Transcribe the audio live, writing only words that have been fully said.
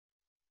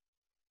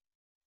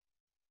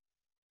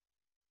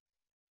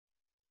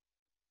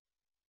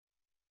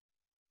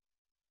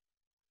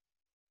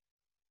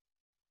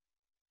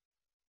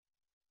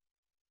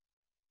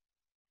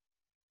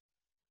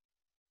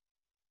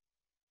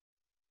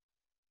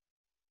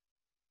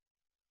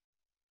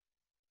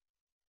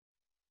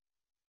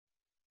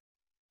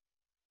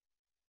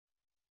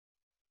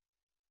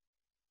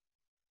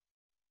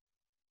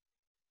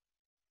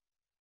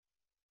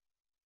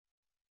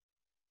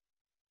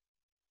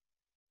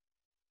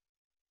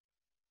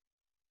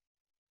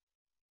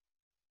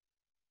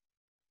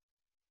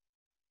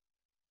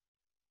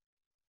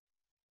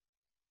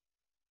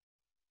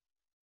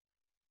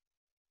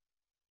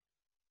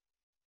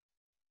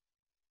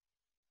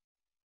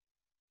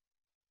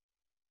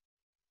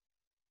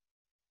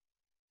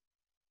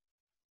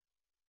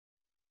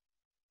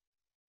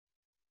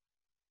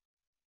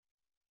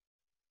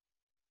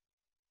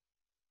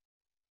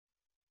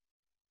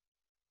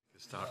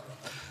Start.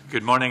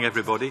 Good morning,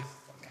 everybody.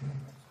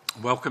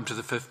 Welcome to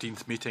the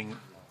 15th meeting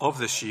of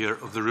this year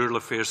of the Rural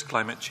Affairs,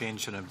 Climate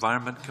Change and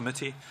Environment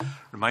Committee.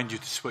 Remind you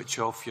to switch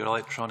off your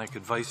electronic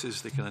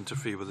devices. They can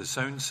interfere with the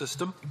sound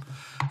system.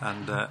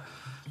 And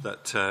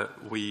that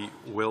we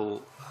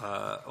will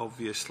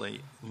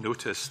obviously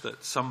notice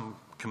that some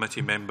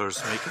committee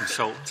members may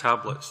consult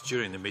tablets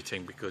during the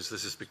meeting because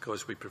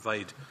we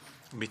provide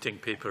meeting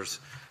papers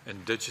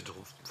in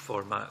digital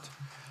format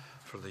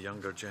for the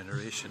younger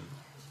generation.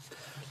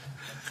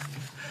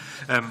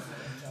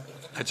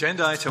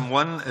 Agenda item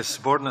 1 is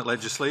subordinate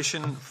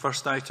legislation.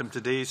 First item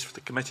today is for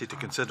the committee to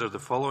consider the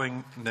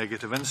following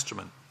negative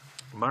instrument: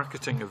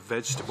 Marketing of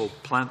Vegetable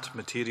Plant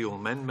Material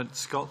Amendment,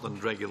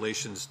 Scotland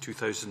Regulations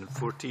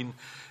 2014,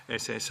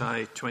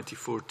 SSI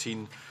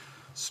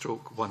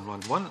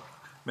 2014/111.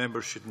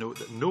 Members should note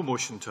that no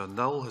motion to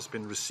annul has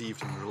been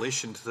received in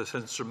relation to this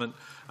instrument,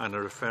 and I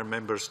refer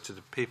members to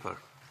the paper.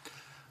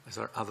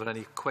 Are there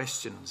any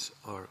questions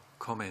or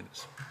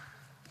comments?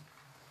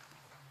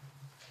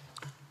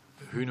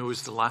 Who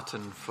knows the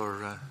Latin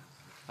for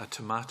a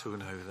tomato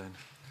now,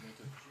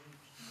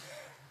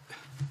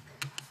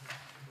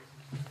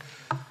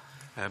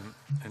 then?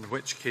 In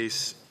which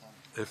case,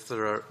 if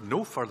there are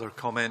no further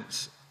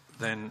comments,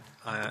 then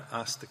I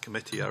ask the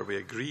committee, are we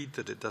agreed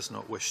that it does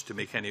not wish to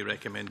make any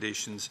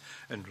recommendations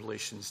in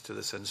relation to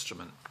this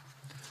instrument?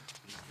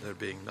 There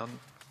being none,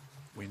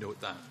 we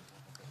note that.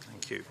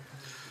 Thank you.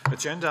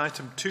 Agenda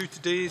item 2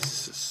 today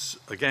is,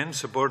 again,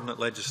 subordinate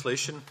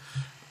legislation.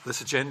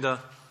 This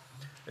agenda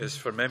is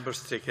for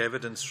members to take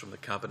evidence from the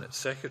Cabinet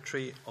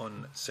Secretary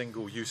on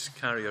single-use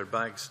carrier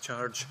bags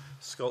charge,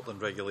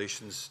 Scotland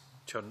Regulations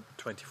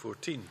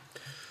 2014.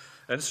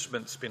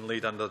 Instrument's been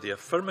laid under the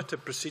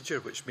affirmative procedure,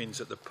 which means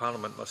that the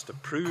Parliament must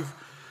approve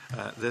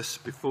this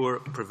before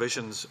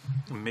provisions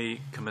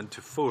may come into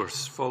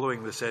force.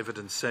 Following this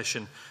evidence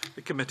session,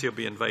 the committee will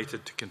be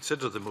invited to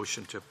consider the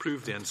motion to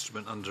approve the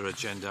instrument under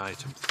agenda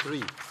item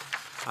 3.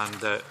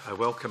 And I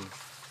welcome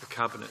the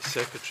Cabinet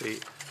Secretary,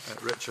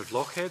 Richard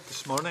Lochhead,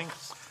 this morning,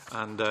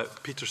 and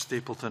Peter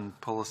Stapleton,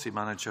 Policy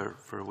Manager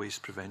for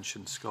Waste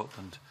Prevention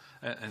Scotland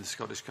in the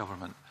Scottish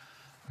Government.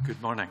 Good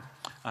morning.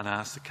 And I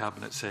ask the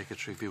Cabinet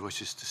Secretary if he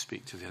wishes to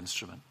speak to the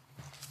instrument.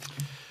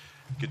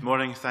 Good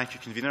morning. Thank you,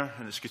 Convener.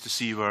 And it's good to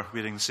see you are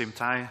wearing the same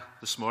tie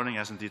this morning,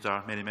 as indeed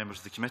are many members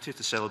of the committee,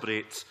 to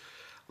celebrate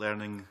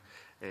Learning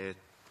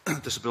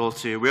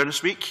Disability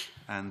Awareness Week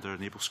and their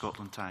Enable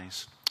Scotland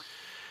ties.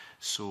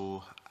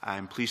 So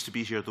I'm pleased to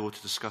be here, though,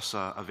 to discuss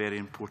a very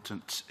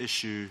important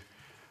issue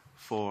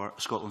for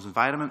Scotland's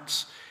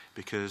environment,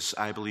 because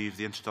I believe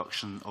the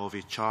introduction of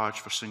a charge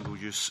for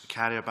single-use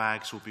carrier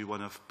bags will be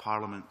one of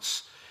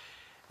Parliament's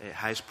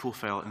highest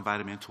profile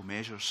environmental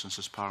measures since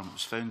this Parliament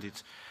was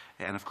founded.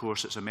 And of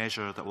course it's a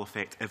measure that will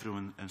affect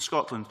everyone in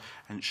Scotland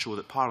and show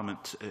that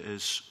Parliament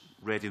is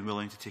ready and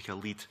willing to take a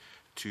lead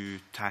to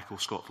tackle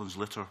Scotland's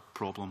litter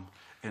problem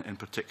in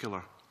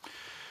particular.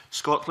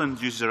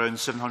 Scotland uses around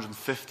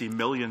 750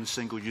 million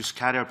single-use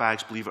carrier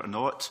bags, believe it or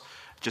not,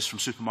 just from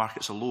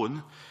supermarkets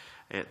alone.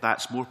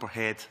 That's more per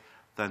head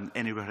than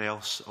anywhere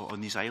else on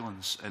these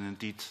islands, and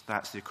indeed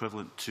that's the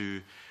equivalent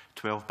to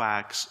 12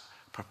 bags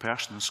per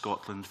person in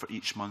Scotland for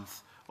each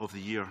month of the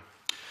year.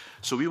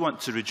 So we want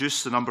to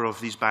reduce the number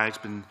of these bags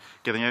being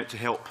given out to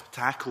help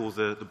tackle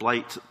the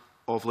blight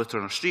of litter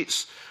in our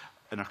streets,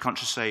 in our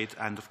countryside,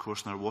 and of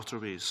course in our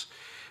waterways.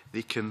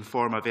 They can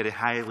form a very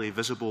highly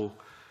visible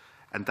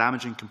and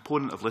damaging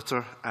component of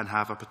litter and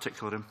have a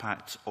particular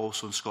impact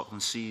also in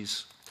Scotland's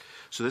seas.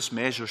 So this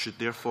measure should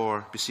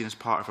therefore be seen as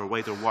part of our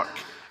wider work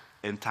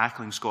in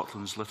tackling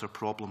Scotland's litter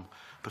problem,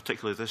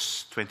 particularly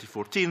this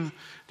 2014,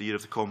 the year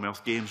of the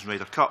Commonwealth Games and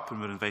Ryder Cup, when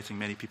we're inviting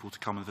many people to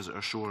come and visit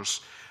our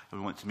shores, and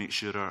we want to make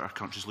sure our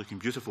country is looking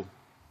beautiful.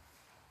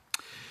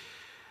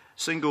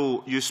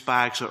 Single-use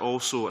bags are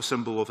also a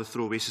symbol of the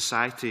throwaway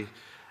society.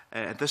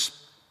 This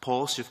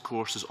policy, of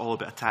course, is all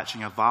about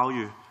attaching a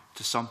value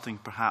to something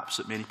perhaps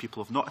that many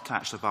people have not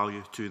attached a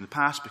value to in the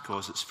past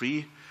because it's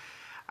free,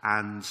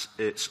 and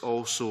it's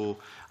also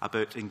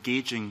about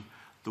engaging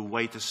the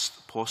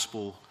widest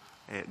possible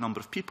number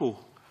of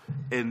people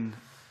in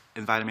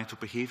environmental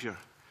behaviour,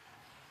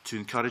 to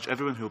encourage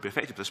everyone who will be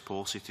affected by this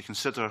policy to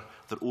consider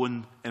their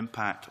own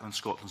impact on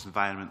Scotland's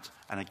environment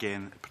and,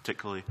 again,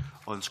 particularly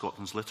on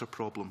Scotland's litter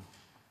problem.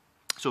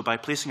 So by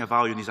placing a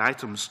value in these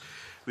items,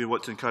 we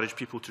want to encourage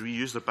people to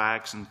reuse their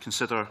bags and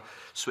consider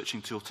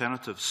switching to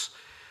alternatives.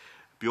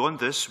 Beyond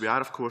this, we are,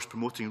 of course,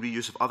 promoting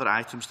reuse of other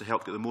items to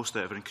help get the most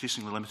out of our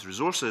increasingly limited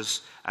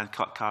resources and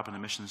cut carbon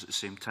emissions at the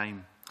same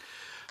time.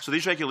 So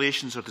these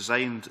regulations are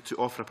designed to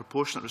offer a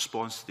proportionate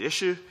response to the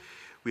issue.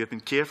 We have been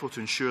careful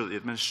to ensure that the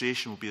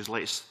administration will be as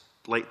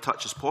light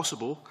touch as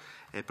possible,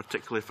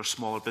 particularly for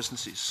smaller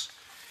businesses.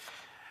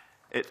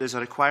 It is a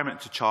requirement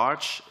to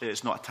charge, it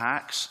is not a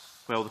tax.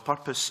 While the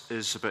purpose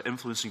is about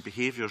influencing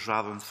behaviours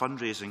rather than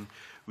fundraising,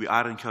 we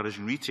are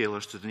encouraging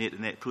retailers to donate the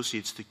net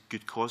proceeds to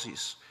good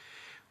causes.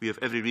 We have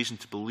every reason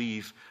to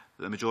believe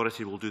that the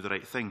majority will do the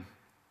right thing.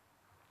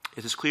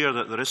 It is clear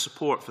that there is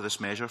support for this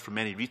measure from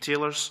many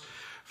retailers,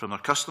 from their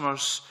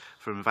customers,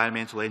 from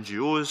environmental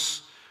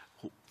NGOs,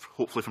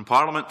 hopefully from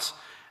Parliament,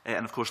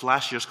 and of course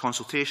last year's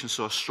consultation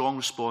saw a strong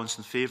response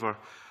in favour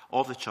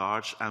of the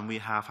charge, and we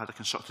have had a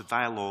constructive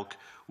dialogue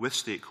with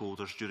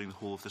stakeholders during the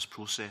whole of this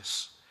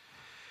process.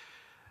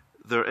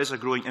 There is a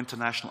growing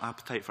international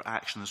appetite for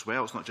action as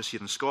well. It's not just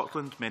here in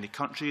Scotland. Many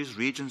countries,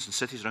 regions and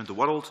cities around the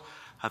world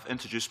have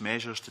introduced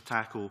measures to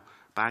tackle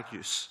bag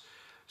use.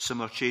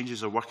 Similar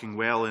changes are working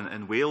well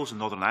in Wales and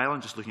Northern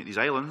Ireland, just looking at these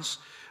islands,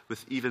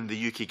 with even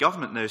the UK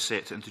government now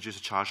set to introduce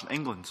a charge in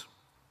England.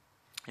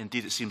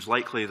 Indeed, it seems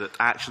likely that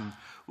action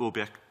will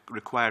be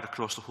required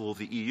across the whole of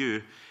the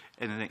EU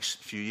in the next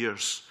few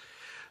years.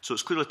 So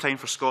it's clearly time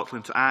for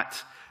Scotland to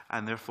act,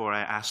 and therefore I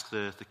ask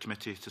the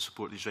committee to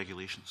support these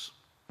regulations.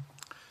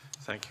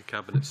 Thank you,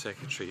 Cabinet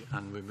Secretary.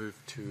 And we move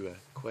to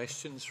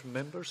questions from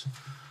members.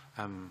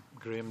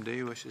 Graham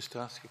Day wishes to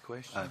ask a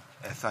question.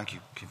 Thank you,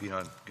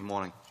 Convener. Good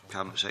morning,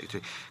 Cabinet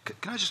Secretary.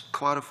 Can I just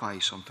clarify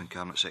something,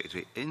 Cabinet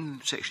Secretary? In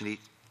Section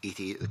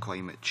 88 of the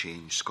Climate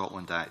Change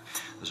Scotland Act,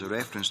 there's a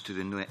reference to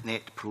the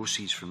net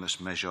proceeds from this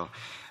measure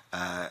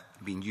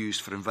being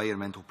used for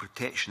environmental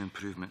protection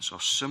improvements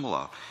or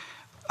similar.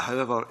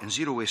 However, in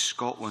Zero Waste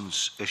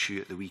Scotland's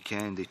issue at the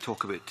weekend, they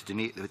talk about to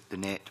donate the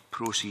net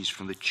proceeds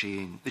from the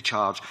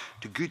charge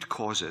to good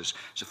causes.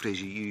 It's a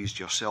phrase you used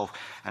yourself,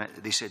 and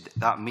they said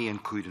that may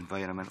include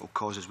environmental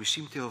causes. We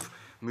seem to have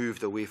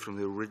moved away from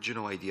the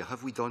original idea.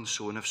 Have we done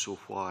so, and if so,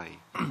 why?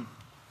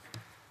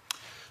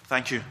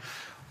 Thank you.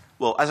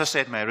 Well, as I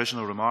said in my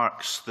original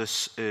remarks,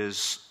 this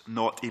is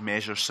not a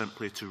measure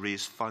simply to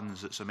raise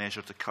funds. It's a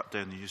measure to cut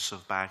down the use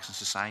of bags in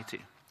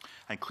society.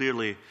 And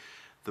clearly,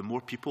 the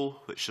more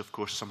people, which of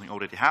course is something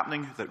already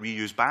happening, that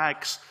reuse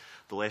bags,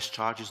 the less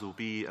charges there will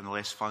be and the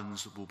less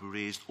funds will be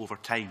raised over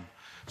time.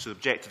 So the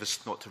objective is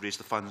not to raise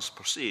the funds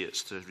per se,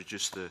 it's to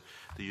reduce the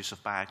use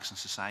of bags in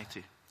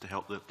society to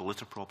help the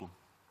litter problem.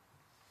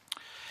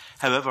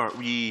 However,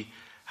 we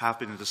have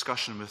been in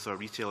discussion with our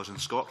retailers in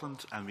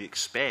Scotland, and we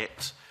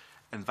expect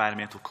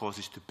environmental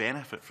causes to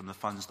benefit from the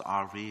funds that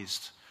are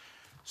raised.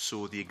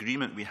 So the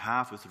agreement we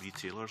have with the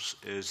retailers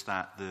is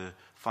that the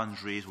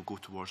funds raised will go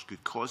towards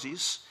good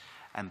causes,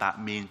 and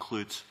that may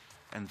include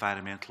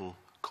environmental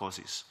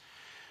causes.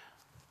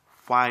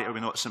 Why are we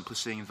not simply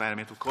saying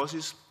environmental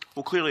causes?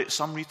 Well, clearly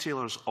some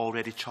retailers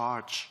already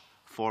charge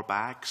for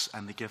bags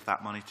and they give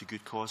that money to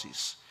good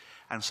causes.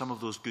 And some of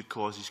those good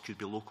causes could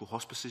be local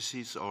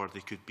hospices, or they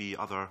could be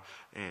other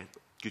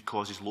good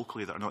causes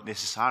locally that are not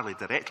necessarily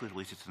directly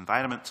related to the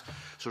environment.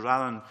 So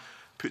rather than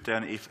put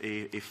down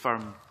a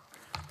firm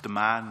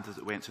demand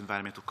that went to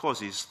environmental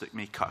causes that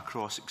may cut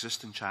across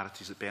existing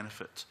charities that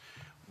benefit,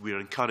 we are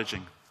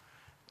encouraging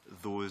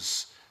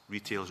those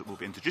retailers that will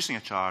be introducing a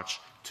charge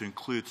to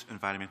include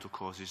environmental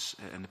causes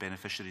in the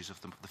beneficiaries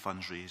of the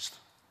funds raised.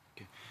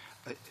 Okay.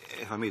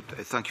 If I may,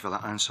 thank you for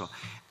that answer.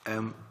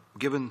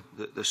 Given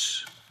that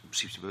this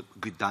seems to be a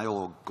good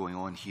dialogue going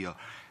on here,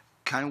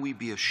 can we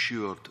be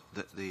assured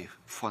that the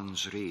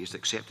funds raised,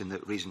 accepting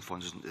that raising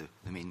funds isn't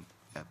the main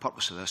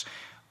purpose of this,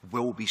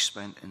 will be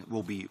spent and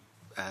will be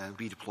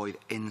redeployed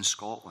in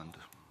Scotland,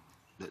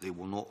 that they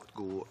will not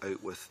go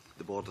out with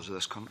the borders of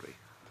this country?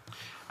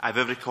 I have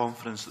every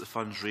confidence that the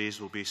funds raised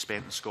will be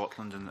spent in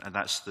Scotland, and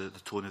that's the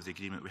tone of the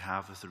agreement we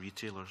have with the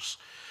retailers.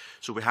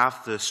 So we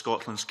have the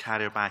Scotland's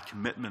Carrier Bag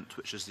Commitment,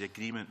 which is the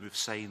agreement we've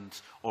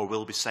signed or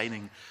will be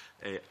signing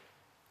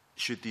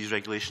should these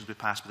regulations be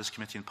passed by this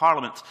committee in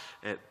Parliament.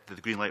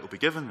 The green light will be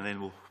given, and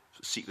then we'll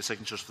seek the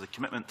signatures for the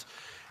commitment.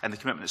 And the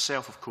commitment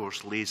itself, of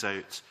course, lays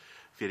out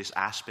various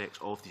aspects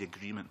of the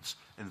agreement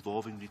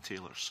involving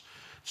retailers.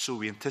 So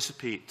we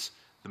anticipate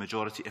the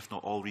majority, if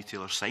not all,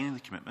 retailers signing the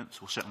commitment.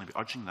 We'll certainly be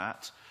urging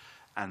that.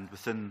 And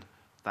within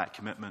that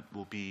commitment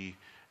will be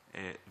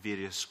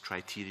various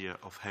criteria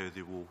of how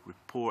they will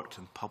report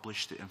and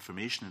publish the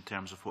information in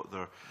terms of what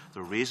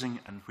they're raising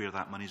and where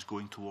that money is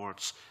going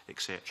towards,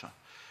 etc.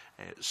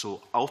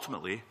 So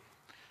ultimately,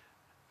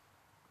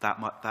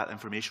 that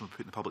information will be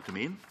put in the public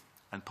domain,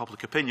 and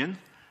public opinion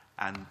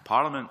and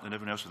Parliament and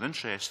everyone else with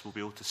interest will be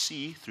able to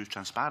see through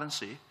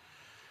transparency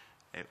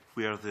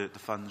where the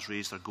funds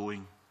raised are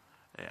going.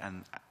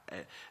 And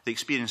the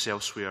experience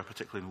elsewhere,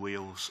 particularly in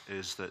Wales,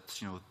 is that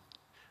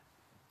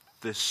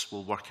this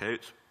will work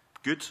out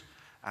good,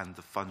 and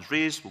the funds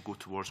raised will go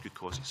towards good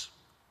causes.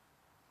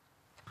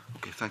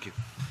 Okay, thank you.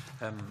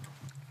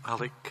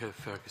 Alec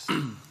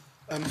Ferguson.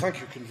 Thank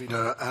you,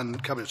 Convener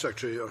and Cabinet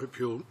Secretary. I hope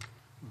you'll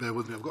bear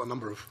with me. I've got a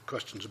number of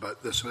questions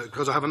about this,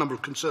 because I have a number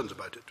of concerns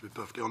about it, to be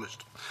perfectly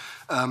honest.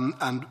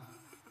 And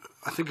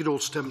I think it all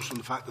stems from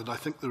the fact that I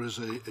think there is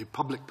a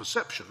public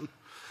perception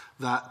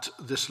that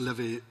this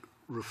levy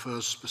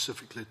refers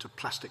specifically to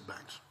plastic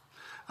bags.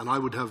 And I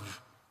would have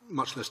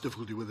much less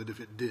difficulty with it if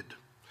it did.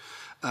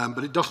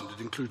 But it doesn't. It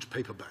includes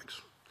paper bags.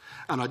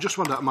 And I just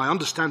wonder, my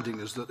understanding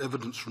is that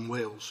evidence from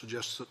Wales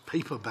suggests that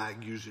paper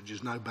bag usage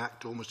is now back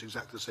to almost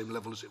exactly the same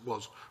level as it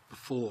was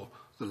before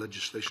the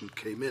legislation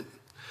came in.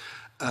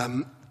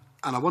 And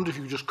I wonder if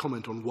you could just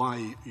comment on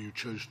why you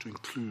chose to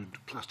include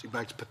plastic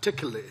bags,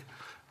 particularly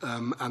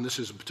and this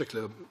is a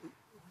particular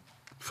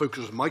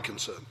focus of my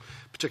concern,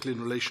 particularly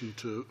in relation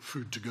to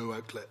food-to-go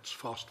outlets,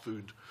 fast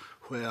food,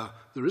 where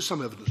there is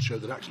some evidence to show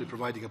that actually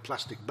providing a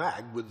plastic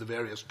bag with the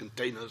various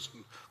containers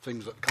and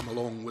things that come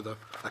along with a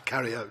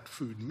carry-out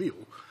food meal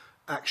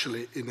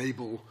actually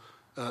enable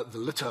the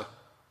litter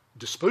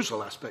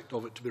disposal aspect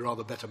of it to be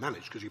rather better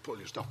managed, because you put all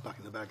your stuff back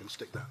in the bag and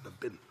stick that in a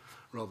bin,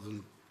 rather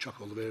than chuck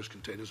all the various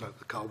containers out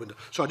the car window.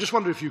 So I just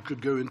wonder if you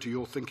could go into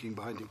your thinking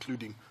behind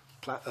including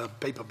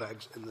paper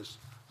bags in this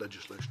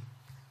legislation.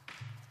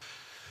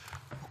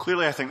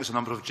 Clearly, I think there's a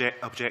number of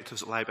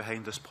objectives that lie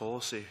behind this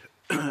policy,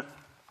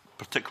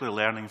 particularly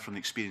learning from the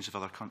experience of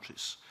other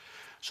countries.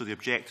 So the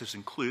objectives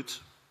include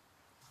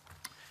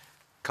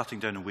cutting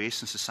down on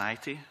waste in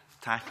society,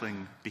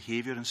 tackling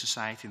behaviour in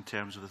society in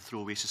terms of the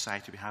throwaway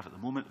society we have at the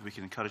moment. We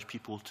can encourage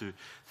people to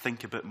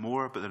think a bit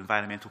more about their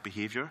environmental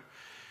behaviour,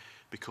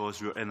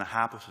 because we're in the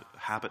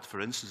habit,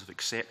 for instance, of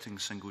accepting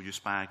single-use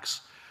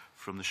bags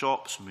from the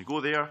shops when we go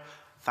there.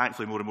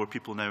 Thankfully, more and more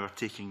people now are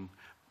taking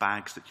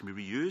bags that can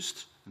be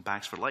reused and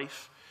bags for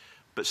life.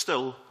 But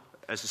still,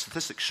 as the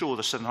statistics show,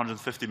 there's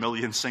 750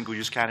 million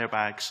single-use carrier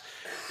bags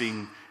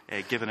being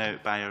given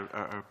out by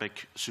our big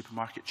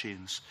supermarket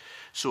chains.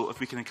 So if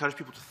we can encourage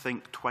people to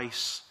think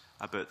twice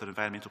about their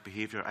environmental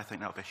behaviour, I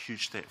think that will be a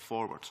huge step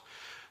forward.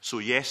 So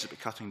yes, it's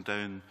about cutting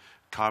down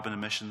carbon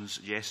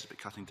emissions, yes, it's about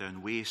cutting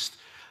down waste,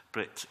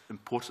 but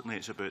importantly,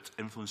 it's about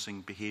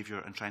influencing behaviour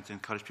and trying to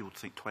encourage people to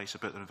think twice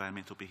about their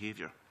environmental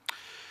behaviour.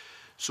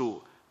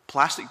 So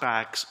plastic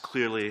bags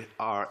clearly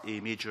are a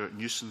major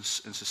nuisance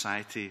in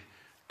society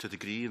to a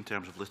degree in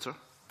terms of litter,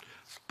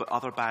 but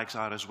other bags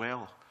are as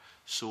well.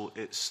 So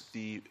it's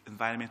the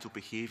environmental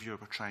behaviour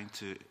we're trying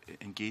to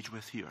engage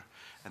with here,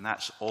 and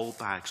that's all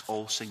bags,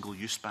 all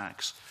single-use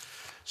bags.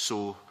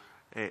 So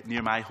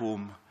near my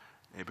home,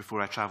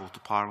 before I travelled to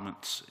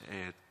Parliament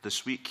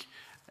this week,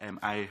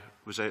 I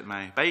was out on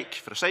my bike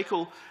for a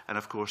cycle, and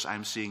of course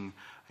I'm seeing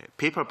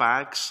paper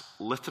bags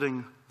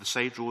littering the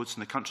side roads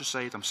in the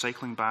countryside. I'm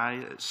cycling by,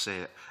 it's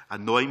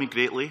annoying me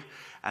greatly,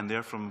 and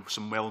they're from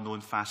some well-known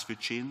fast food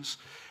chains.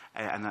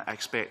 And I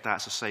expect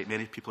that's a sight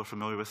many people are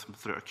familiar with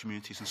throughout our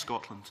communities in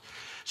Scotland.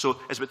 So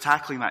it's about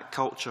tackling that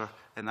culture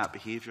and that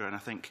behaviour, and I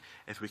think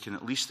if we can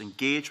at least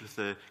engage with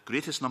the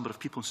greatest number of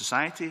people in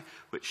society,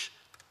 which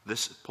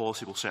this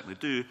policy will certainly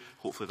do,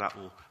 hopefully that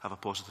will have a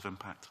positive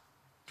impact.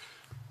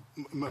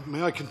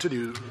 May I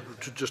continue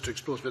just to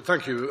explore this bit?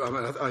 Thank you.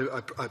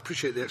 I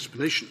appreciate the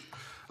explanation.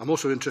 I'm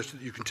also interested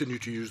that you continue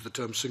to use the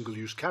term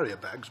single-use carrier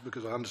bags,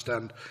 because I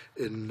understand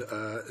in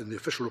the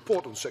official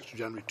report on the 2nd of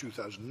January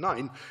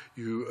 2009,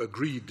 you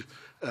agreed,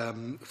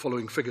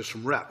 following figures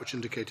from RACCE, which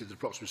indicated that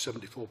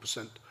approximately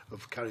 74%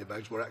 of carrier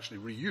bags were actually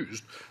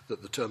reused,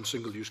 that the term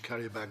single-use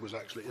carrier bag was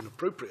actually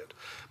inappropriate.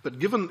 But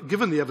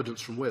given the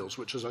evidence from Wales,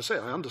 which, as I say,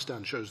 I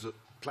understand shows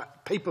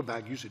that paper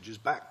bag usage is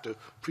back to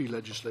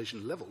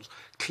pre-legislation levels,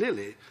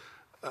 clearly,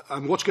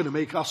 and what's going to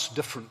make us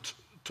different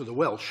to the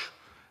Welsh,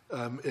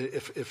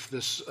 if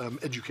this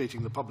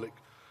educating the public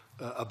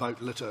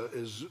about litter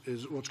is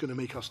what's going to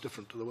make us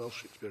different to the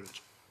Welsh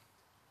experience?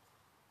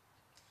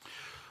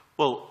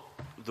 Well,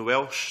 the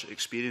Welsh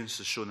experience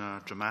has shown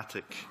a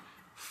dramatic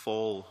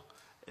fall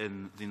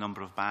in the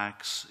number of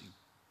bags,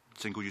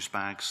 single-use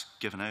bags,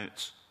 given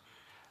out,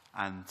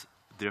 and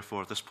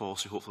therefore this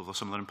policy hopefully will have a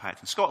similar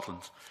impact in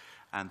Scotland,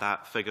 and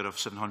that figure of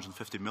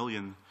 750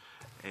 million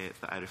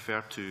that I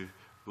referred to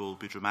will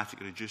be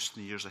dramatically reduced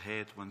in the years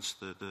ahead once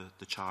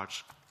the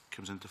charge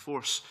comes into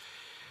force.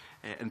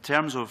 In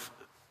terms of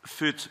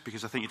food,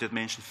 because I think you did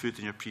mention food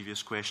in your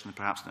previous question and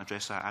perhaps didn't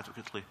address that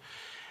adequately,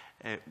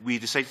 we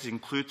decided to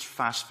include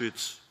fast food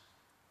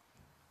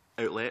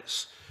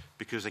outlets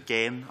because,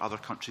 again, other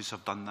countries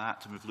have done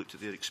that and we've looked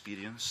at their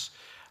experience,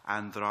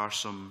 and there are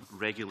some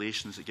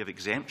regulations that give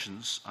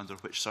exemptions under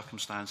which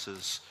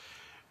circumstances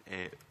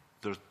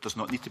there does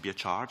not need to be a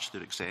charge,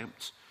 they're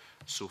exempt.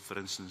 So, for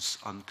instance,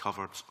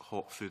 uncovered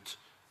hot food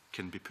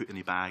can be put in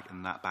a bag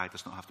and that bag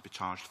does not have to be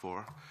charged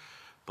for.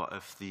 But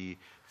if the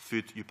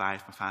food you buy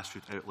from a fast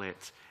food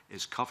outlet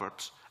is covered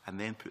and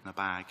then put in a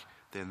bag,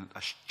 then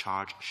a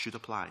charge should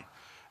apply.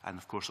 And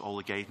of course, all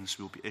the guidance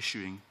we'll be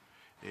issuing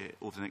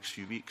over the next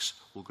few weeks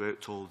will go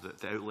out to all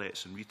the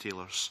outlets and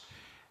retailers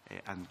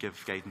and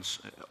give guidance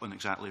on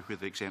exactly where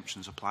the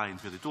exemptions apply and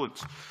where they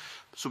don't.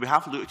 So we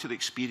have looked at the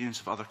experience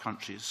of other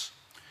countries.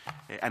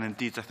 And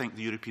indeed, I think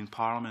the European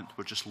Parliament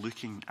were just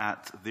looking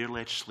at their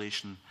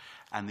legislation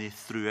and they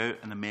threw out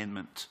an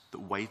amendment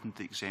that widened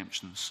the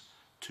exemptions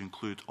to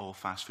include all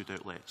fast food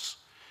outlets.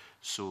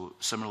 So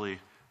similarly,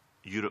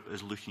 Europe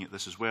is looking at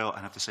this as well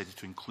and have decided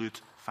to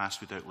include fast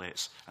food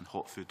outlets and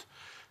hot food.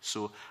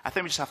 So I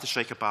think we just have to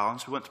strike a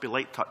balance. We want to be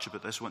light touch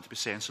about this, we want to be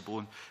sensible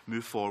and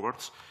move forward.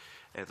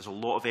 There's a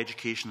lot of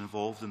education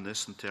involved in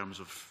this in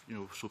terms of,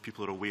 so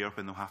people are aware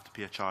when they'll have to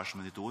pay a charge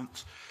and when they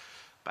don't.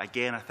 But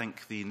again, I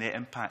think the net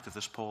impact of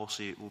this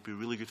policy will be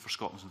really good for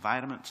Scotland's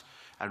environment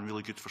and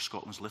really good for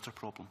Scotland's litter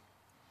problem.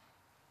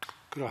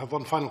 Could I have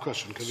one final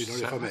question,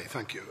 Convener, if I may?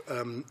 Thank you.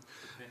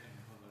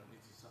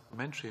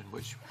 supplementary, in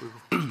which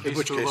In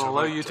which we case will I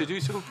allow might, you to do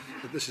so.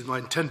 This is my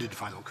intended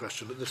final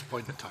question at this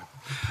point in time.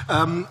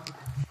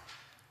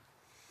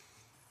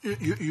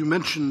 You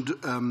mentioned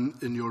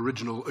in your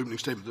original opening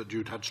statement that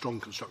you'd had strong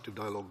constructive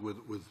dialogue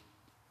with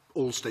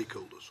all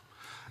stakeholders.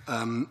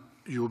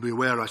 You will be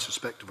aware, I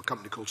suspect, of a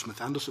company called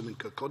Smith Anderson in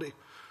Kirkcaldy,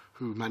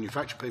 who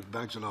manufacture paper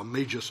bags and are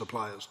major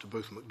suppliers to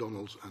both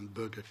McDonald's and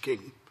Burger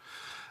King.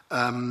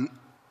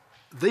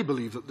 They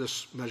believe that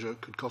this measure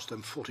could cost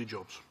them 40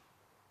 jobs.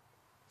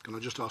 Can I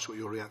just ask what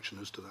your reaction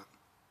is to that?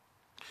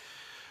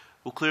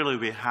 Well, clearly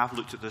we have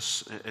looked at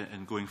this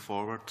in going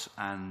forward,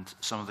 and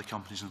some of the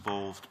companies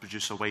involved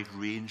produce a wide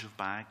range of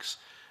bags,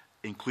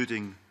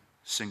 including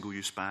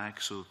single-use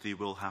bags, so they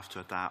will have to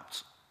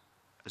adapt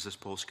as this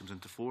policy comes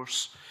into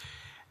force.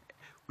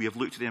 We have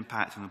looked at the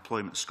impact on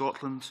employment in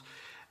Scotland.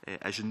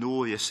 As you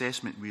know, the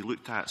assessment we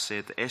looked at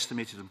said that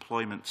estimated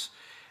employment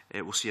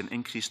will see an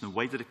increase in the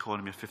wider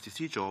economy of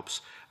 53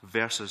 jobs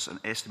versus an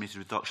estimated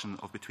reduction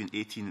of between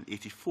 18 and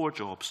 84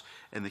 jobs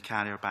in the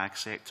carrier bag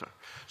sector.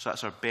 So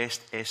that's our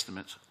best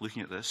estimate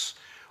looking at this.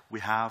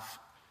 We have,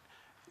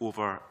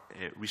 over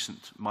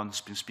recent months,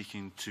 been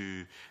speaking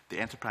to the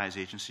enterprise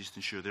agencies to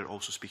ensure they're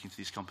also speaking to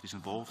these companies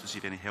involved to see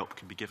if any help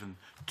can be given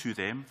to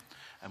them,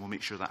 and we'll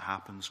make sure that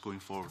happens going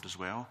forward as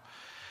well.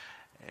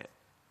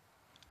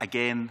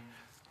 Again,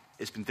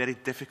 it's been very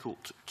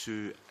difficult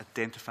to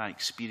identify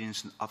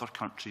experience in other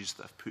countries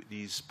that have put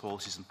these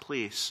policies in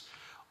place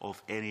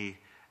of any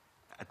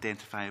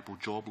identifiable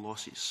job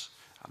losses.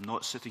 I'm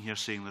not sitting here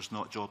saying there's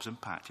not jobs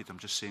impacted. I'm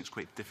just saying it's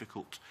quite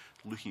difficult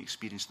looking at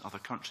experience in other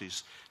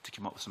countries to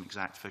come up with some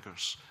exact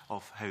figures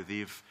of how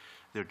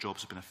their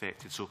jobs have been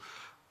affected. So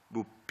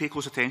we'll pay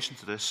close attention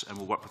to this, and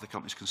we'll work with the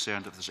companies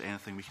concerned if there's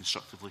anything we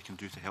constructively can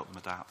do to help them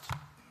adapt.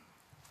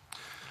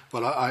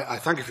 Well, I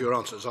thank you for your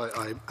answers.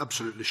 I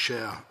absolutely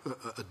share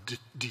a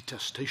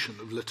detestation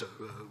of litter,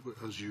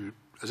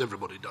 as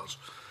everybody does.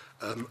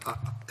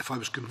 If I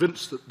was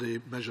convinced that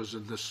the measures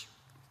in this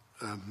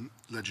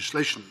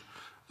legislation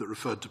that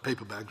referred to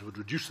paper bags would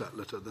reduce that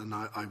litter, then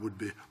I would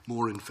be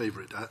more in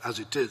favour of it. As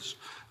it is,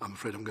 I'm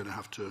afraid I'm going to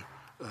have to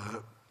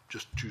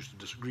just choose to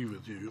disagree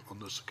with you on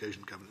this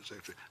occasion, Cabinet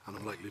Secretary, and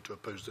I'm likely to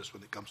oppose this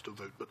when it comes to a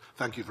vote. But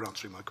thank you for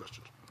answering my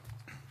questions.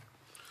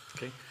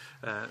 Okay.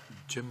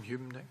 Jim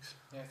Hume next.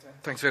 Yeah,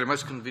 thanks very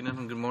much, Convener,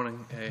 and good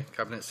morning,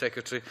 Cabinet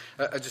Secretary.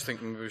 I just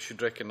think maybe we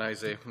should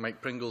recognise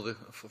Mike Pringle, the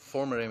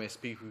former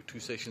MSP, who 2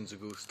 sessions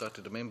ago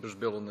started a members'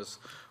 bill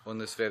on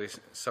this very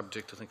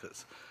subject. I think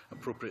that's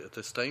appropriate at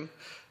this time.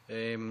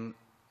 Cabinet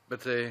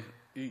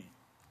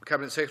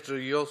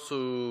Secretary, you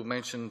also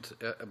mentioned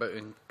about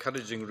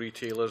encouraging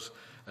retailers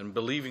and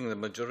believing the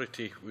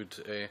majority would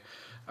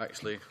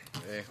actually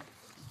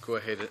go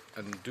ahead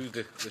and do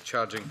the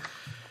charging.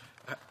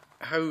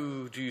 How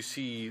do you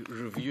see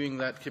reviewing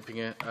that, keeping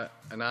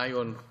an eye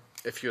on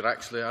if you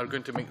actually are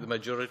going to make the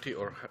majority,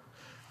 or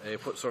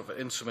what sort of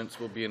instruments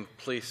will be in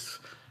place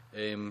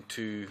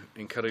to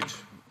encourage,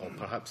 or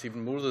perhaps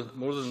even more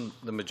than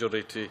the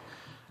majority,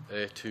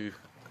 to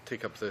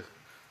take up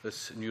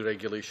this new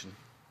regulation?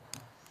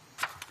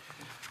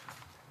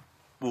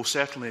 We'll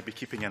certainly be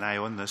keeping an eye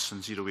on this,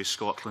 and Zero Waste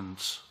Scotland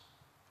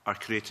are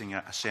creating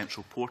a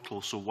central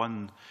portal. So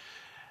one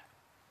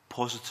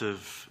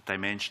positive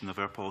dimension of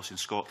our policy in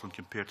Scotland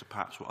compared to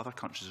perhaps what other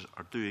countries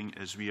are doing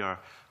is we are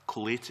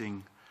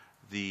collating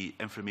the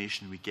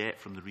information we get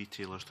from the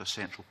retailers to a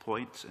central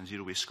point, and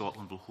Zero Waste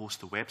Scotland will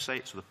host a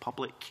website so the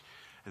public,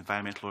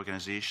 environmental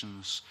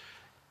organisations,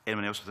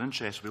 anyone else with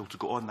interest will be able to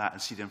go on that and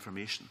see the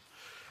information.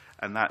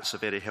 And that's a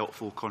very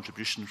helpful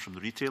contribution from the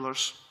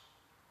retailers,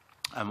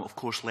 and will of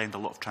course lend a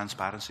lot of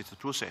transparency to the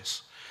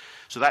process.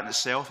 So that in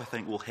itself I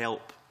think will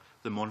help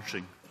the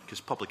monitoring,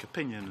 because public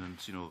opinion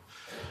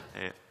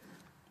and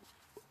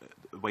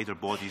wider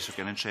bodies who've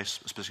got an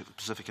interest,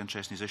 specific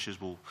interest in these issues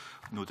will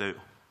no doubt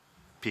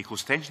pay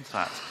close attention to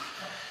that.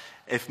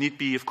 If need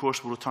be, of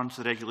course, we'll return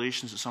to the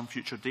regulations at some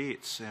future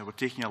dates. We're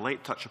taking a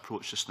light touch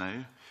approach just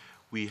now.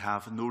 We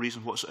have no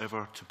reason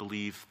whatsoever to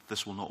believe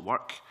this will not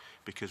work,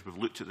 because we've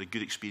looked at the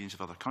good experience of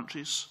other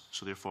countries,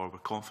 so therefore we're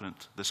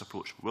confident this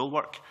approach will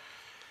work.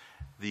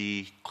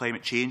 The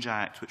Climate Change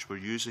Act, which we're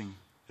using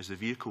as the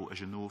vehicle, as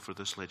you know, for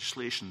this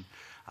legislation,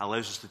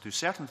 allows us to do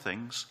certain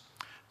things,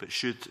 but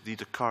should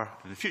need occur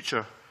in the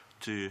future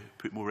to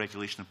put more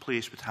regulation in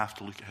place, we'd have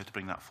to look at how to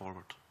bring that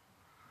forward.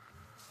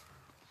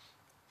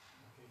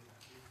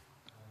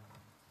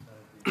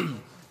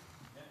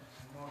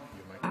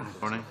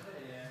 Morning.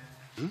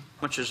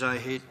 Much as I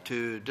hate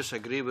to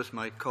disagree with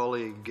my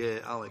colleague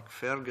Alec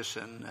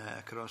Ferguson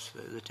across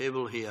the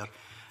table here,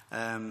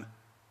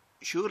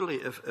 surely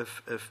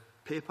if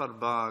paper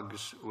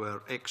bags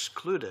were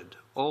excluded,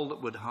 all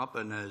that would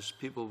happen is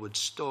people would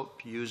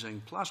stop using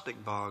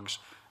plastic bags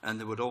and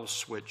they would all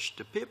switch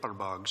to paper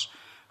bags,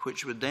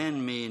 which would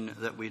then mean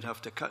that we'd have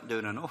to cut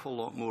down an awful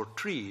lot more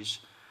trees,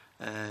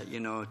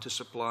 to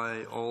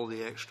supply all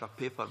the extra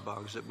paper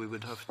bags that we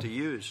would have to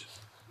use.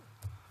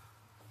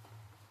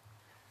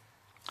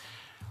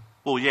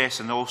 Well, yes,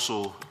 and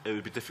also it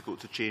would be difficult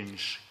to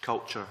change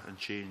culture and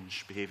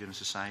change behaviour in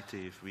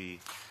society if we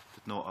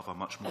did not have a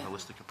much more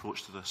holistic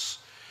approach to this.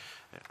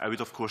 I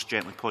would, of course,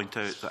 gently point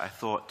out that I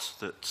thought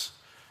that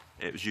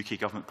it was UK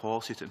government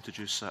policy to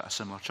introduce a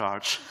similar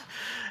charge,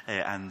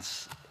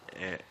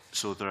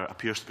 so there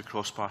appears to be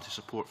cross-party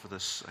support for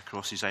this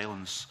across these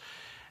islands.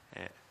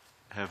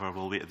 However,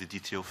 we'll wait for the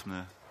detail from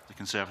the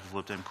Conservative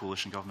Lib Dem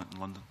coalition government in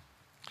London.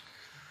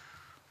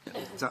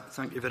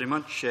 Thank you very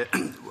much.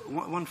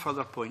 One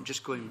further point,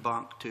 just going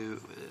back to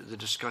the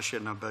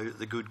discussion about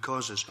the good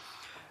causes.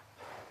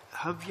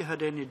 Have you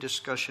had any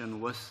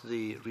discussion with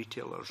the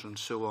retailers and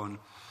so on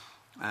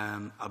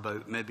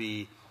about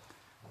maybe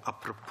a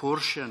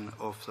proportion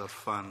of their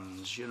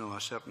funds, you know,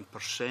 a certain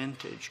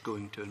percentage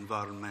going to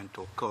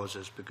environmental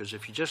causes? Because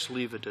if you just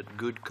leave it at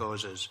good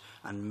causes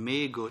and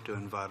may go to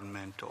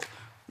environmental,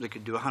 they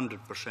could do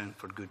 100%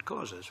 for good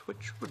causes,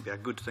 which would be a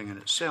good thing in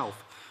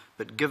itself.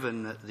 But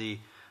given that the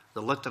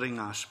littering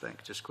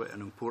aspect is quite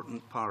an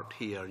important part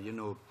here, you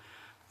know,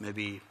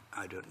 maybe,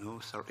 I don't know,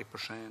 30%,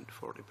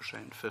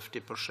 40%,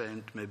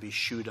 50% maybe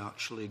should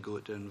actually go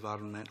to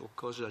environmental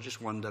causes. I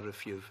just wonder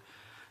if you've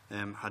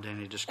had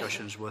any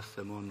discussions with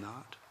them on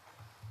that.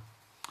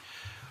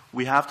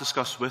 We have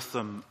discussed with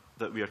them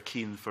that we are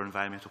keen for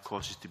environmental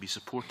causes to be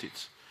supported,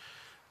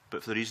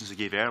 but for the reasons I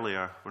gave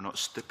earlier, we're not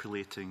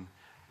stipulating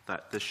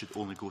that this should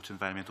only go to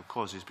environmental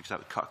causes, because that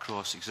would cut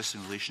across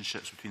existing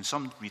relationships between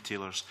some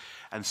retailers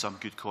and some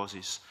good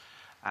causes.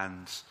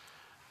 And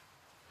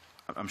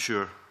I'm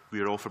sure we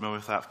are all familiar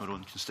with that from our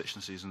own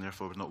constituencies, and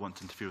therefore would not want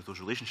to interfere with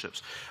those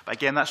relationships. But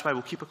again, that's why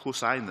we'll keep a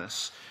close eye on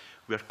this.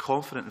 We are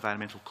confident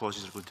environmental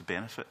causes are going to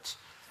benefit.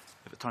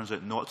 If it turns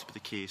out not to be the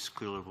case,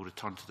 clearly we'll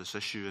return to this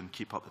issue and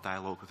keep up the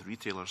dialogue with the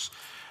retailers.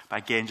 But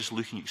again, just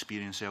looking at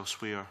experience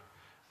elsewhere,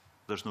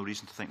 there's no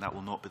reason to think that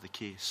will not be the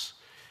case.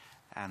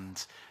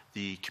 And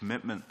the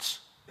commitment,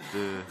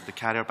 the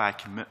carrier bag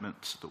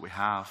commitment that we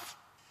have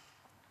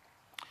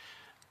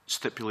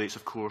stipulates,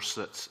 of course,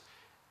 that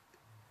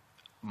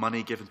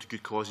money given to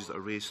good causes that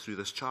are raised through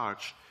this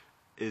charge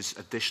is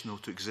additional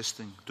to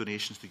existing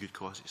donations to good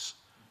causes.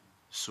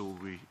 So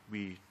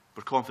we're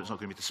confident it's not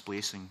going to be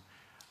displacing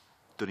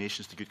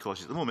donations to good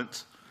causes at the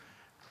moment.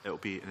 It will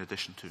be in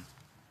addition to.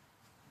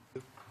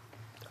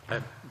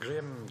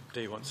 Graham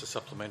Day wants a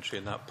supplementary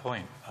on that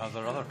point. Are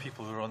there other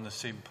people who are on the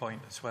same point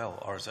as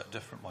well, or is it a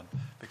different one?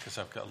 Because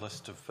I've got a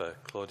list of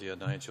Claudia,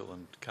 Nigel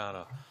and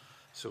Cara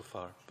so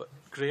far. But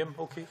Graham,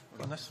 okay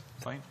on this?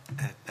 Fine.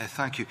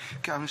 Thank you.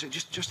 Can I say,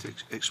 just to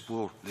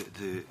explore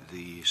the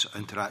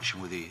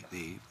interaction with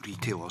the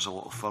retailers a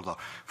little further.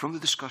 From the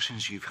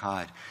discussions you've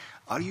had,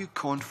 are you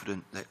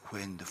confident that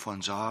when the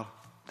funds are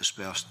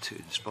dispersed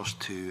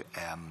to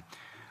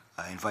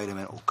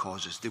environmental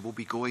causes, they will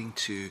be going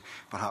to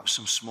perhaps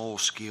some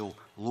small-scale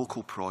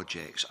local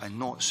projects and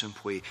not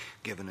simply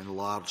given in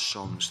large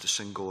sums to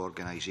single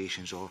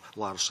organisations or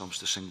large sums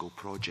to single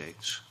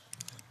projects?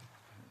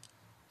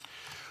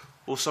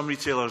 Well, some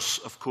retailers,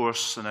 of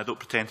course, and I don't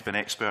pretend to be an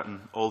expert in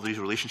all these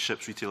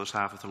relationships retailers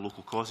have with their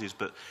local causes,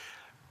 but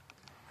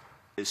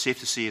it's safe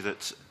to say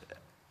that,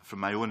 from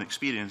my own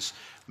experience,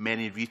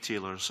 many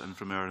retailers, and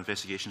from our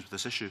investigations with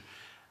this issue,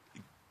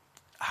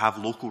 have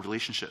local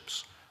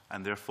relationships,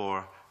 and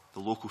therefore the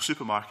local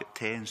supermarket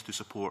tends to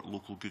support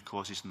local good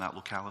causes in that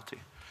locality.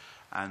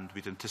 And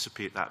we'd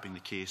anticipate that being the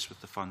case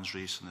with the funds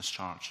raised in this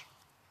charge.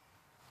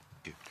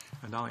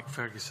 And Alec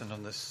Ferguson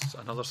on this,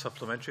 another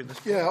supplementary in this?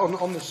 Yeah,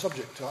 on this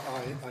subject,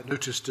 I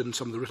noticed in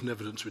some of the written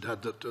evidence we'd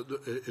had that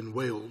in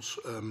Wales,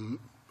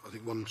 I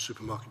think one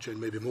supermarket chain,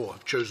 maybe more,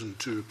 have chosen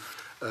to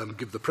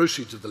give the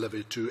proceeds of the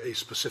levy to a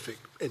specific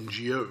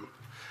NGO.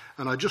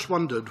 And I just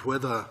wondered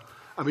whether,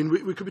 I mean,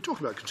 we could be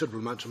talking about considerable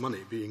amounts of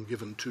money being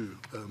given to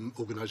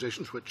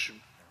organisations, which,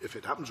 if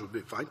it happens, would be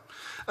fine.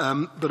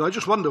 But I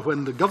just wonder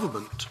when the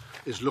government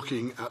is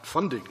looking at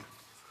funding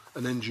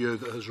an NGO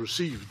that has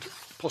received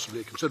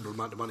possibly a considerable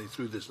amount of money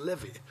through this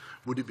levy,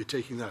 would it be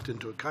taking that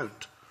into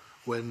account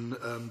when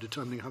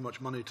determining how much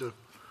money to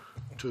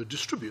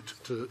distribute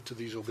to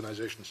these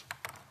organisations?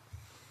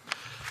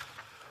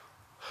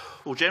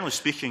 Well, generally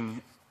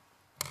speaking,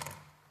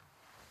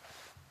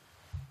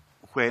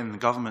 when the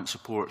government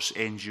supports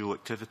NGO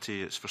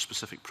activity, it's for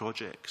specific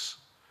projects.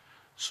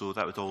 So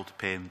that would all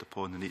depend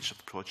upon the nature of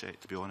the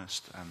project, to be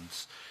honest.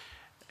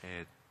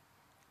 And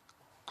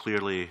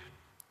clearly,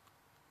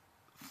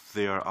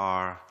 there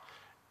are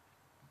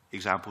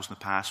examples in the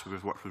past where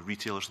we've worked with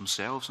retailers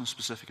themselves on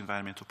specific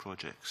environmental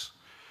projects,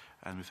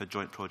 and we've had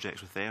joint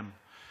projects with them.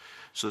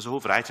 So there's a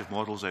whole variety of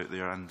models out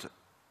there, and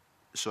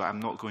so I'm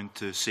not going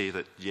to say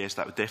that, yes,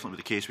 that would definitely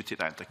be the case, we take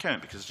that into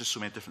account, because there's just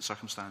so many different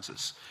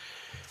circumstances.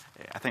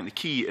 I think the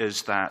key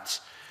is that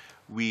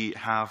we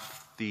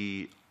have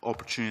the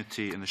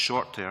opportunity in the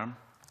short term.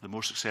 The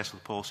more successful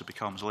the policy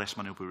becomes, the less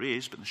money will be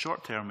raised, but in the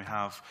short term we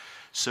have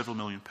several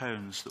 £million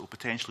that will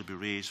potentially be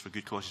raised for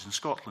good causes in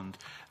Scotland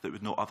that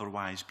would not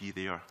otherwise be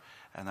there.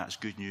 And that's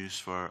good news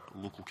for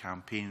local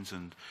campaigns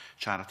and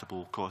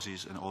charitable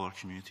causes in all our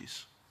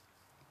communities.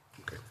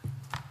 Okay.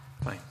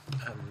 Fine.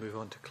 And move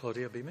on to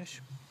Claudia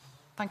Beamish.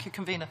 Thank you,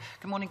 Convener.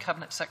 Good morning,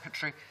 Cabinet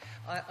Secretary.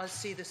 I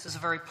see this as a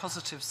very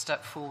positive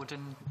step forward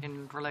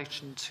in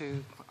relation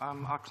to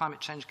our climate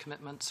change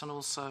commitments and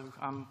also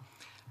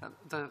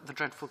the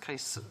dreadful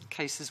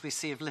cases we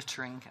see of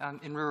littering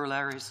in rural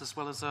areas as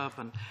well as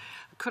urban.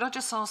 Could I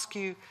just ask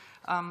you,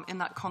 in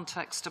that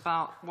context,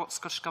 about what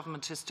Scottish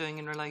Government is doing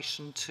in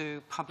relation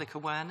to public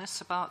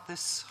awareness about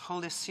this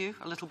whole issue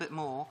a little bit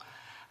more,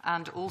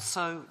 and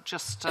also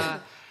just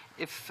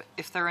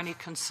if there are any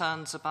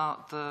concerns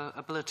about the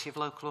ability of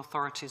local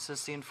authorities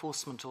as the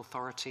enforcement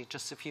authority,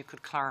 just if you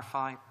could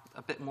clarify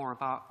a bit more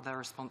about their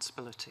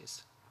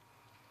responsibilities.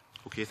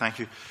 Okay, thank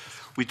you.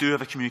 We do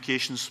have a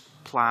communications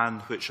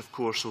plan, which of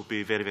course will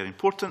be very, very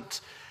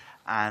important,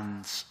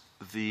 and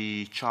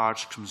the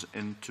charge comes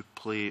into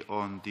play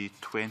on the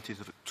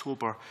 20th of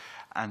October,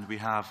 and we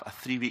have a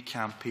 3-week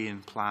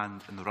campaign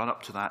planned in the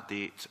run-up to that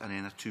date, and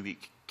then a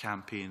 2-week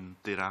campaign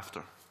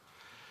thereafter.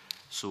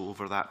 So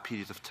over that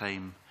period of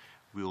time,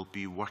 we'll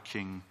be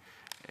working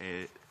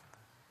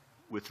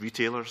with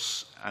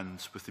retailers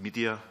and with the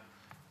media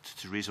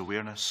to raise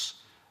awareness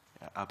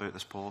about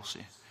this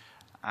policy,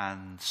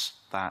 and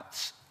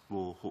that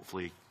will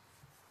hopefully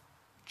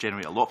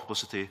generate a lot of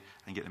publicity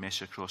and get the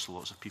message across to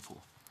lots of people.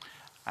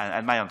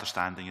 And my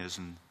understanding is,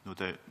 and no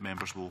doubt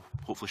members will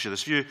hopefully share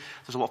this view,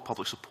 there's a lot of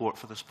public support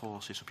for this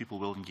policy, so people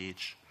will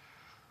engage.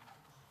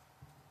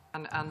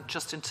 And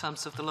just in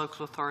terms of the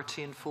local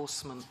authority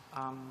enforcement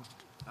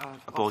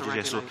apologies,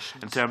 yes. So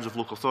in terms of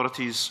local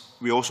authorities,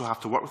 we also have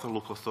to work with our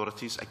local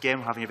authorities. Again,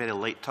 we're having a very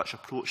light touch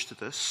approach to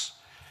this,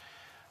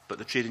 but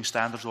the trading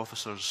standards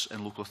officers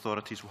in local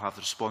authorities will have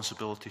the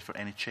responsibility for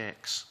any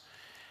checks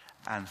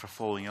and for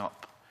following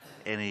up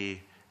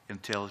any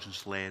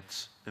intelligence-led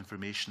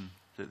information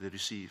that they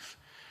receive.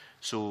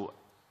 So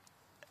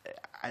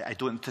I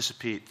don't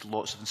anticipate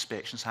lots of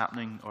inspections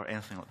happening or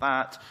anything like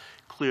that.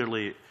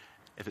 Clearly,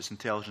 if it's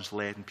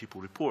intelligence-led and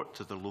people report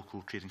to their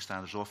local trading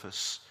standards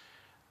office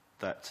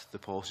that the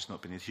policy has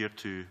not been adhered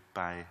to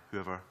by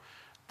whoever,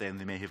 then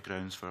they may have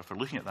grounds for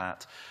looking at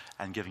that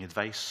and giving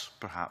advice,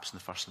 perhaps, in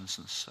the first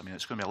instance. I mean,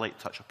 it's going to be a light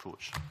touch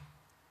approach.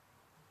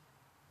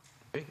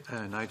 Okay,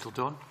 Nigel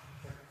Dawn.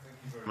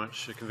 Thank you very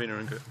much, Convener,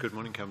 and good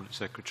morning, Cabinet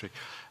Secretary.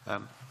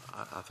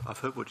 I've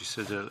heard what you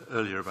said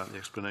earlier about the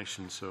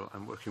explanation, so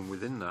I'm working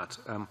within that.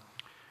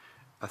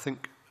 I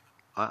think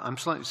I'm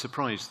slightly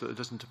surprised that there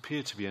doesn't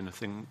appear to be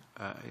anything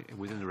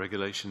within the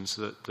regulations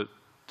that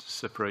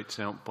separates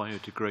out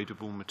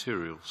biodegradable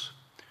materials.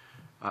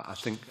 I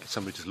think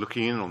somebody just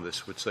looking in on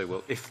this would say,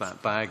 well, if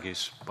that bag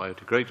is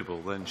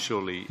biodegradable, then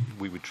surely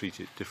we would treat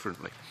it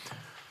differently.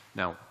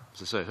 Now,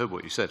 as I say, I heard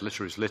what you said,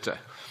 litter is litter,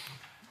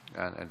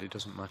 and it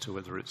doesn't matter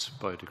whether it's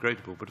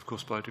biodegradable, but of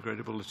course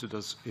biodegradable litter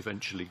does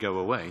eventually go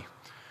away,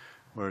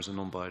 whereas a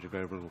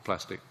non-biodegradable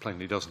plastic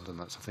plainly doesn't, and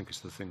that's, I think,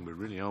 is the thing we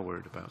really are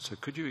worried about. So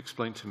could you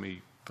explain to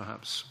me,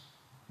 perhaps,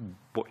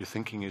 what your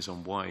thinking is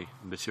on why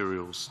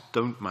materials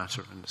don't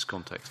matter in this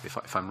context,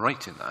 if I'm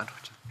right in that,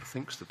 which I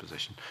think is the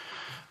position,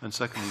 and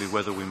secondly,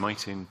 whether we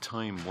might in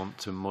time want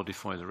to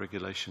modify the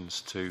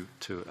regulations to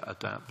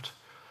adapt,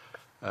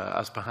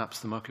 as perhaps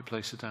the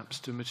marketplace adapts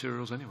to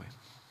materials anyway.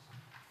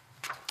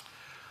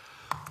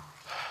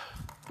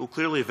 Well,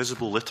 clearly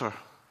visible litter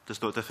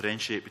does not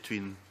differentiate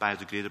between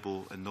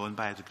biodegradable and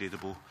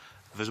non-biodegradable.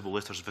 Visible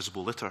litter is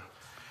visible litter,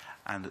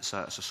 and it's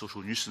a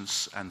social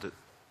nuisance, and it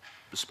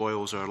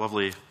spoils our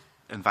lovely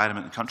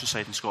environment and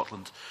countryside in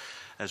Scotland,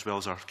 as well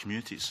as our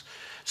communities.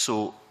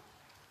 So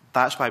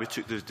that's why we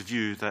took the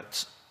view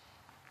that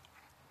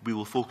we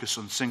will focus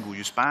on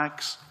single-use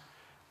bags,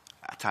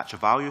 attach a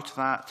value to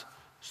that,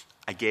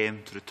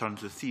 again, to return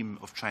to the theme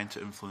of trying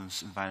to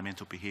influence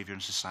environmental behaviour in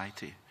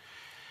society.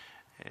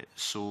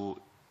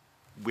 So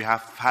we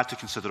have had to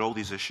consider all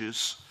these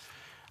issues,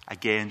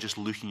 again, just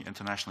looking at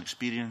international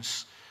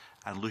experience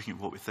and looking at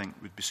what we think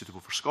would be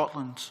suitable for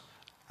Scotland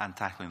and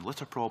tackling the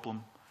litter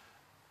problem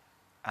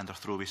and our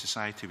throwaway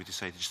society. We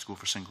decided just to go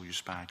for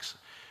single-use bags,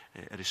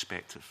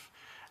 irrespective.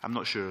 I'm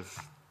not sure if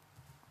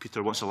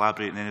Peter wants to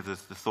elaborate on any of the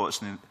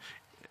thoughts at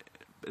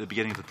the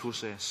beginning of the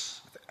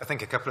process. I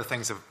think a couple of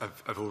things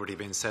have already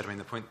been said. I mean,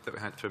 the point that we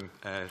had from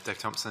Dave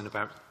Thompson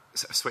about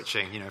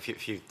switching, you know,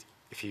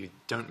 if you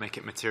don't make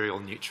it material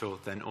neutral,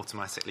 then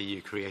automatically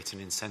you create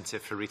an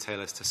incentive for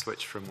retailers to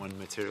switch from one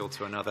material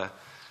to another.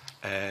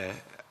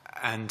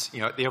 And, you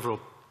know, the overall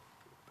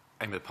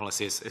aim of the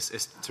policy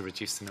is to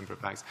reduce the number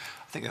of bags.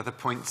 I think the other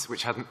point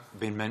which hadn't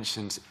been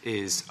mentioned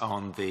is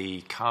on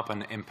the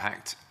carbon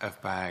impact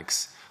of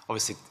bags.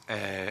 Obviously,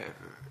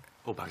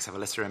 all bags have a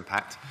litter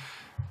impact.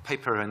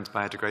 Paper and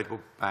biodegradable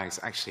bags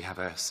actually have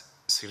a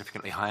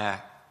significantly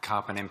higher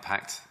carbon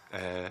impact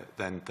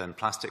than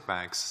plastic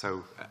bags.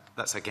 So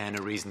that's, again,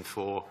 a reason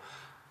for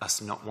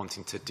us not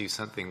wanting to do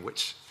something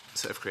which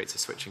sort of creates a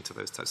switching to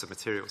those types of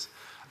materials.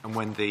 And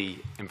when the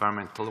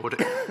Environmental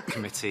Audit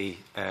Committee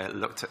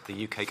looked at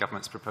the UK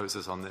government's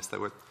proposals on this, they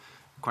were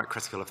quite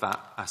critical of that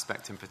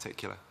aspect in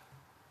particular.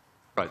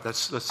 Right,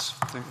 that's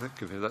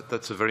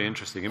a very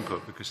interesting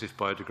input, because if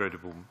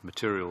biodegradable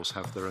materials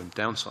have their own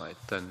downside,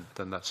 then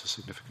that's a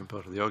significant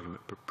part of the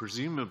argument. But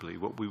presumably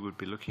what we would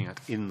be looking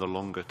at in the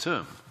longer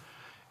term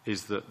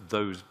is that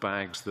those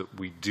bags that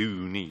we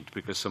do need,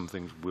 because some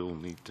things will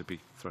need to be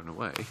thrown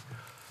away,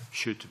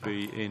 should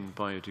be in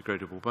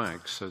biodegradable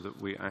bags, so that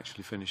we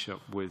actually finish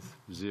up with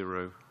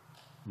zero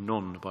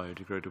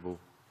non-biodegradable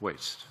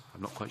waste.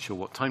 I'm not quite sure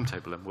what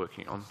timetable I'm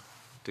working on,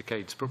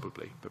 decades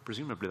probably, but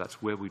presumably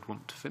that's where we'd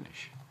want to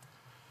finish.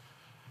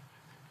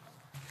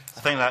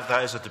 I think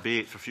that is a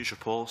debate for future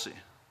policy,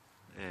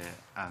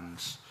 and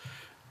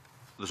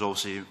there's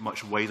obviously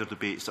much wider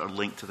debates that are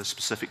linked to the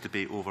specific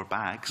debate over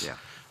bags. Yeah.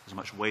 There's a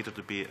much wider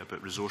debate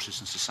about resources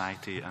in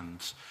society and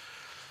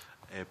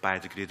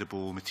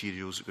biodegradable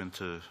materials that go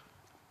into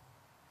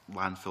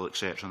landfill,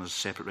 etc., and there's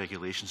separate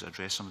regulations that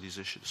address some of these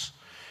issues.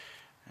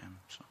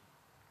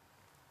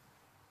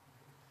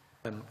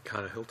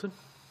 Cara Hilton.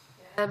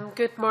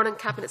 Good morning,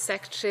 Cabinet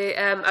Secretary.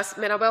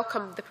 I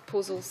welcome the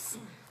proposals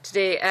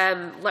today.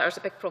 Litter's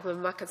a big problem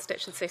in my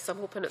constituency, so I'm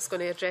hoping it's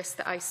going to address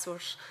the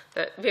eyesores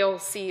that we all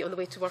see on the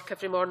way to work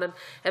every morning.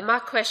 My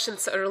question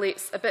sort of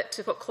relates a bit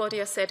to what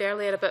Claudia said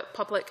earlier about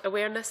public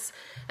awareness.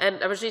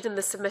 I was reading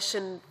the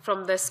submission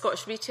from the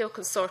Scottish Retail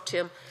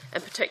Consortium,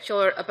 in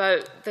particular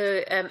about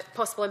the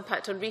possible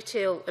impact on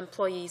retail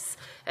employees.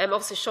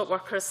 Obviously, shop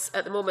workers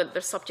at the moment,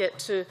 they're subject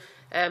to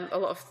a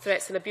lot of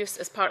threats and abuse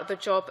as part of their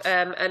job,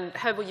 and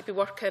how will you be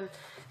working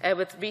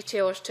with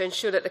retailers to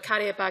ensure that the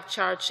carrier bag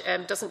charge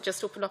doesn't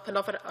just open up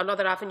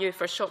another avenue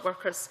for shop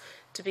workers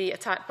to be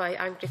attacked by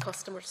angry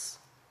customers?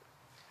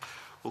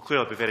 Well,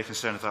 clearly I'd be very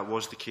concerned if that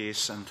was the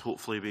case, and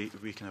hopefully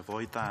we can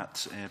avoid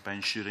that by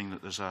ensuring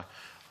that there's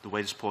the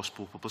widest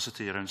possible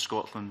publicity around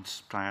Scotland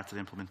prior to the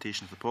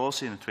implementation of the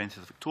policy on the 20th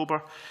of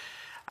October.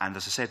 And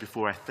as I said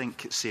before, I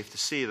think it's safe to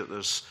say that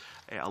there's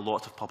a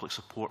lot of public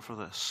support for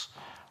this.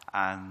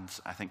 And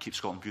I think Keep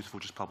Scotland Beautiful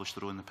just published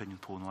their own opinion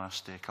poll in the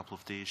last couple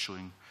of days,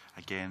 showing,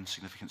 again,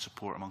 significant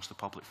support amongst the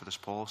public for this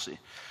policy.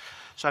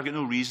 So I've got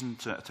no reason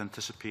to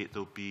anticipate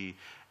there'll be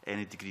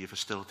any degree of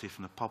hostility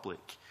from the public.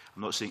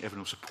 I'm not saying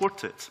everyone will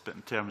support it, but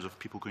in terms of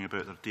people going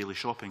about their daily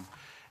shopping,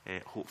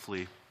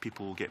 hopefully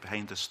people will get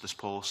behind this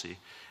policy,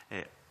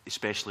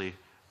 especially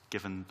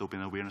given there'll be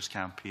an awareness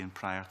campaign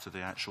prior to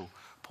the actual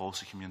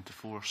policy coming into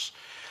force.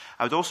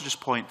 I would also just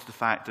point to the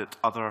fact that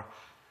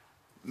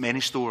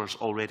many stores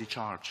already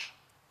charge,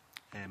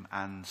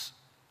 and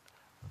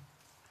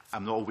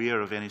I'm not aware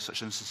of any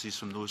such instances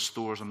from those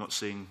stores. I'm not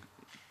saying,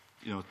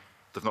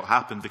 they've not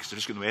happened because they've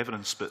just got no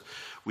evidence, but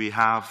we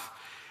have,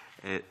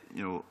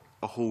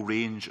 a whole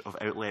range of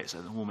outlets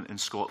at the moment in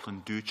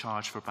Scotland do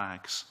charge for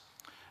bags.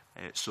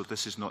 So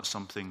this is not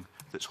something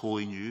that's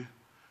wholly new.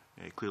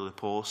 Clearly the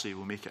policy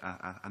will make it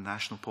a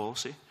national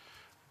policy,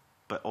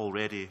 but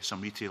already some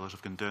retailers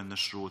have gone down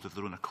this road of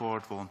their own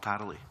accord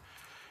voluntarily.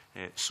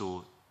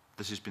 So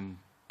this has been,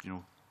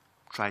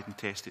 tried and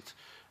tested,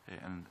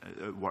 and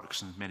it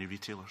works in many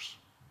retailers.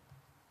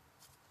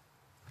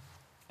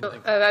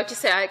 I would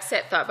just say I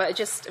accept that, but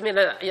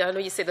I know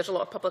you say there's a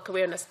lot of public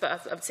awareness,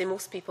 but I would say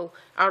most people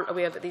aren't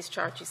aware that these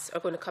charges are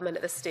going to come in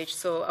at this stage.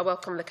 So I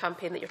welcome the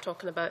campaign that you're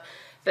talking about,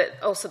 but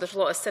also there's a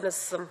lot of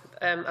cynicism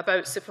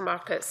about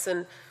supermarkets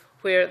and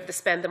where they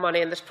spend the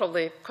money, and there's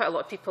probably quite a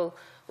lot of people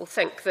will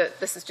think that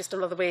this is just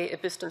another way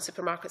of boosting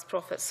supermarkets'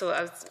 profits. So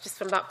I was just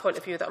from that point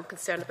of view that I'm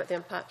concerned about the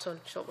impact on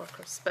shop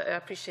workers. But I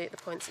appreciate the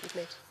points that you've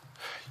made.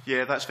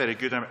 Yeah, that's very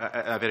good,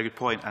 a very good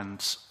point.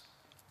 And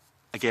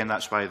again,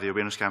 that's why the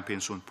awareness campaign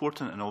is so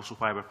important, and also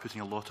why we're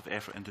putting a lot of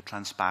effort into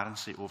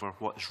transparency over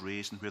what is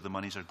raised and where the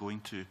monies are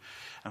going to,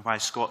 and why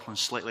Scotland's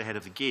slightly ahead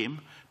of the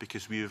game,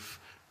 because we're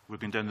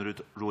going down the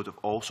road of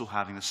also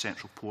having a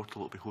central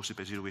portal that will be hosted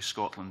by Zero Waste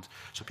Scotland,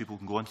 so people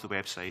can go onto the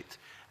website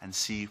and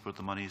see where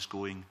the money is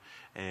going,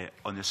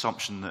 on the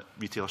assumption that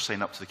retailers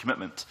sign up to the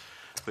commitment,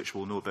 which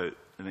we'll know about in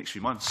the next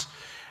few months.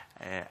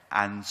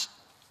 And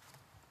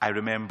I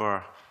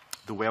remember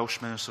the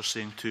Welsh Minister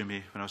saying to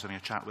me when I was having a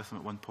chat with him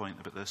at one point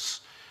about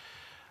this,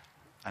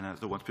 and I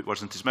don't want to put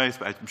words into his mouth,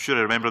 but I'm sure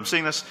I remember him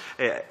saying this,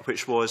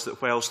 which was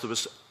that whilst there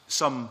was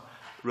some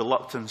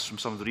reluctance from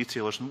some of the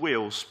retailers in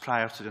Wales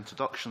prior to the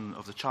introduction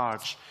of the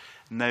charge,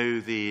 now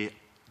they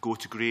go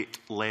to great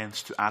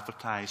lengths to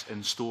advertise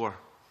in store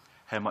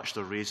how much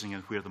they're raising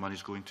and where the money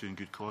is going to in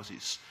good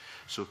causes.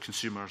 So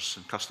consumers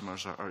and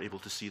customers are able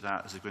to see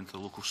that as they go into the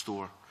local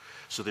store.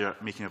 So they're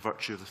making a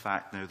virtue of the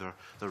fact now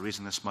they're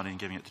raising this money and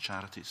giving it to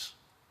charities.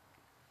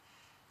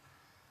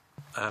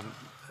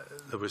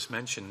 There was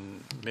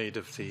mention made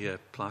of the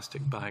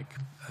plastic bag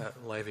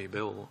levy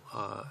bill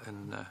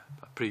in a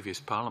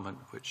previous Parliament,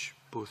 which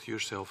both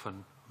yourself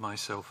and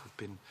myself have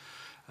been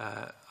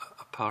a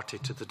party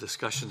to the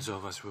discussions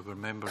of as we were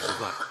members of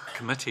that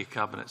committee,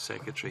 Cabinet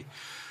Secretary.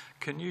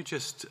 Can you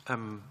just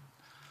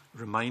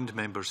remind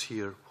members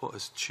here what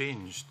has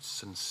changed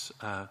since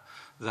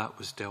that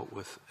was dealt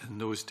with in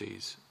those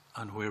days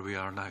and where we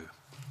are now?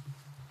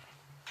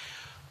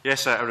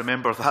 Yes, I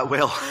remember that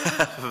well,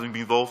 having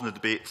been involved in the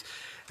debate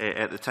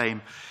at the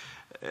time.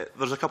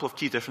 There's a couple of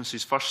key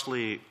differences.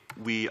 Firstly,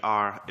 we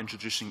are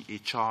introducing a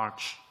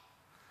charge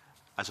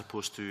as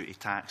opposed to a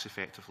tax,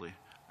 effectively,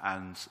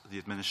 and the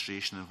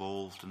administration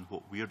involved in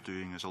what we're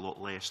doing is a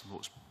lot less than what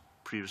was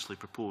previously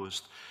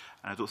proposed.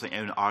 And I don't think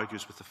anyone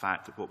argues with the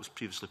fact that what was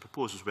previously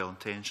proposed was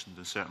well-intentioned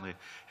and certainly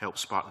helped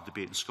spark the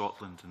debate in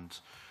Scotland. And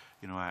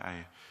you know,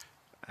 I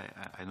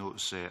know it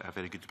was a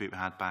very good debate we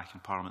had back in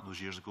Parliament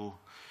those years ago.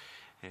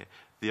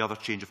 The other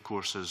change, of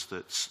course, is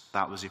that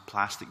that was a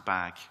plastic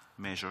bag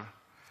measure,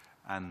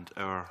 and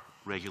our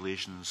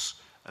regulations,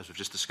 as we've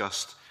just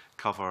discussed,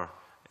 cover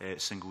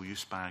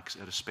single-use bags,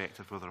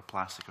 irrespective of whether they're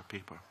plastic or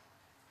paper.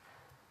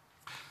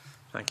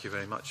 Thank you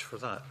very much for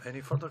that.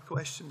 Any further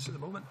questions at the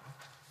moment?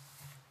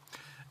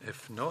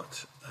 If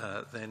not,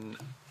 then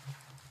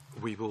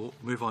we will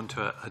move on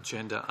to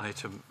agenda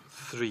item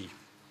 3.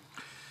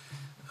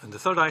 And the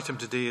third item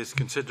today is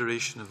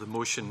consideration of the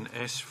motion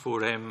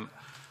S4M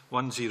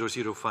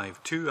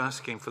 10052,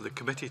 asking for the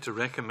committee to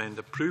recommend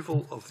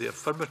approval of the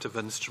affirmative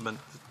instrument,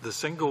 the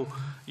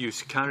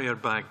Single-Use Carrier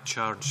Bag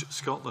Charge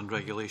Scotland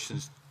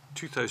Regulations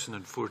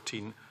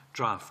 2014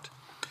 draft.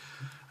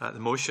 The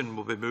motion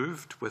will be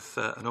moved with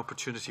an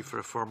opportunity for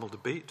a formal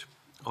debate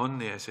on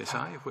the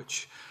SSI,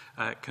 which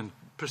can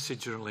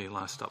procedurally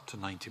last up to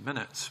 90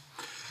 minutes.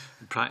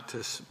 In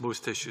practice,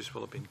 most issues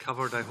will have been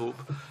covered, I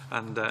hope,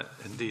 and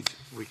indeed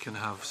we can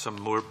have some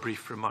more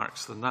brief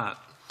remarks than that.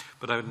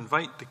 But I would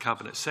invite the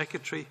Cabinet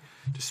Secretary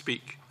to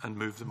speak and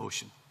move the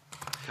motion.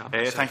 Thank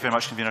you very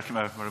much, Convener.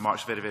 My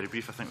remarks are very, very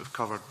brief. I think we've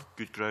covered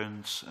good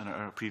grounds in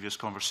our previous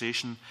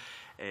conversation.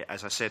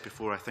 As I said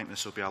before, I think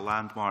this will be a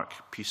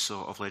landmark piece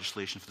of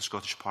legislation for the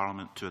Scottish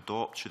Parliament to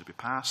adopt, should it be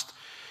passed,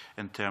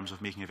 in terms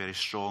of making a very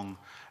strong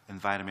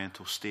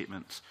environmental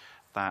statement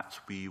that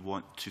we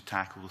want to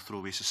tackle the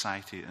throwaway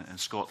society in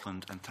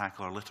Scotland and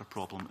tackle our litter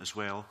problem as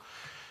well.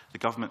 The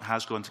Government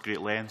has gone to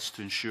great lengths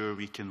to ensure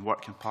we can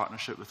work in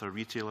partnership with our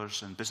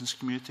retailers and business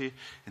community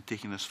in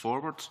taking this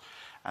forward,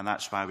 and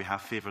that's why we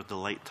have favoured the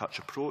light touch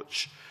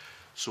approach.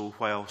 So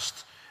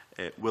whilst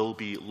it will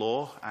be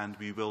law and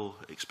we will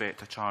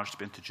expect a charge to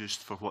be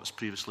introduced for what's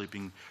previously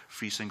been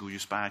free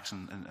single-use bags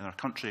in our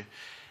country,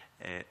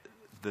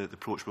 the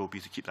approach will be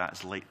to keep that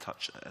as light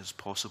touch as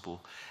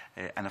possible.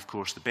 And of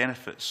course the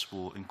benefits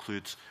will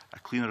include a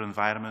cleaner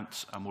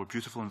environment, a more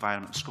beautiful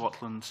environment in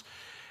Scotland,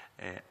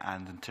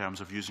 and in terms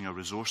of using our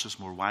resources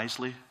more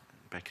wisely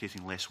by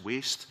creating less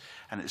waste,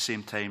 and at the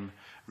same time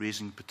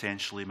raising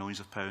potentially millions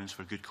of pounds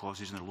for good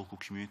causes in our local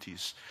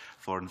communities,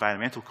 for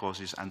environmental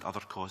causes and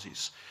other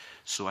causes.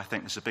 So I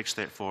think this is a big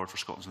step forward for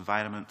Scotland's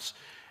environment,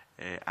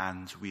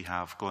 and we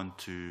have gone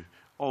to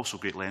also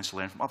great lengths to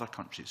learn from other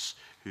countries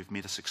who have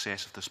made a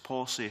success of this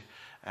policy,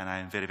 and I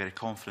am very, very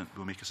confident we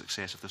will make a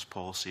success of this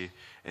policy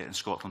in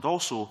Scotland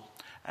also,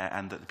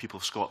 and that the people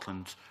of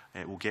Scotland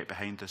will get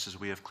behind this as a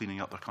way of cleaning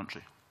up their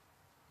country.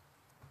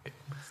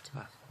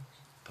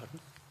 Pardon?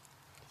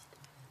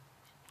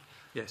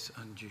 Yes,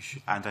 and you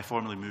should. And I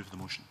formally move the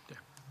motion. Yeah.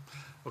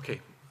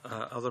 Okay.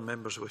 Other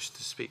members wish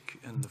to speak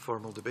in the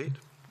formal debate.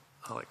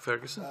 Alec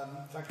Ferguson.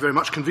 Thank you very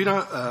much,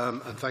 Convener,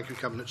 and thank you,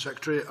 Cabinet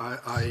Secretary.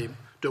 I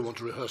don't want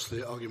to rehearse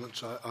the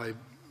arguments I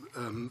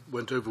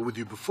went over with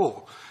you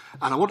before.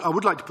 And I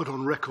would like to put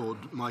on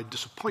record my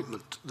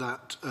disappointment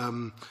that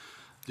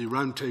the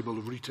roundtable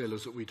of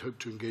retailers that we'd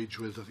hoped to engage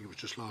with, I think it was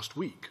just last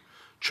week,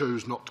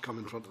 chose not to come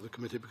in front of the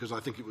committee, because I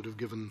think it would have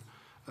given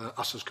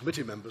us as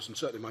committee members, and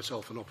certainly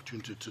myself, an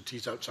opportunity to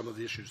tease out some of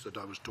the issues that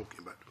I was talking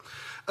about.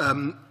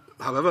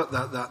 However,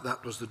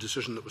 that was the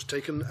decision that was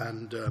taken,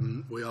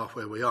 and we are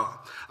where we are.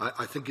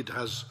 I think it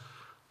has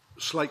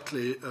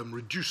slightly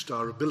reduced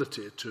our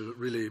ability to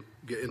really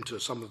get into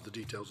some of the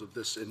details of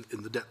this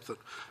in the depth that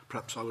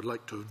perhaps I would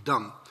like to have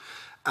done.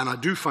 And I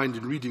do find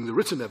in reading the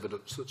written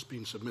evidence that's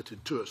been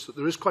submitted to us that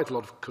there is quite a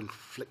lot of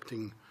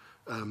conflicting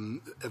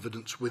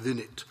evidence within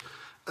it.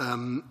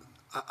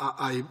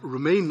 I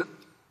remain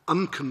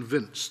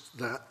unconvinced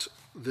that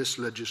this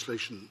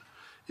legislation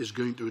is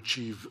going to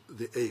achieve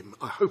the aim.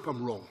 I hope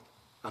I'm wrong,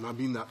 and I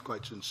mean that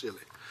quite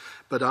sincerely.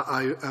 But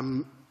I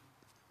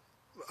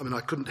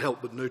couldn't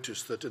help but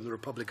notice that in the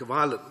Republic of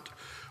Ireland,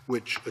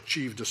 which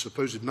achieved a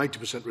supposed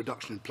 90%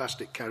 reduction in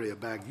plastic carrier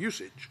bag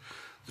usage,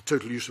 the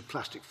total use of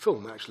plastic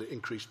film actually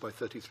increased by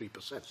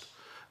 33%.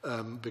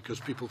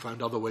 Because people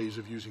found other ways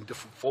of using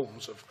different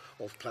forms of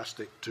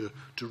plastic to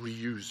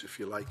reuse, if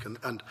you like.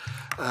 And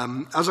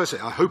as I say,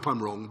 I hope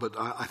I'm wrong, but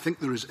I think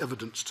there is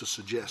evidence to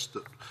suggest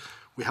that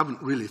we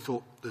haven't really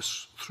thought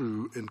this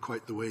through in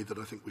quite the way that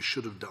I think we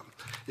should have done,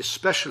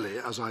 especially,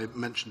 as I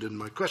mentioned in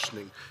my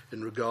questioning,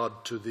 in regard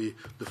to the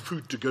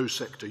food-to-go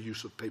sector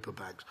use of paper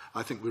bags.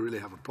 I think we really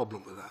have a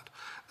problem with that.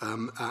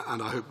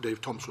 And I hope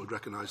Dave Thompson would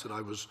recognise that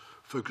I was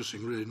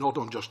focusing really not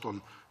on just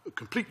on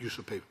complete use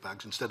of paper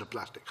bags instead of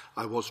plastic.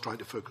 I was trying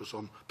to focus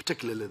on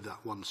particularly that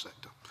one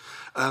sector.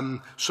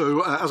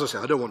 As I say,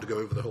 I don't want to go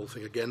over the whole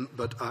thing again,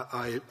 but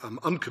I am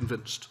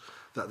unconvinced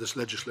that this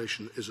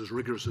legislation is as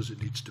rigorous as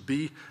it needs to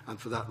be, and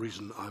for that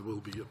reason I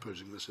will be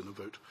opposing this in a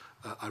vote.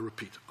 I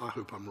repeat, I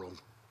hope I'm wrong.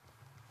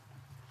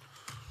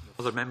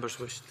 Other members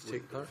wish to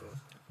take part?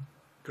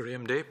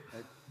 Graham Day.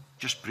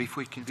 Just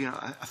briefly, Convener,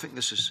 I think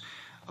this is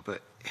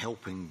about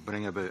helping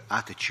bring about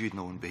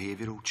attitudinal and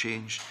behavioural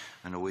change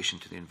in relation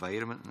to the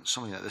environment. It's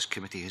something that this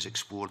committee has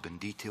explored in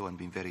detail and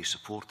been very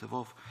supportive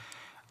of.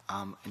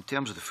 In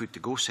terms of the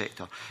food-to-go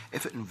sector,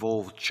 if it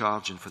involved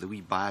charging for the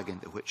wee bag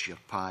into which your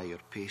pie or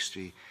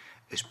pastry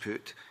is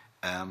put,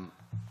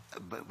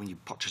 but when you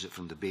purchase it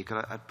from the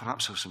baker, I'd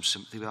perhaps have some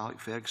sympathy with Alec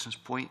Ferguson's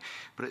point,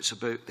 but it's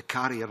about the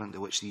carrier into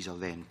which these are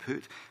then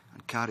put,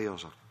 and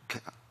carriers are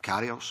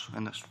carriers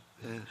in this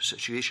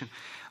situation.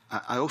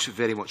 I also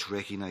very much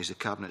recognise the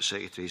Cabinet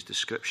Secretary's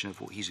description of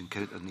what he's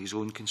encountered in his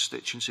own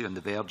constituency on the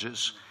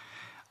verges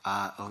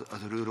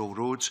of the rural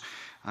roads.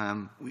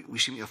 We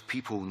seem to have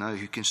people now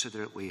who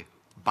considerately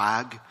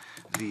bag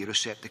the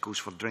receptacles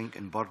for drink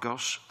and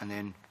burgers and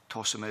then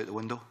toss them out the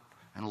window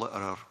and litter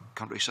our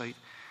countryside.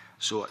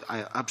 So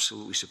I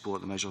absolutely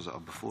support the measures that are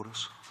before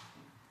us.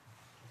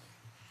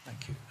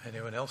 Thank you.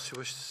 Anyone else who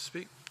wishes to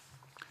speak?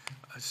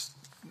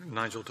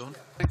 Nigel Don.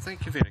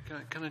 Thank you, Vera.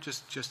 Can I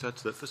just add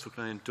to that? First of all,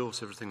 can I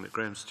endorse everything that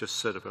Graham's just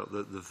said about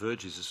the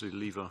verges as we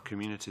leave our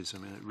communities? I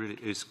mean, it really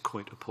is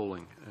quite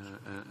appalling,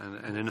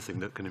 and anything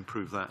that can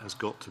improve that has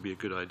got to be a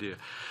good idea.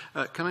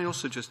 Can I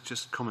also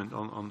just comment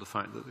on the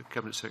fact that the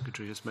Cabinet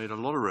Secretary has made a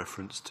lot of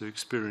reference to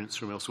experience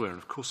from elsewhere, and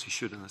of course he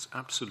should, and that's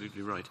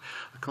absolutely right.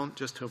 I can't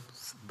just help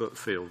but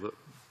feel that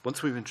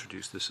once we've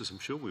introduced this, as I'm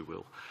sure we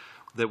will,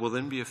 there will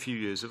then be a few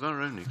years of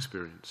our own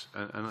experience.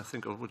 And I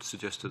think I would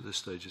suggest at this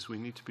stage is we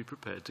need to be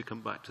prepared to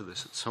come back to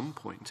this at some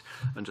point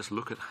and just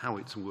look at how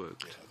it's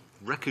worked,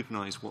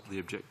 recognise what the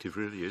objective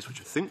really is, which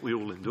I think we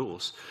all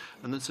endorse,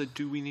 and then say,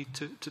 do we need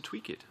to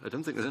tweak it? I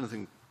don't think there's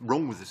anything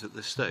wrong with it at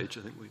this stage.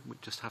 I think we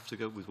just have to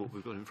go with what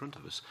we've got in front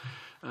of us.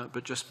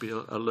 But just be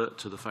alert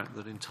to the fact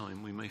that in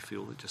time we may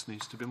feel it just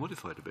needs to be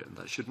modified a bit, and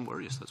that shouldn't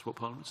worry us. That's what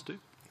parliaments do.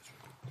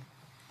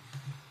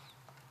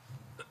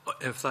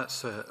 If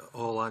that's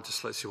all, I'd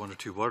just like to say one or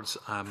two words.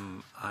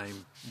 I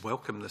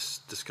welcome this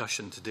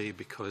discussion today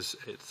because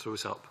it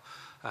throws up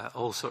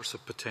all sorts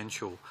of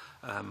potential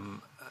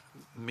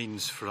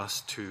means for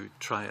us to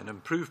try and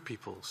improve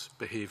people's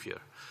behaviour.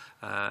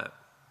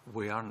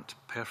 We aren't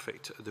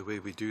perfect the way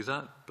we do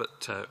that,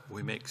 but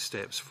we make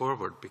steps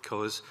forward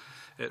because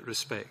it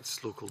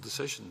respects local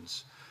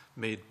decisions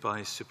made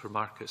by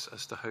supermarkets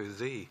as to how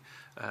they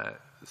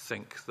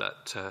think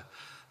that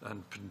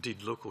and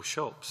indeed local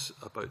shops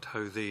about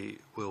how they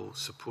will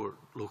support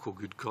local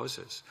good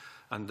causes,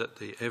 and that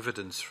the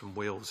evidence from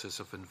Wales is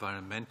of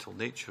environmental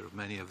nature of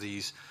many of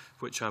these,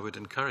 which I would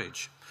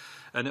encourage.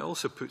 And it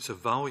also puts a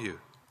value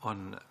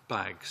on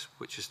bags,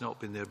 which has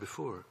not been there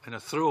before. In a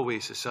throwaway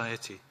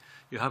society,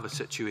 you have a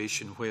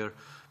situation where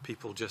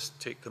people just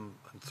take them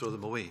and throw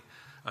them away.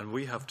 And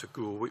we have to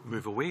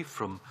move away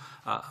from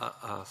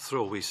a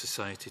throwaway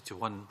society to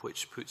one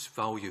which puts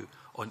value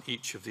on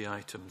each of the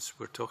items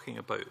we're talking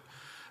about.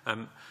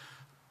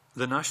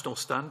 The national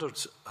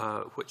standards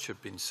which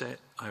have been set,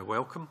 I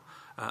welcome,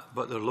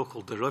 but their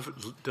local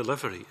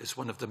delivery is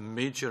one of the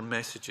major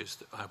messages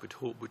that I would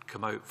hope would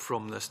come out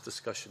from this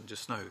discussion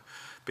just now,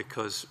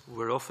 because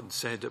we're often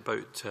said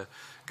about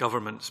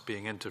governments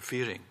being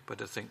interfering, but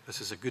I think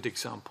this is a good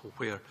example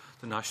where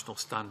the national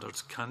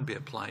standards can be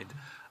applied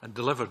and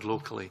delivered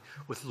locally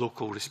with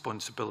local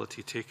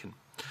responsibility taken.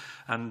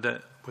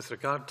 And with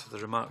regard to the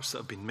remarks that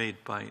have been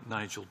made by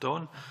Nigel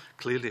Don,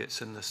 clearly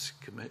it's in this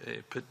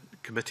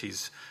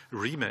committee's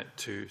remit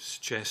to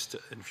suggest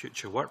in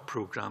future work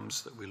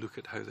programmes that we look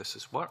at how this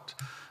has worked.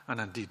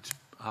 And indeed,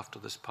 after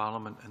this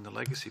Parliament in the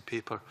legacy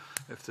paper,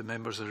 if the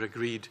members are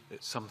agreed,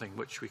 it's something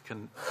which we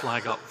can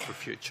flag up for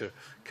future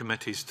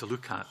committees to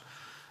look at.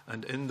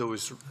 And in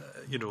those,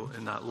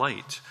 in that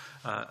light,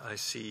 I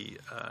see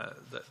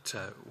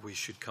that we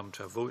should come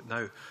to a vote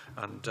now,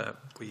 and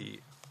we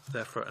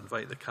therefore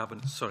invite the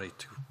Cabinet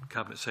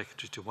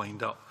Secretary to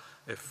wind up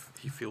if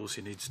he feels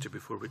he needs to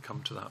before we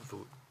come to that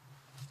vote.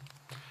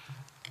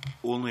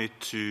 Only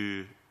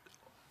to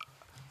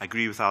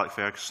agree with Alec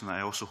Ferguson, I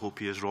also hope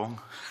he is wrong.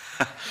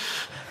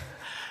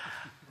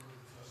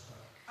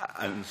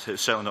 And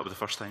it's certainly not the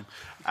first time.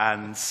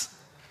 And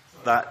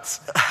that...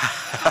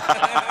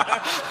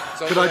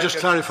 Could I just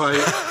clarify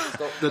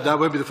that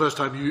won't be the first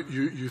time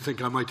you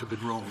think I might have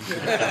been wrong?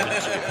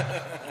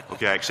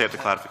 Okay, I accept the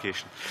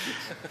clarification.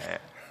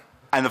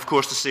 And of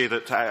course to say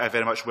that I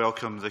very much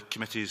welcome the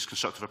committee's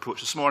constructive approach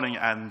this morning,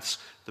 and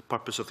the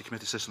purpose of the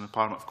committee system in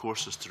Parliament, of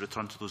course, is to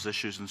return to those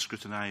issues and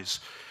scrutinise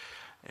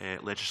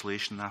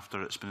legislation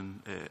after it's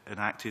been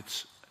enacted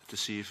to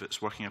see if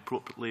it's working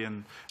appropriately.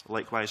 And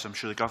likewise, I'm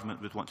sure the government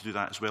would want to do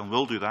that as well and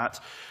will do that.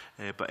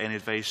 But any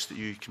advice that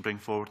you can bring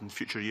forward in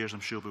future years,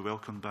 I'm sure will be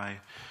welcomed by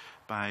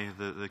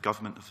the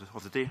government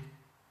of the day.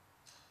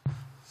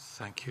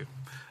 Thank you.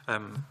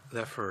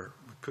 Therefore,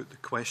 we put the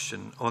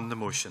question on the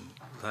motion.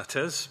 That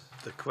is,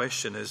 the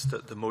question is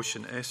that the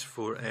motion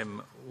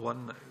S4M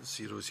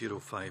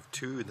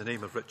 10052 in the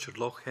name of Richard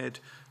Lochhead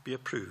be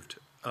approved.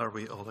 Are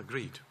we all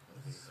agreed?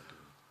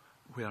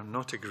 We are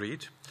not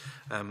agreed.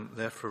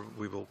 Therefore,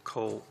 we will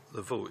call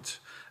the vote.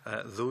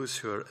 Those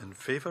who are in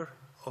favour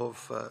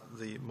of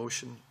the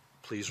motion,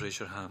 please raise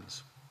your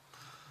hands.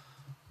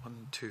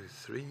 1, 2,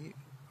 3,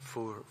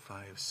 4,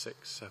 5,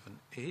 6, 7,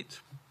 8.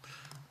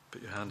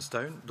 Put your hands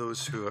down.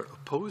 Those who are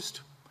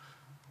opposed?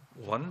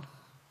 1.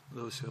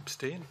 Those who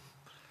abstain?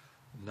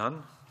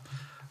 None.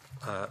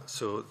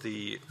 So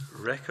the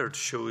record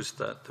shows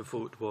that the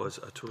vote was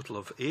a total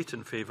of 8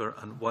 in favour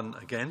and 1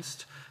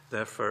 against.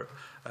 Therefore,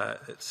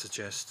 it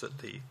suggests that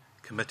the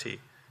committee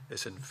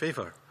is in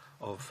favour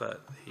of the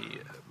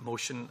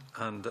motion,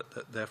 and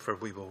that therefore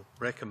we will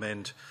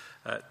recommend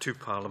to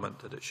Parliament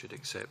that it should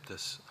accept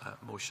this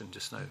motion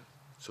just now.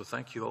 So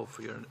thank you all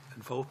for your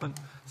involvement.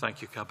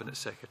 Thank you, Cabinet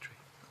Secretary.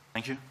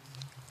 Thank you.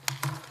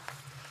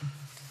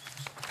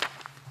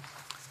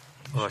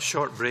 Well, a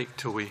short break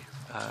till we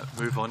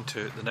move on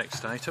to the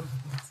next item.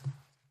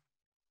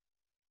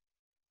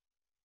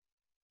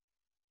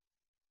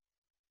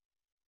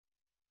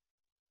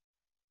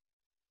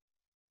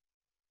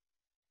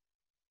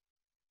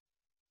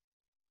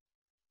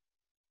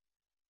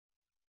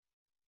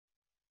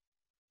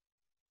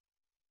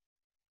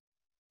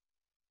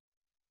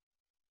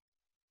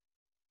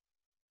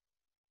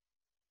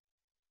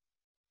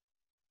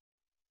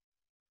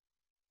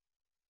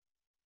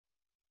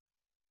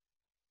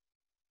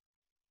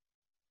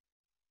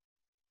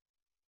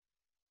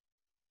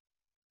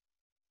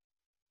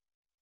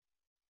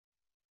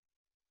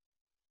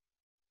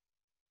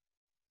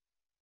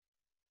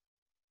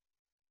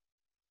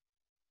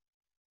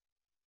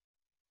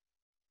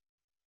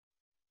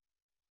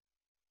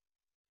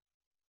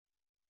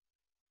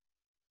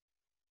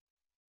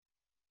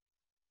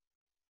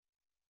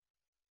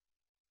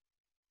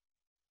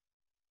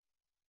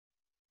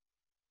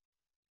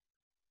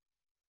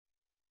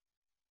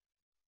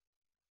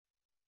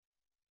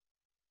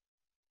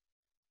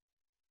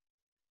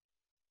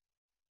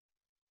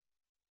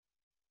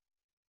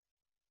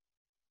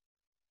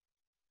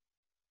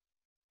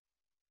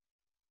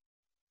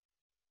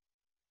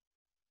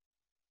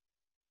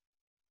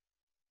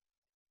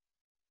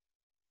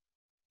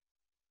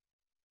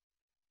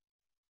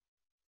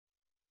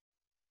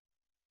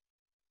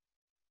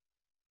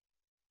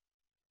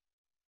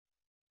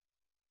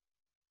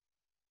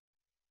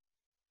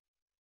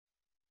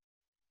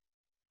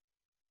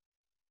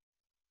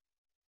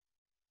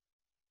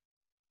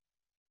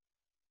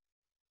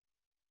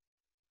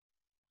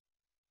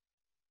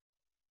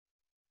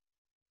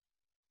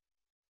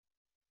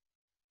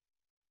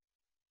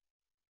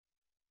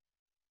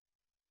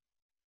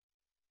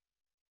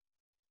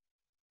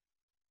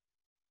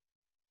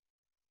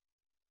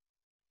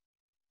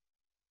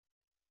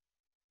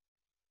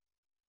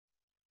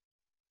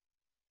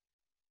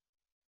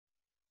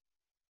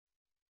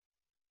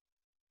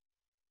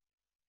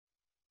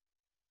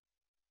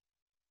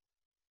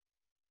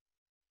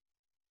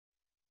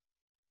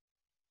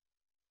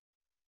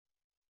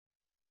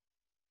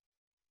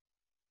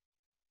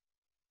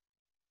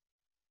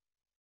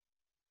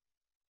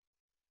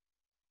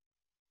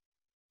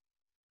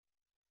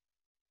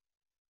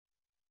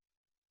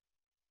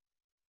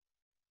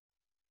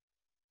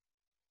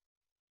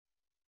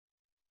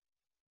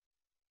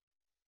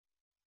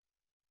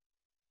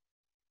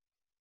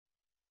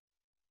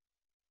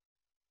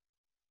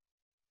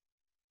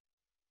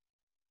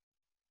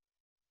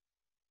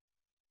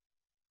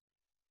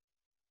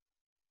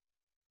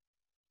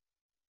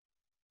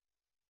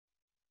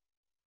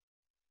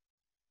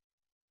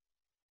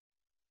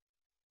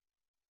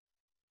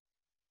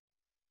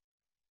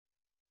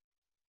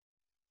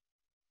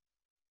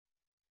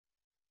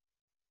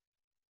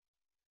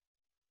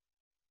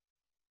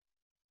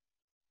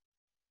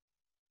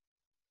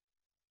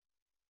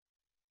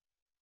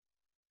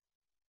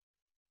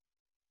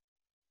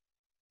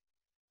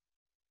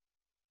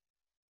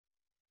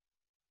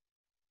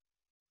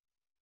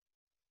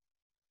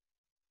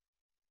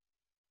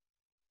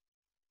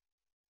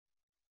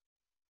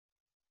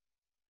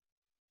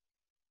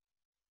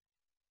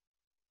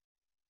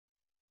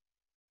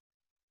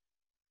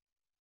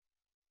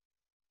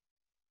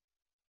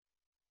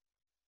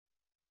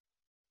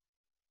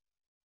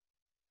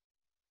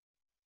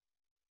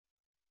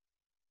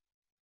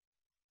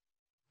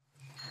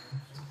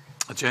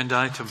 Agenda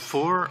item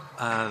 4,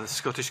 the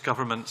Scottish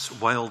Government's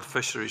Wild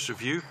Fisheries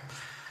Review.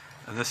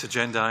 And this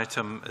agenda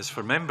item is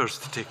for members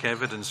to take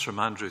evidence from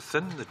Andrew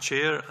Thinn, the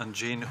Chair, and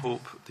Jane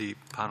Hope, the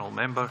panel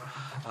member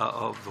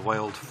of the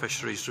Wild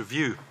Fisheries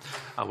Review.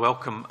 I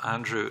welcome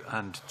Andrew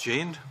and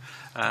Jane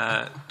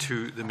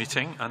to the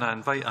meeting, and I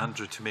invite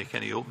Andrew to make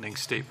any opening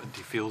statement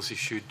he feels he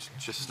should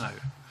just now.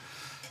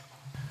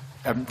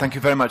 Thank you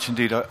very much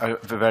indeed. A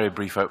very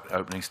brief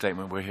opening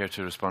statement. We're here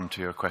to respond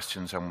to your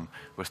questions, and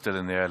we're still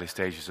in the early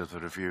stages of the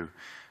review.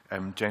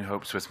 Jane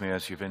Hope's with me,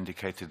 as you've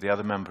indicated. The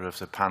other member of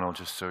the panel,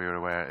 just so you're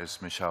aware,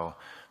 is Michelle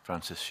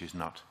Francis. She's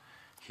not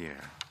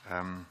here.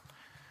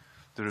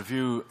 The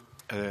review,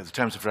 the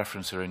terms of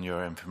reference are in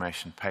your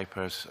information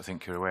papers. I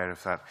think you're aware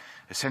of that.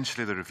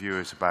 Essentially, the review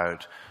is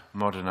about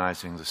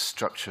modernising the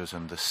structures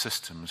and the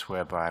systems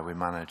whereby we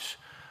manage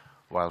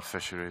wild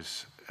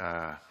fisheries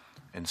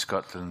in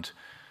Scotland.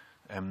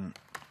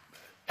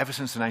 Ever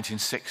since the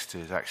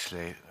 1960s,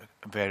 actually,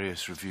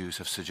 various reviews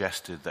have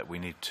suggested that we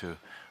need to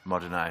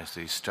modernise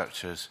these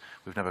structures.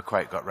 We've never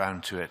quite got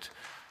round to it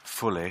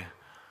fully.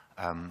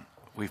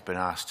 We've been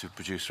asked to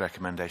produce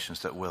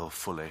recommendations that will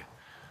fully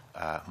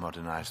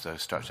modernise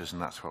those structures,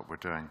 and that's what we're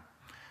doing.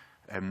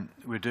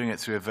 We're doing it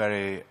through a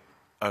very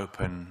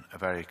open, a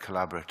very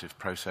collaborative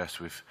process.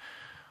 We've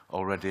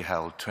already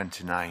held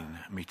 29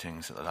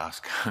 meetings at the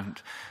last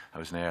count. I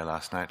was in the air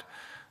last night.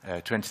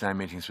 29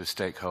 meetings with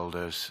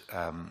stakeholders,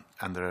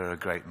 and there are a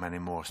great many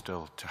more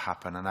still to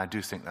happen. And I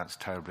do think that's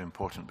terribly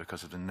important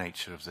because of the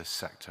nature of this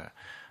sector.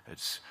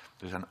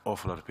 There's an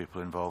awful lot of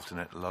people involved in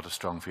it, a lot of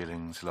strong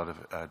feelings, a lot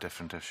of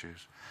different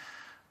issues.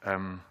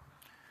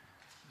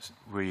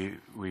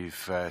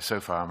 We've so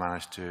far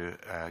managed to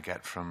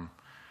get from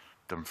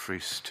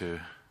Dumfries to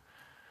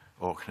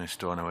Orkney,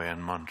 Stornoway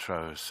and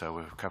Montrose, so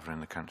we're covering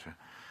the country.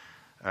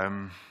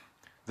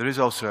 There is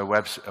also a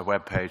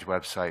web page,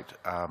 website,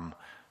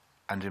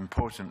 and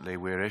importantly,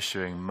 we're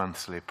issuing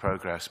monthly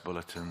progress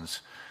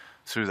bulletins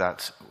through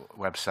that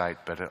website,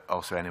 but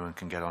also anyone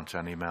can get onto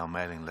an email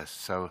mailing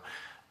list. So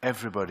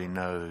everybody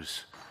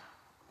knows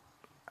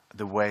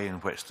the way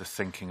in which the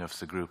thinking of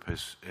the group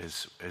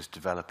is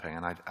developing,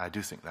 and I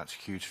do think that's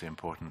hugely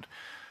important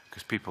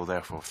because people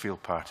therefore feel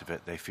part of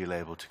it. They feel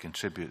able to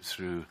contribute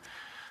through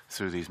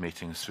these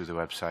meetings, through the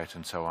website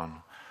and so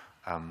on.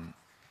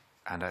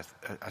 And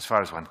as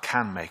far as one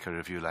can make a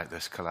review like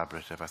this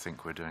collaborative, I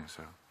think we're doing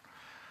so.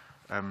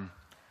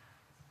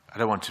 I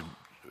don't want to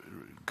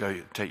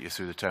take you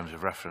through the terms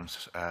of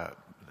reference.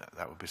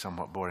 That would be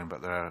somewhat boring,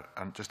 but there are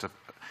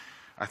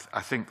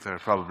I think there are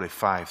probably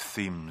 5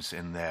 themes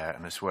in there,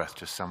 and it's worth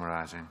just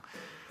summarising.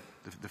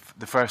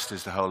 The first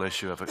is the whole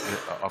issue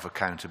of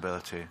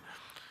accountability.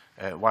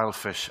 Wild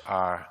fish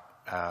are,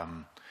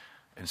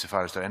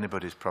 insofar as they're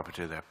anybody's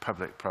property, they're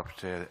public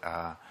property,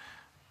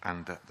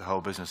 and the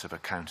whole business of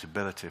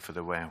accountability for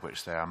the way in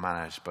which they are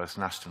managed, both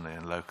nationally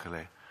and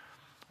locally,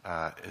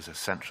 is a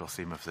central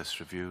theme of this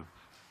review,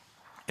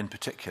 in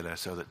particular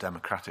so that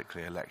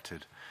democratically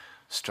elected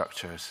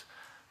structures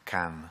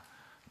can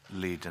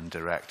lead and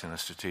direct in a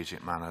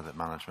strategic manner the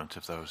management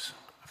of those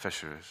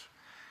fisheries.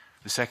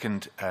 The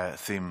second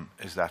theme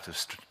is that of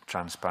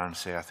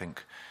transparency. I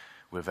think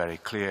we're very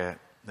clear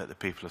that the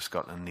people of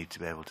Scotland need to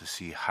be able to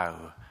see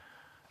how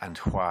and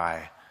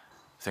why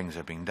things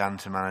are being done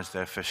to manage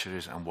their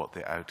fisheries and what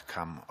the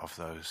outcome of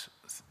those,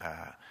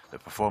 the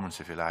performance,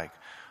 if you like,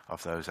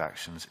 of those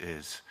actions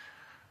is.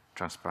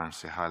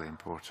 Transparency, highly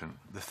important.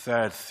 The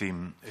third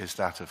theme is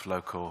that of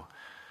local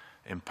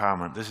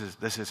empowerment.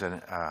 This is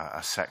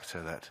a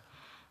sector that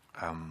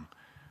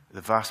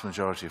the vast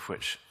majority of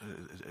which,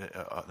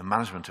 the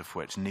management of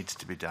which needs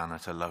to be done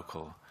at a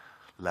local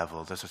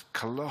level. There's a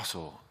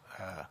colossal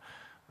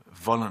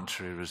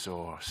voluntary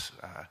resource,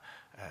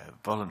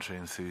 voluntary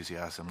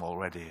enthusiasm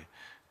already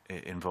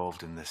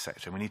involved in this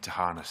sector. We need to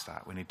harness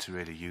that. We need to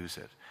really use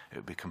it. It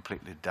would be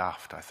completely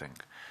daft, I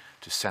think,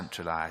 to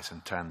centralise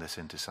and turn this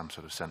into some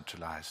sort of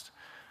centralised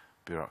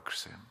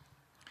bureaucracy.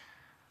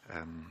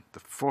 The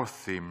fourth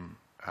theme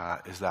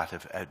is that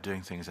of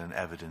doing things in an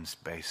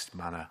evidence-based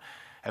manner.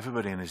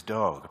 Everybody and his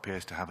dog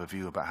appears to have a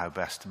view about how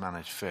best to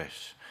manage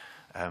fish.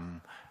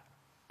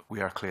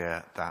 We are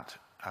clear that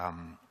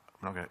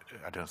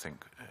I don't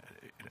think,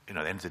 at the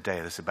end of the day,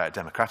 this is about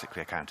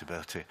democratically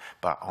accountability,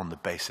 but on the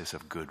basis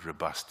of good,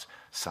 robust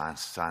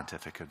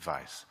scientific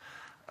advice.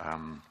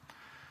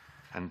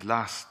 And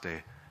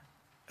lastly,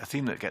 a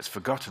theme that gets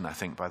forgotten, I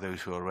think, by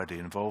those who are already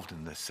involved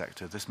in this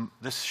sector,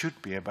 this should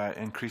be about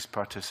increased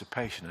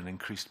participation and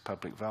increased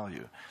public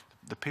value.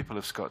 The people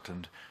of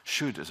Scotland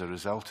should, as a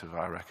result of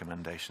our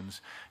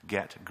recommendations,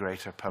 get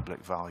greater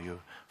public value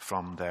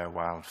from their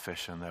wild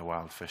fish and their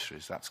wild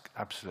fisheries. That's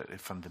absolutely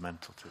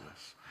fundamental to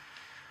this.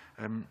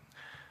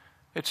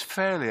 It's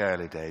fairly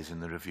early days in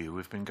the review.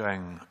 We've been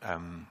going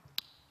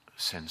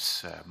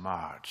since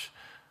March,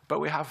 but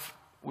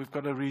we've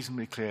got a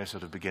reasonably clear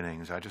sort of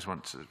beginnings. I just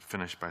want to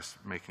finish by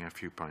making a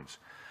few points.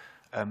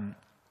 I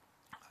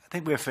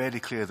think we're fairly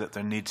clear that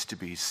there needs to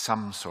be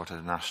some sort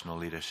of national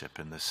leadership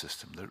in this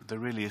system. There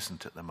really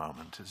isn't at the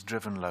moment. It's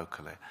driven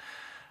locally.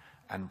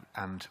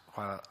 And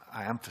while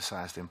I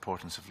emphasise the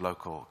importance of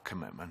local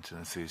commitment and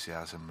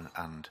enthusiasm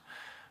and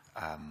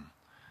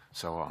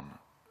so on,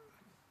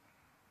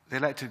 the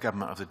elected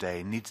government of the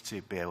day needs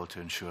to be able to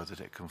ensure that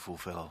it can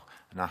fulfil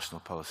national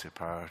policy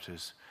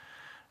priorities,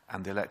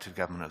 and the elected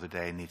government of the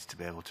day needs to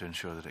be able to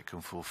ensure that it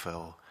can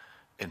fulfil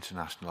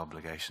international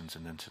obligations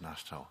and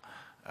international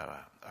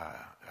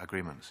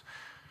agreements.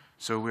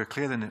 So we're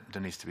clear that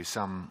there needs to be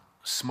some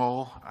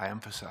small, I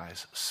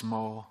emphasise,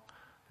 small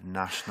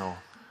national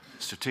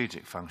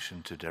strategic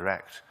function to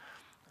direct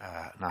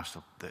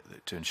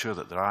to ensure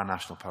that there are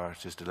national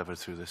priorities delivered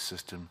through this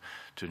system,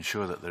 to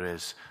ensure that there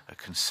is a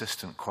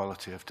consistent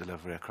quality of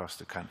delivery across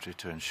the country,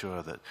 to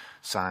ensure that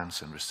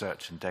science and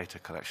research and data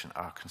collection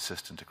are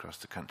consistent across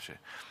the country.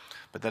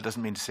 But that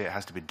doesn't mean to say it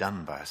has to be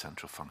done by a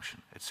central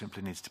function. It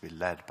simply needs to be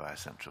led by a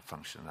central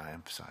function, and I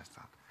emphasise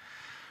that.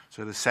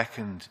 So the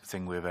second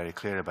thing we're very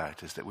clear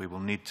about is that we will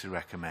need to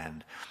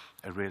recommend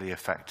a really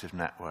effective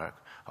network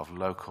of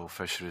local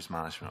fisheries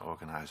management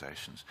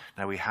organisations.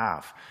 Now, we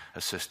have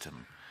a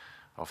system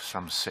of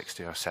some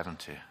 60 or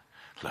 70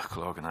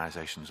 local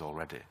organisations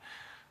already.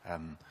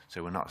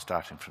 So we're not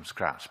starting from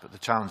scratch. But the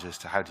challenge is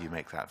to how do you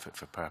make that fit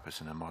for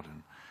purpose in a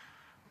modern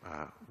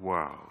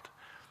world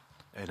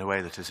in a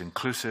way that is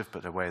inclusive,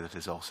 but a way that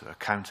is also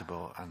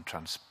accountable and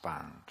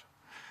transparent.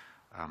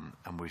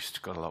 And we've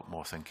got a lot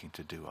more thinking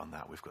to do on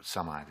that. We've got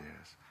some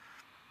ideas.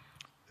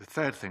 The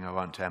third thing I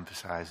want to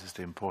emphasise is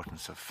the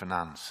importance of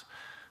finance.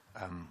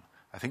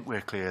 I think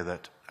we're clear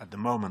that at the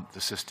moment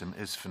the system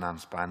is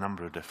financed by a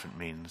number of different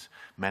means,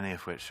 many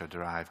of which are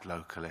derived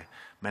locally,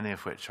 many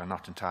of which are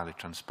not entirely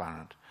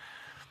transparent.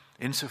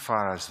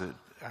 Insofar as the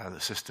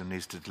system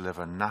needs to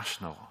deliver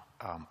national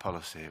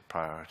policy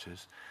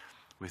priorities,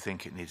 we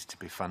think it needs to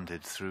be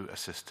funded through a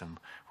system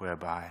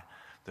whereby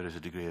there is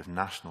a degree of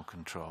national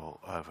control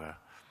over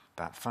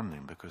that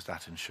funding, because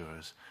that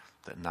ensures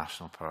that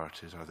national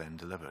priorities are then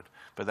delivered.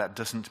 But that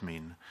doesn't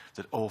mean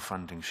that all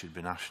funding should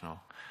be national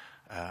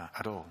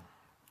at all.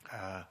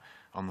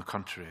 On the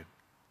contrary,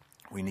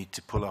 we need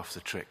to pull off the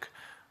trick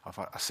of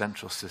a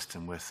central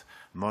system with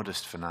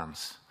modest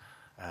finance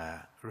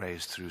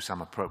raised through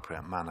some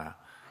appropriate manner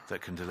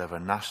that can deliver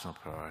national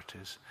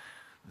priorities,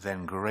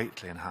 then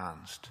greatly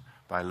enhanced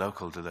by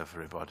local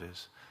delivery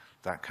bodies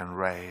that can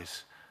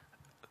raise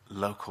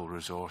local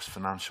resource,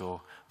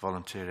 financial,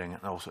 volunteering,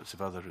 and all sorts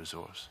of other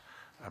resource.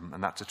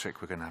 And that's a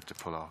trick we're going to have to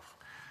pull off.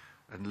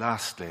 And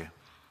lastly,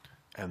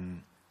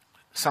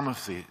 some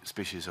of the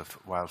species of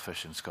wild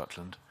fish in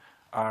Scotland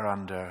are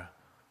under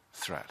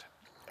threat.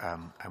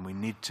 And we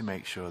need to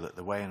make sure that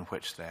the way in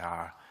which they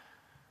are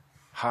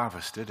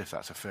harvested, if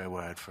that's a fair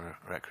word for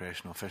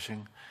recreational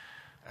fishing,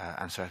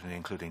 and certainly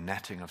including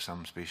netting of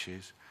some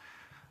species,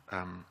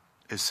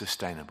 is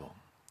sustainable.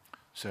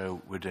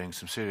 So we're doing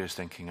some serious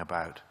thinking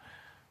about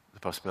the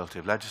possibility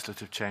of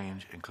legislative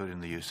change, including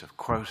the use of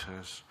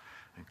quotas,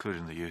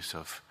 including the use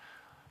of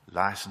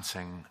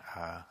licensing,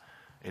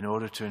 in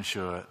order to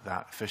ensure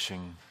that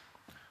fishing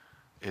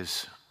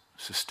is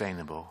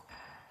sustainable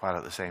while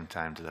at the same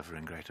time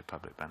delivering greater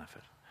public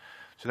benefit.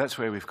 So that's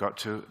where we've got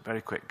to.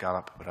 Very quick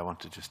gallop, but I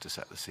wanted just to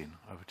set the scene.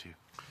 Over to you.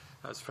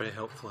 That's very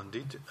helpful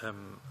indeed.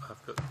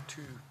 I've got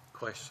two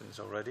questions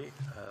already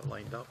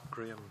lined up.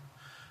 Graham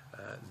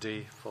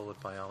Day, followed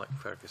by Alec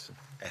Ferguson.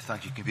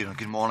 Thank you, Convener.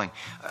 Good morning.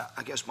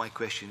 I guess my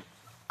question,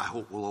 I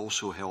hope, will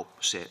also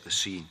help set the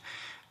scene.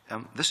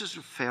 This is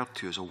referred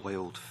to as a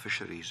wild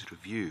fisheries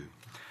review.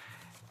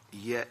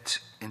 Yet,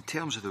 in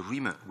terms of the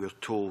remit, we're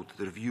told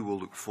the review will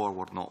look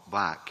forward, not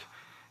back.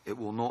 It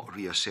will not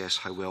reassess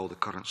how well the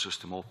current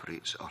system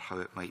operates or how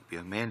it might be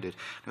amended.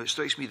 Now, it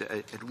strikes me that,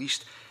 at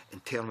least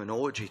in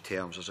terminology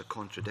terms, there's a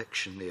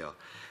contradiction there.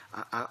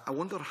 I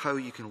wonder how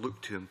you can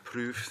look to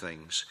improve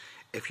things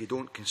if you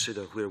don't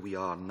consider where we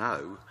are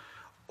now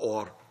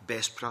or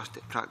best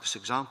practice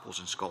examples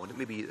in Scotland. It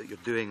may be that you're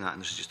doing that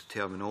and this is just a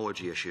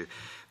terminology issue.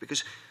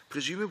 Because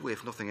presumably,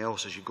 if nothing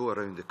else, as you go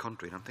around the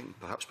country, and I'm thinking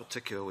perhaps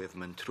particularly of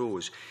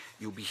Montrose,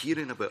 you'll be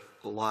hearing about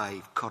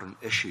live current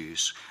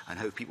issues and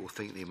how people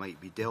think they might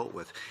be dealt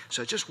with.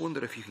 So I just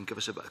wonder if you can give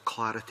us a bit of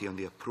clarity on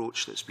the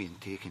approach that's being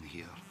taken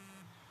here.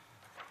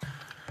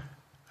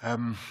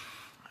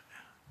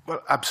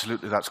 Well,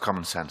 absolutely, that's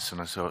common sense, and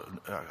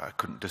I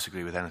couldn't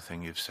disagree with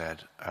anything you've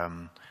said.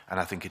 And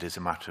I think it is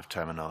a matter of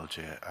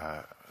terminology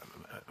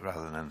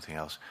rather than anything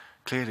else.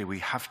 Clearly, we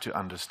have to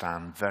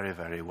understand very,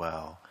 very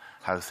well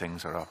how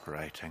things are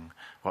operating,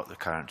 what the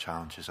current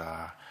challenges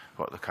are,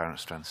 what the current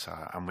strengths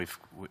are, and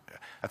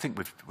I think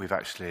we've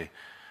actually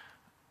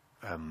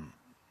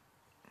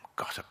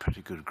got a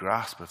pretty good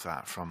grasp of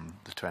that from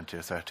the 20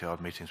 or 30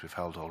 odd meetings we've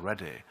held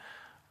already,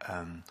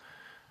 and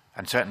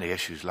certainly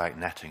issues like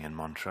netting in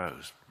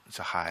Montrose. It's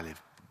a highly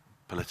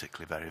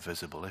politically very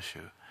visible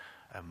issue.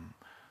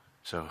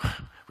 So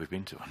we've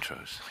been to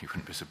Montrose. You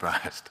wouldn't be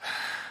surprised.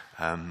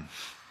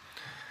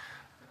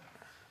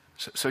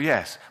 So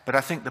yes, but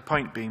I think the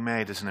point being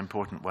made is an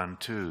important one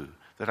too,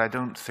 that I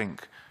don't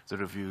think the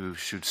review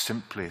should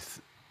simply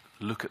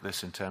look at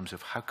this in terms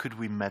of how could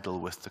we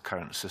meddle with the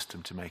current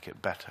system to make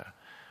it better.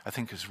 I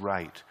think it's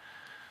right.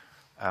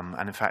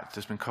 And in fact,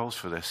 there's been calls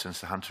for this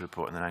since the Hunter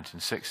Report in the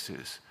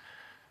 1960s,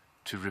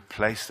 to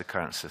replace the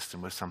current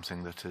system with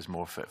something that is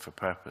more fit for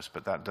purpose.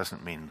 But that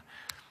doesn't mean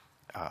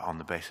on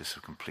the basis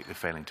of completely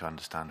failing to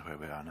understand where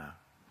we are now.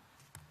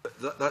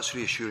 That's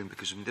reassuring,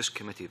 because in this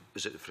committee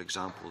visited, for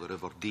example, the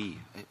River Dee.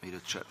 It made a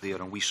trip there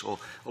and we saw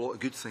a lot of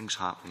good things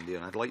happening there.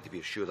 And I'd like to be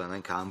assured, and I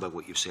think, Amber,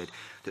 what you've said,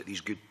 that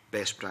these good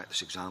best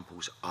practice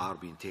examples are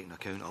being taken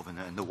account of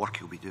in the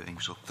work you'll be doing.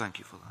 So thank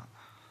you for that.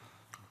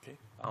 Okay.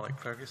 Alec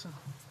Ferguson.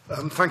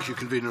 Thank you,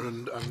 Convener,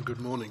 and good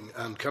morning.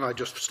 And can I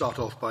just start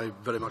off by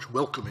very much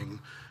welcoming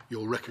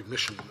your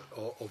recognition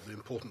of the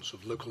importance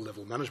of local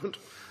level management,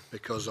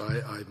 because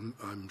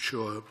I'm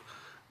sure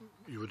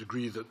you would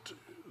agree that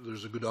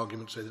there's a good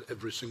argument to say that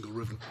every single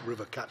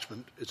river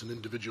catchment is an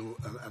individual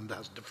and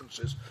has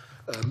differences.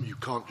 You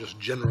can't just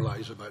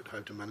generalise about how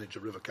to manage a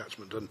river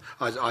catchment, and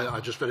I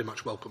just very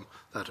much welcome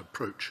that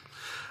approach.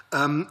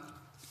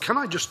 Can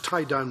I just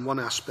tie down one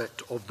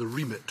aspect of the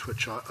remit,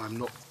 which I'm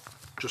not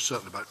just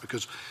certain about,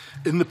 because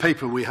in the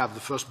paper we have the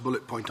first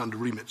bullet point under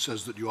remit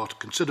says that you are to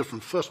consider from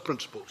first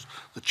principles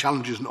the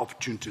challenges and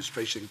opportunities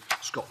facing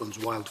Scotland's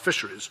wild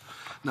fisheries.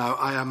 Now,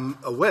 I am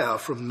aware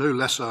from no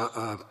less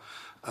a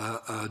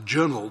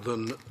journal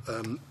than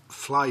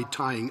Fly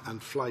Tying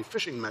and Fly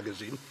Fishing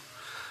magazine,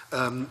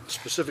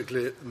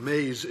 specifically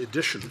May's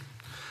edition,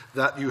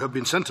 that you have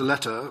been sent a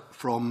letter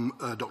from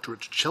Dr.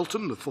 Richard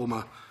Shelton, the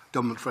former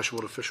Government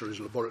Freshwater Fisheries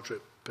Laboratory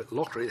at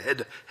Pitlochry,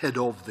 head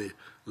of the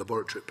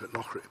laboratory at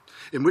Pitlochry,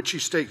 in which he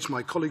states,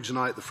 my colleagues and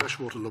I at the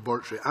Freshwater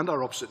Laboratory and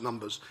our opposite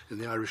numbers in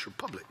the Irish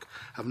Republic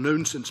have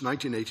known since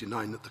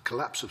 1989 that the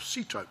collapse of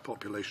sea trout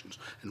populations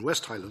in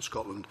West Highland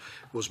Scotland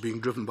was being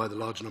driven by the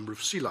large number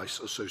of sea lice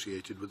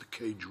associated with the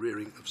cage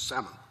rearing of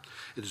salmon.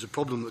 It is a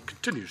problem that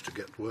continues to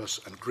get worse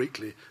and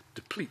greatly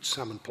depletes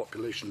salmon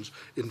populations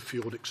in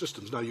fjordic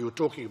systems. Now, you were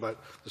talking about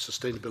the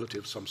sustainability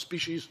of some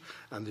species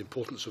and the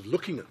importance of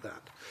looking at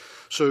that.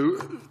 So,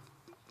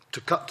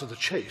 to cut to the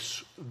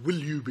chase, will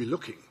you be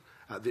looking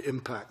at the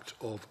impact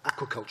of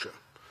aquaculture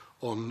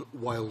on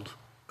wild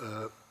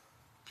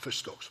fish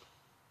stocks?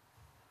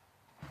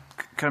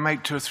 Can I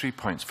make 2 or 3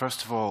 points?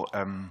 First of all,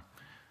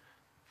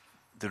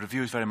 the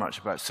review is very much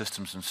about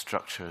systems and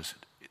structures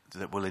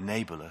that will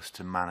enable us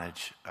to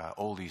manage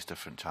all these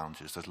different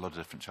challenges. There's a lot of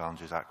different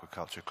challenges,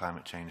 aquaculture,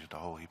 climate change, and a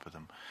whole heap of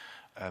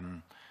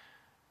them.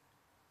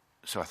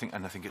 So I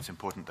think it's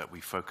important that we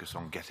focus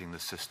on getting the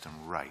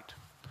system right.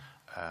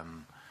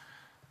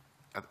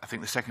 I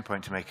think the second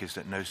point to make is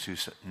that no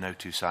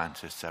two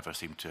scientists ever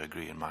seem to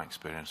agree, in my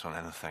experience, on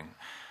anything.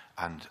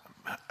 And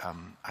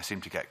I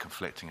seem to get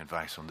conflicting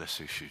advice on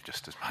this issue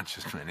just as much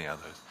as many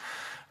others.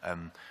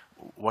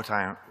 What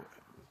I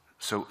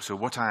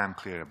am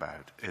clear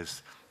about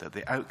is that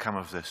the outcome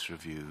of this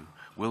review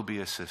will be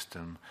a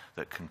system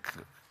that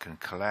can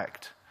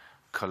collect,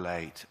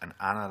 collate and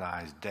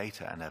analyse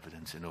data and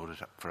evidence in order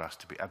for us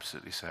to be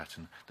absolutely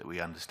certain that we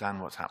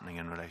understand what's happening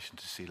in relation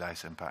to sea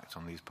lice impacts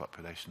on these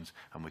populations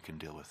and we can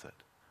deal with it.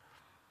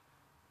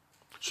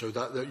 So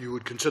that you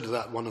would consider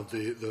that one of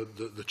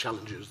the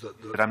challenges that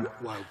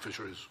wild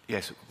fisheries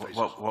Yes,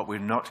 what we're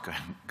not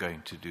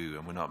going to do,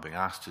 and we're not being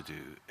asked to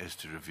do, is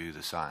to review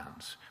the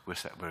science. We're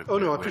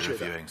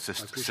reviewing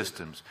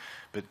systems.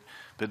 But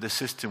the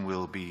system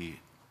will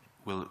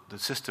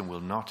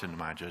not, in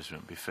my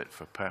judgment, be fit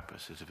for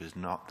purpose if it is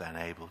not then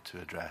able to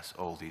address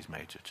all these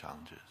major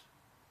challenges.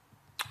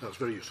 That's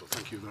very useful.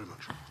 Thank you very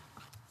much.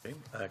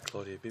 Okay.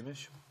 Claudia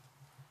Beamish.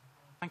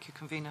 Thank you,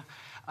 Convener,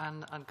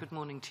 and good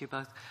morning to you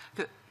both.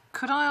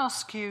 Could I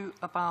ask you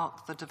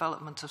about the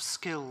development of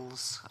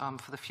skills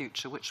for the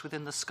future, which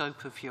within the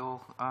scope of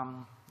your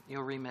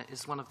remit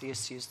is one of the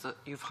issues that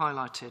you've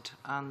highlighted?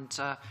 And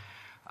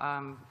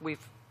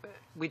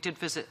we did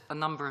visit a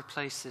number of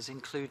places,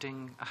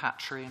 including a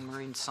hatchery and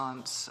marine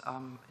science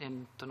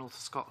in the north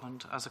of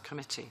Scotland as a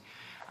committee.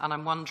 And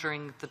I'm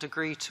wondering the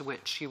degree to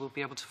which you will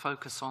be able to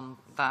focus on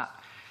that.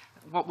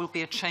 What will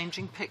be a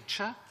changing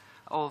picture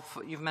of,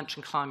 you've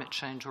mentioned climate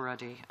change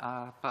already,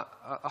 but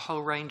a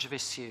whole range of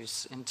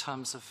issues in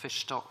terms of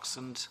fish stocks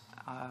and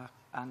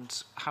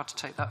how to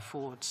take that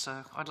forward.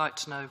 So I'd like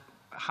to know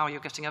how you're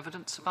getting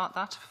evidence about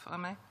that, if I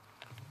may.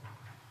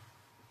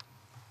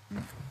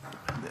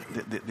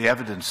 The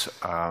evidence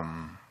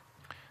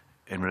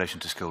in relation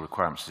to skill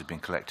requirements has been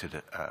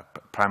collected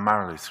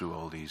primarily through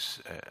all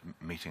these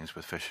meetings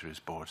with fisheries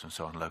boards and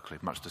so on locally,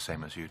 much the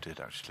same as you did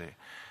actually,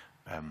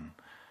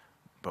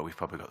 but we've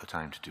probably got the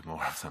time to do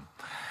more of them.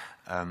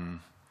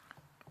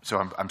 So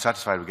I'm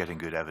satisfied with getting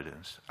good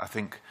evidence. I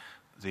think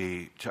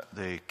the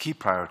key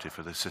priority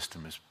for the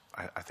system is,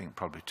 I think,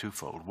 probably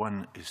twofold.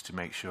 One is to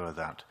make sure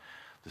that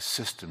the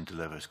system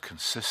delivers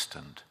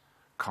consistent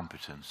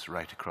competence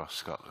right across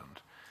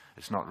Scotland.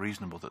 It's not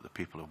reasonable that the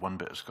people of one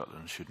bit of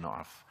Scotland should not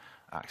have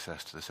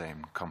access to the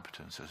same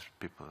competence as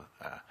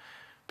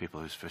people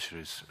whose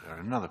fisheries are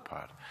another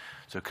part.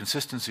 So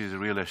consistency is a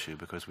real issue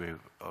because we're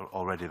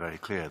already very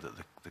clear that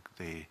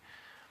the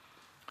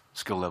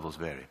skill levels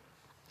vary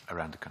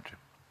around the country.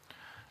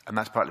 And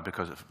that's partly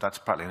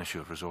partly an issue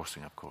of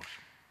resourcing, of course.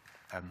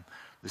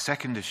 The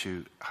second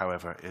issue,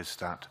 however, is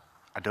that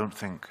I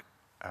think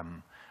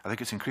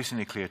it's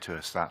increasingly clear to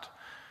us that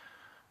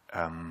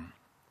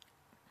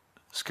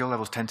skill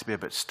levels tend to be a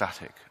bit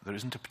static. There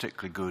isn't a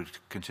particularly good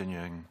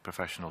continuing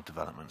professional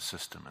development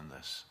system in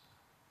this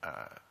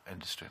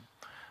industry.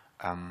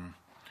 And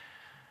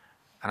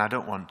I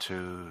don't want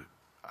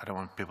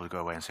people to go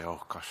away and say,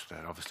 oh gosh,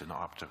 they're obviously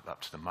not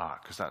up to the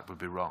mark, because that would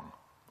be wrong.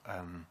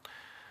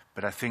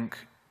 But I think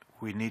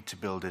we need to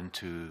build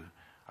into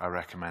our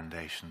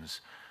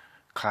recommendations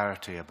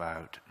clarity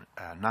about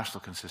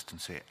national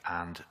consistency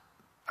and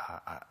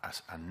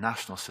a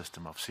national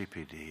system of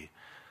CPD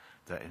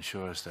that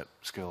ensures that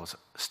skills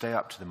stay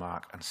up to the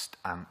mark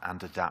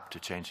and adapt to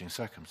changing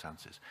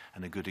circumstances.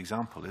 And a good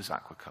example is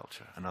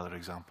aquaculture. Another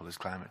example is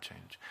climate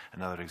change.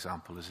 Another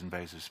example is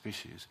invasive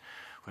species,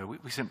 where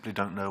we simply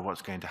don't know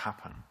what's going to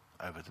happen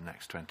over the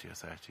next 20 or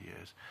 30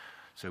 years.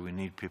 So we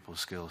need people's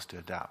skills to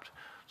adapt,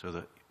 so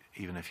that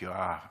even if you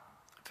are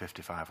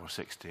 55 or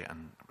 60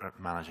 and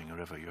managing a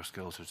river, your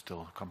skills are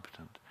still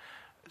competent.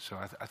 So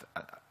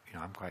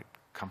I'm quite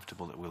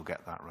comfortable that we'll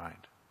get that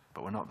right.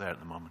 But we're not there at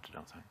the moment, I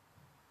don't think.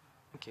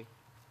 Thank you.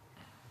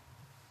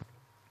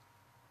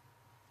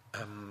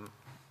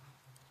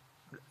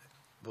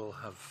 We'll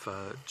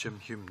have Jim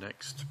Hume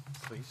next,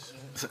 please.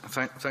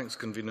 Thanks,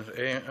 Convener.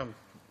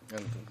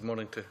 And good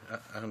morning to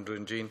Andrew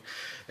and Jane.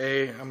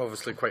 I'm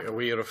obviously quite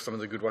aware of some of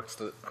the good work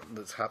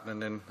that's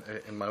happening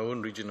in my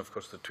own region, of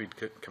course, the Tweed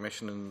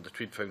Commission and the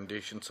Tweed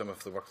Foundation, some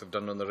of the work they've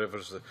done on the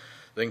rivers,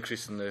 the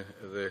increase in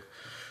the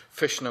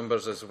fish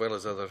numbers, as well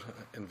as other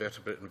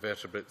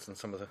invertebrates, and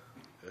some of the,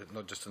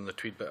 not just in the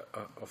Tweed, but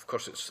of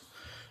course its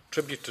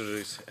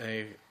tributaries.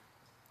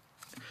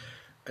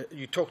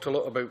 You talked a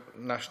lot about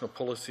national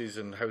policies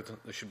and how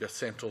there should be a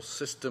central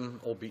system,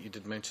 albeit you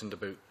did mention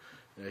about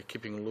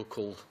keeping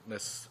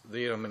localness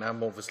there. I mean,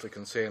 I'm obviously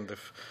concerned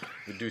if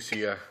we do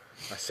see a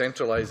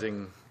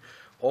centralising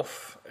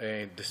of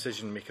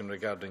decision-making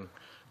regarding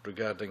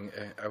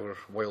our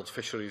wild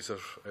fisheries or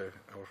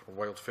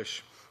wild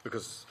fish,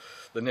 because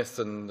the Nith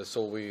and the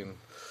Solway and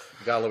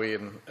Galloway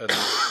and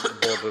the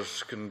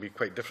borders can be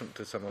quite different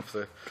to some of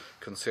the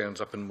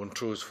concerns up in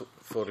Montrose,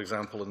 for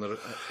example, in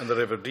the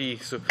River Dee.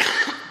 So,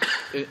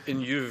 in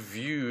your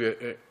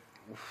view,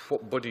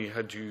 what body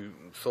had you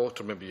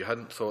thought, or maybe you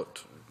hadn't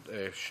thought,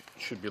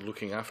 should be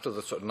looking after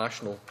the sort of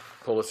national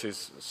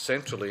policies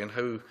centrally, and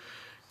how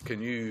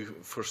can you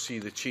foresee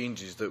the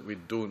changes that we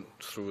don't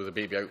throw the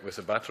baby out with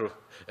the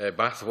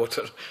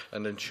bathwater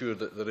and ensure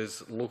that there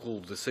is local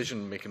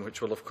decision making,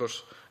 which will, of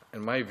course,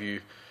 in my view,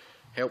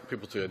 help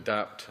people to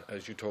adapt,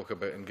 as you talk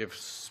about, and give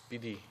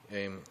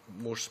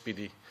more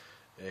speedy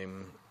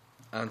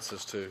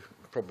answers to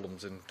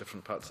problems in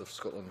different parts of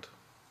Scotland?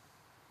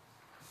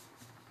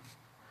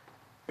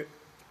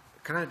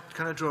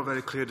 Can I draw a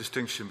very clear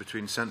distinction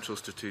between central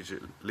strategic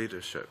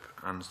leadership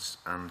and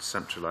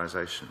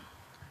centralisation?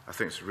 I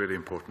think it's a really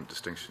important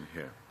distinction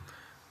here.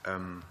 I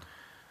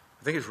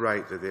think it's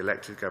right that the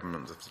elected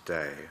government of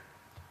today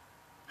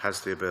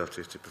has the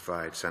ability to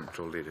provide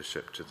central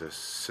leadership to this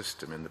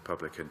system in the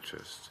public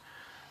interest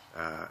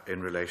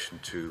in relation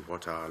to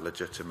what are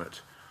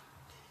legitimate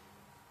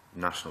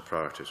national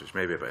priorities, which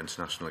may be about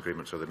international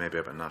agreements or they may be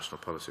about national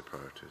policy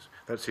priorities.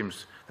 That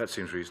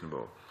seems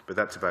reasonable, but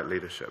that's about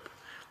leadership.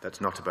 That's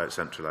not about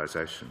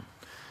centralisation.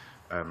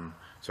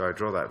 So I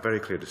draw that very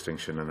clear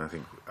distinction, and I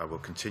think I will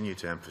continue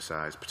to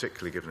emphasise,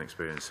 particularly given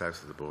experience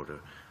south of the border,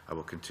 I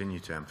will continue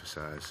to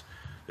emphasise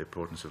the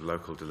importance of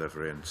local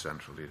delivery and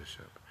central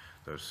leadership.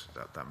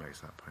 That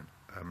makes that point.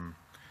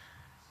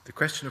 The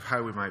question of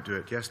how we might do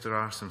it, yes, there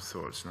are some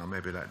thoughts, and I'll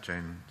maybe let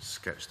Jane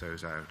sketch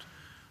those out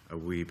a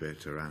wee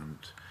bit around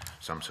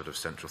some sort of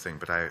central thing,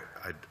 but I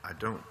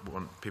don't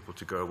want people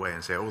to go away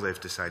and say, oh, they've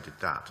decided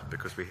that,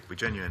 because we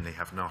genuinely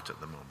have not at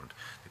the moment.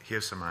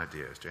 Here's some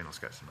ideas. Jane will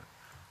sketch them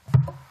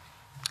out.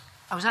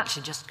 I was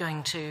actually just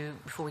going to,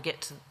 before we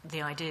get to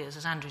the ideas,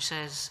 as Andrew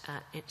says,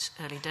 it's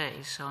early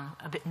days, so I'm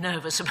a bit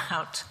nervous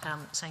about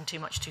saying too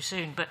much too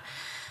soon, but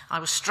I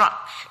was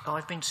struck, or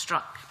I've been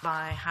struck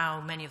by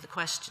how many of the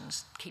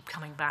questions keep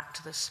coming back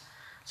to this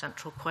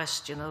central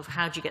question of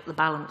how do you get the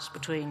balance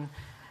between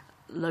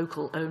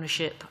local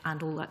ownership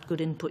and all that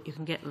good input you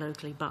can get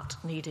locally, but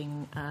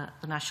needing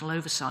the national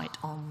oversight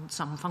on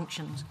some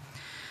functions.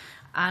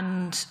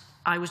 And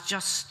I was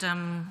just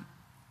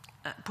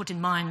put in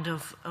mind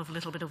of a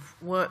little bit of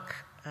work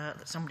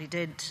that somebody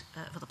did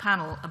for the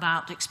panel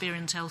about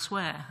experience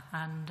elsewhere.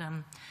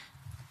 And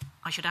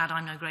I should add,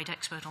 I'm no great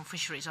expert on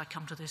fisheries. I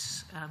come to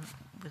this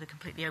with a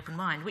completely open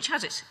mind, which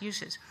has its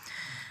uses.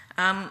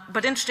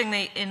 But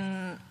interestingly,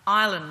 in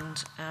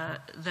Ireland,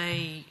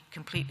 they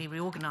completely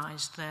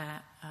reorganised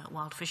their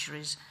wild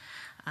fisheries,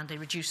 and they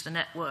reduced the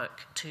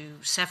network to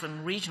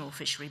 7 regional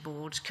fishery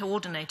boards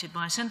coordinated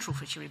by a central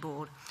fishery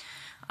board.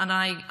 And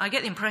I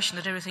get the impression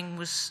that everything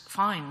was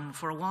fine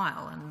for a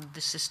while, and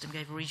this system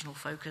gave a regional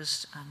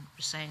focus and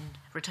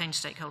retained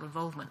stakeholder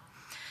involvement.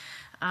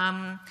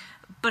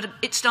 But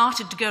it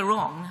started to go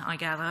wrong, I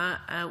gather,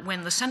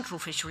 when the Central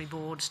Fishery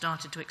Board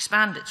started to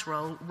expand its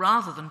role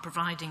rather than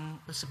providing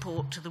the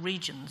support to the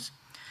regions.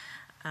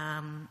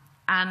 And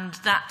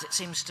that, it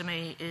seems to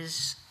me,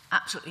 is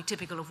absolutely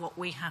typical of what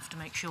we have to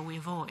make sure we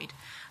avoid.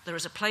 There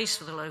is a place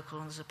for the local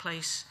and there's a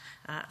place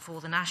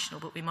for the national,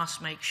 but we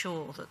must make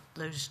sure that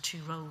those two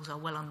roles are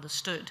well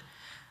understood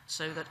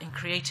so that in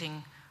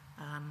creating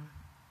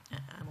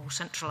a more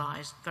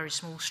centralised, very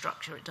small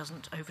structure, it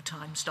doesn't over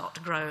time start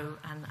to grow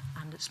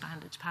and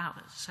expand its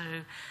powers. So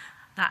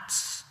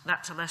that's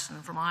a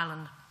lesson from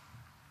Ireland.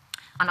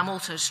 And I'm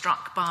also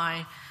struck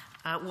by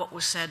what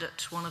was said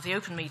at one of the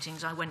open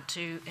meetings I went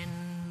to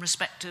in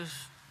respect of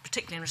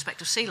particularly in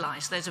respect of sea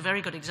lice, there's a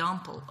very good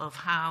example of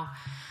how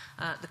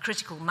the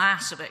critical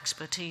mass of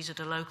expertise at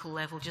a local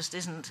level just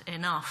isn't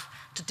enough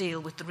to deal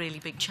with the really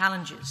big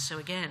challenges. So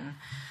again,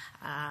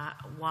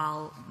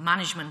 while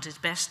management is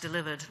best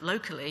delivered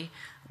locally,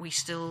 we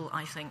still,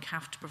 I think,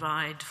 have to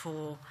provide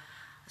for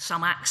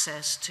some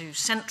access to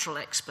central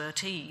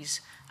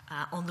expertise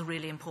on the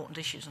really important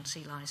issues, and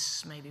sea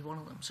lice may be one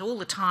of them. So all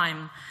the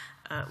time,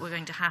 we're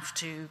going to have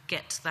to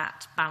get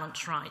that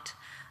balance right.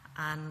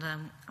 And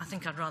I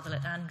think I'd rather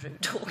let Andrew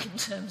talk in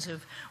terms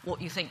of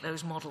what you think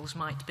those models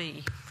might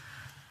be.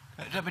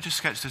 Let me just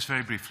sketch this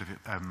very briefly.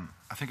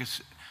 I think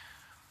it's...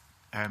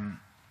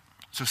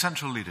 so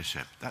central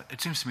leadership,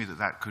 it seems to me that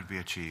that could be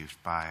achieved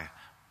by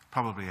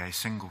probably a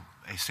single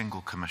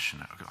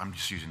commissioner. I'm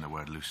just using the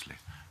word loosely.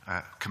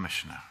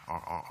 Commissioner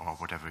or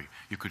whatever.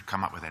 You could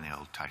come up with any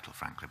old title,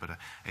 frankly, but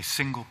a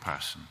single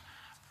person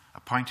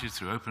appointed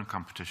through open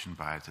competition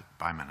by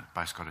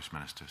Scottish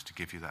ministers to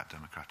give you that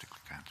democratic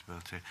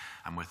accountability,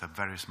 and with a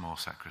very small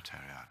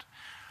secretariat.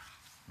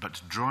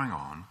 But drawing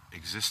on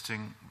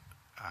existing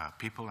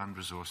people and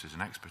resources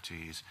and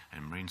expertise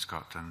in Marine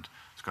Scotland,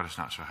 Scottish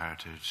Natural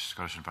Heritage,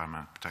 Scottish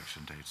Environmental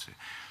Protection Agency.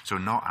 So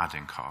not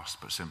adding cost,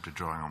 but simply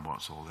drawing on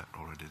what's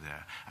already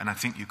there. And I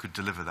think you could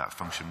deliver that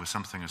function with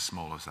something as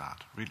small as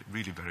that,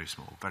 really very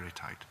small, very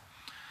tight.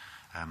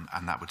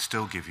 And that would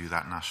still give you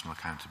that national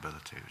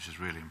accountability, which is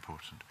really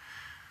important.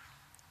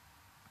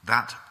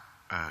 That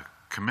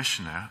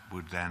commissioner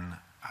would then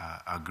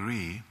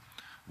agree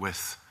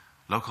with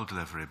local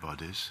delivery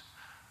bodies,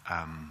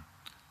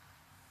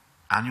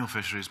 annual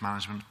fisheries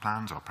management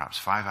plans, or perhaps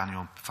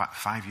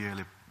 5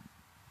 yearly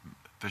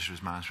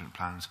fisheries management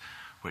plans,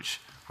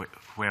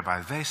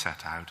 whereby they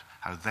set out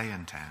how they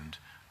intend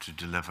to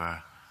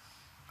deliver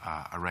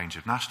a range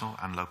of national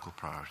and local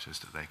priorities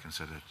that they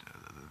consider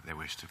they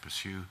wish to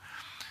pursue.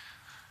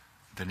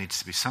 There needs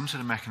to be some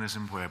sort of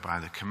mechanism whereby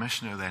the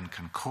Commissioner then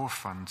can core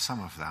fund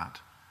some of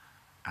that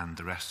and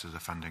the rest of the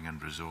funding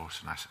and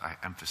resource. And I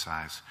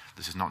emphasise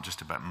this is not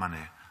just about money,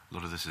 a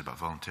lot of this is about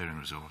volunteering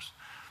resource,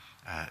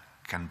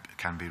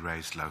 can be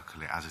raised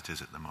locally as it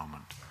is at the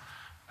moment.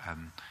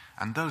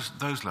 And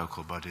those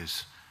local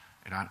bodies,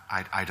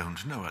 I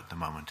don't know at the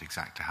moment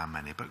exactly how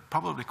many, but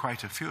probably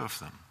quite a few of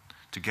them,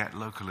 to get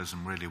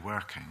localism really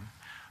working,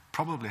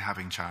 probably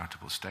having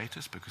charitable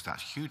status, because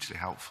that's hugely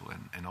helpful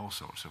in all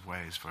sorts of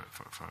ways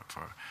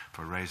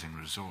for raising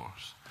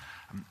resource,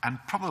 and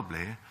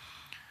probably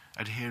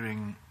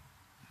adhering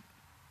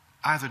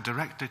either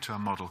directly to a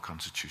model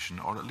constitution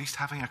or at least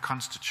having a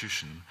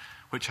constitution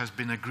which has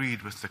been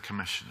agreed with the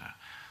Commissioner,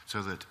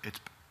 so that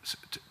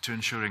to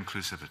ensure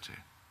inclusivity.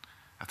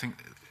 I think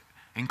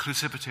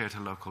inclusivity at a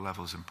local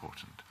level is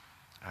important.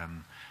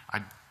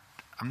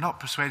 I'm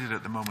not persuaded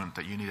at the moment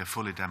that you need a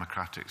fully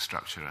democratic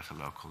structure at a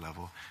local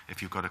level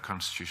if you've got a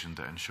constitution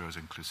that ensures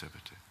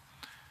inclusivity.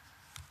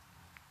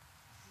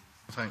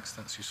 Thanks,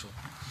 that's useful.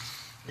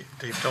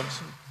 Dave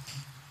Thompson.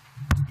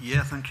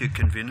 Yeah, thank you,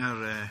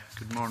 Convener.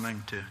 Good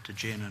morning to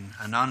Jane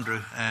and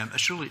Andrew.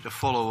 It's really to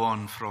follow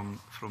on from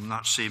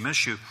that same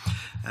issue.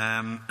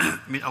 I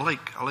mean, I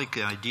like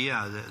the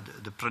idea,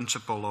 the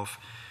principle of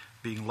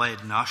being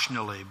led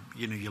nationally.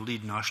 You know, you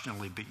lead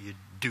nationally, but you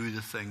do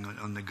the thing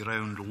on the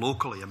ground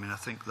locally. I mean, I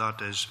think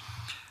that is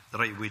the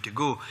right way to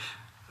go.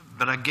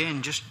 But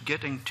again, just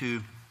getting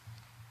to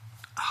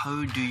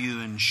how do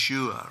you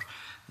ensure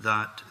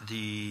that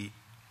the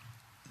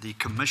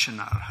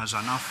Commissioner has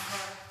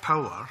enough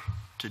power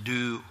to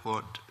do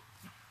what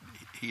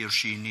he or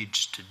she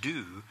needs to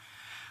do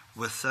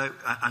without,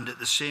 and at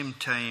the same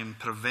time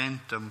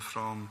prevent them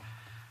from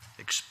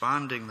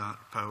expanding that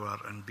power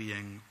and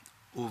being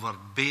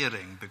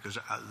overbearing, because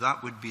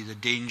that would be the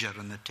danger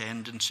and the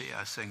tendency,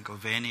 I think,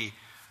 of any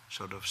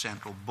sort of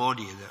central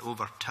body, that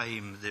over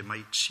time they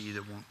might see they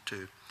want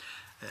to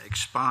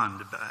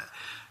expand. But,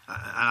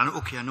 I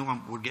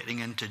know we're getting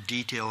into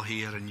detail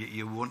here, and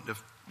you won't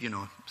have,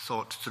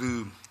 thought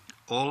through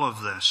all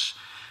of this,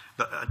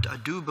 but I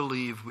do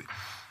believe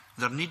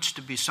there needs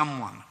to be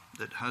someone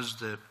that has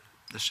the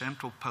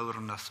central power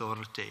and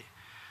authority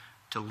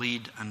to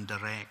lead and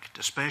direct,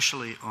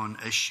 especially on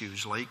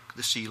issues like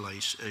the sea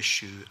lice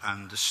issue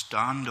and the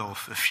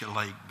standoff, if you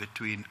like,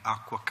 between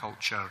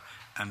aquaculture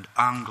and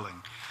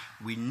angling.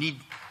 We need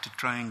to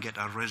try and get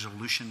a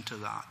resolution to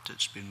that.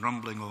 It's been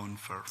rumbling on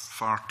for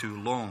far too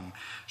long.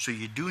 So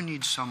you do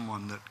need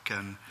someone that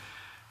can,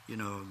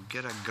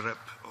 get a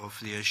grip of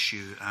the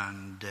issue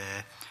and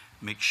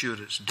make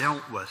sure it's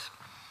dealt with.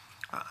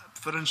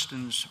 For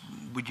instance,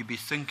 would you be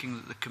thinking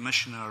that the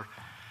Commissioner,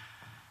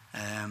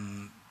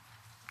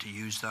 to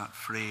use that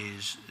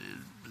phrase,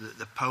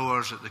 the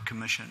powers that the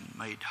Commission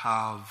might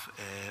have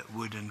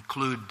would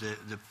include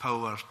the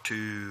power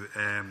to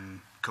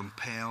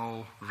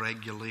compel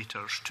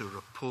regulators to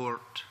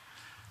report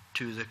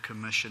to the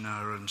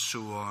Commissioner and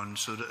so on,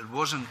 so that it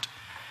wasn't,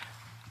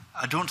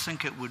 I don't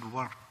think it would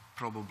work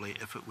probably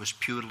if it was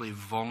purely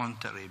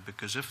voluntary,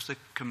 because if the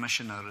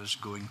Commissioner is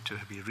going to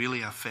be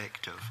really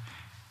effective,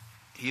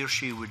 he or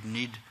she would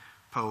need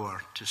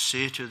power to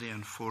say to the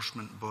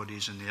enforcement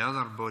bodies and the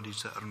other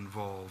bodies that are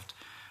involved,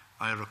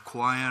 I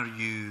require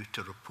you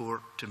to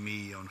report to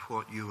me on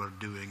what you are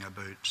doing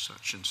about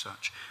such,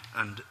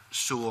 and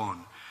so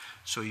on.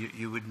 So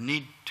you would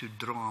need to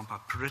draw up a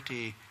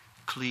pretty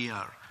clear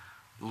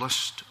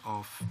list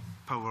of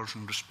powers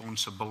and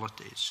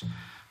responsibilities.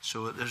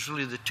 So there's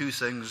really the two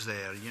things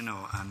there, you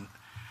know,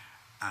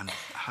 and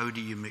how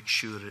do you make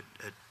sure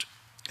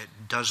it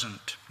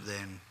doesn't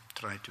then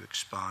try to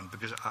expand?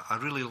 Because I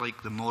really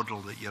like the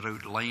model that you're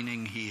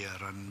outlining here,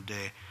 and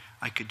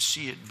I could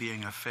see it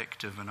being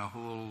effective in a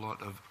whole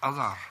lot of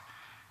other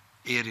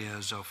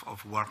areas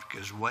of work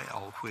as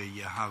well, where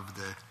you have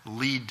the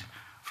lead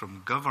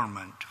from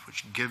government,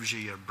 which gives you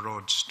your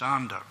broad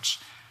standards,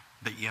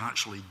 but you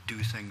actually do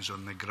things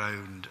on the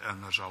ground,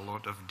 and there's a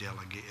lot of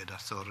delegated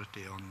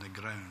authority on the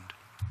ground.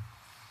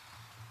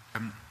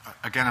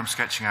 Again, I'm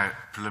sketching out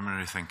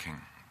preliminary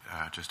thinking,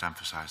 just to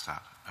emphasise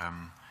that.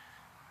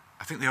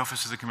 I think the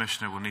Office of the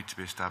Commissioner will need to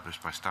be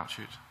established by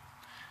statute,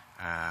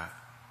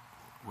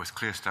 with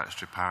clear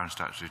statutory power and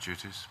statutory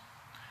duties,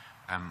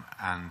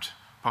 and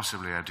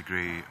possibly a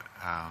degree,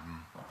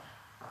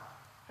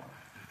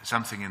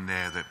 something in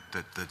there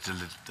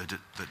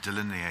that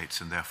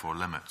delineates and therefore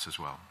limits as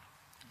well.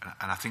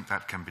 And I think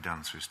that can be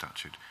done through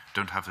statute.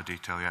 Don't have the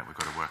detail yet, we've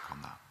got to work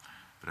on that,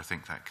 but I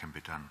think that can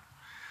be done.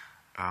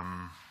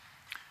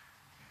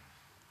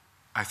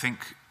 I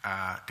think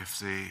if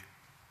the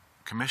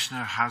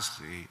Commissioner has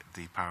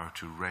the power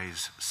to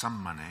raise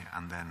some money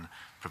and then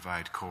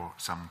provide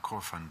some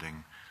core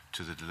funding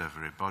to the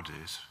delivery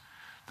bodies,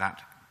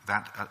 that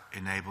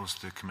enables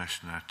the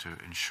Commissioner to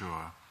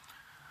ensure,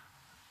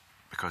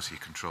 because he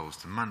controls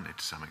the money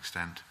to some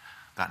extent,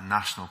 that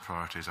national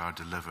priorities are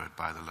delivered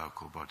by the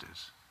local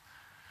bodies.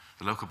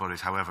 The local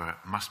bodies, however,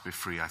 must be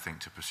free, I think,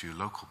 to pursue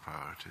local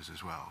priorities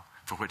as well,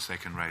 for which they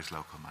can raise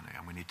local money,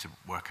 and we need to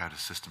work out a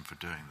system for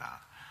doing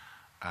that.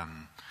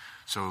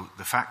 So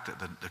the fact that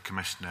the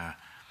Commissioner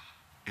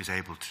is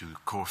able to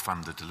core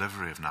fund the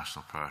delivery of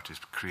national priorities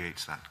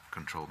creates that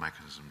control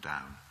mechanism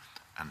down.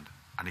 And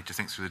I need to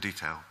think through the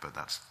detail, but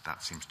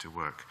that seems to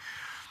work.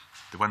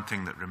 The one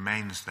thing that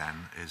remains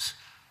then is,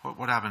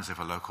 what happens if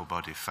a local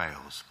body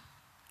fails?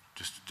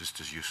 Just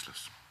as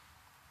useless.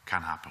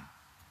 Can happen.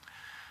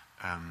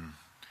 I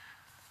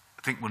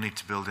think we'll need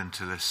to build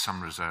into this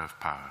some reserve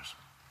powers,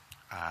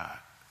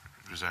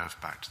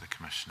 reserved back to the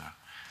Commissioner.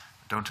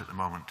 Don't at the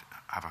moment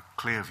have a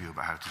clear view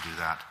about how to do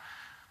that,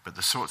 but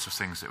the sorts of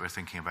things that we're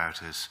thinking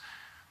about is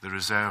the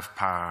reserve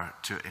power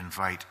to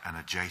invite an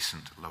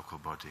adjacent local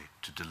body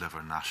to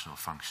deliver national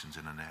functions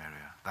in an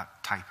area,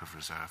 that type of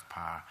reserve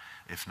power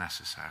if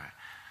necessary.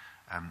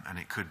 And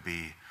it could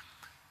be,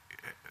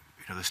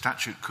 you know, the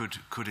statute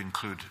could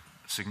include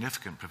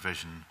significant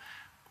provision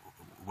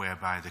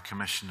whereby the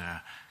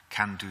Commissioner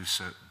can do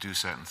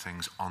certain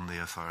things on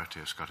the authority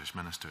of Scottish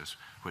ministers,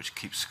 which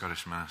keeps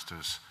Scottish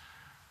ministers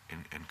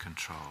in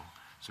control.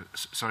 So,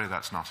 sorry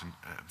that's not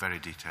very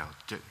detailed.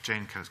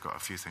 Jane has got a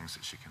few things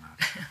that she can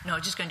add. No,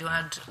 I'm just going to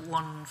add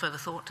one further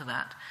thought to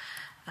that.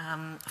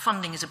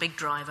 Funding is a big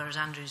driver, as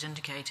Andrew's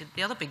indicated.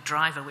 The other big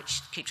driver, which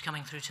keeps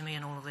coming through to me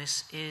in all of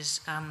this, is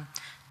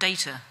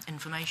data,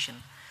 information.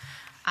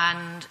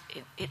 And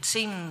it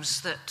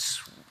seems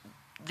that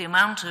the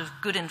amount of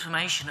good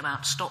information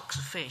about stocks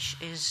of fish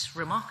is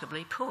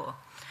remarkably poor.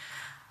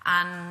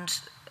 And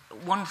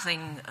one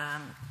thing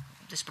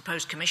this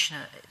proposed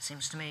Commissioner, it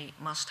seems to me,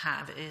 must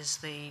have is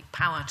the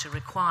power to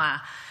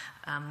require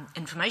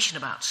information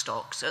about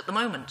stocks. At the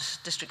moment,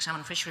 district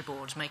salmon fishery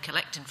boards may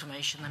collect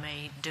information, they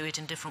may do it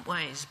in different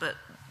ways, but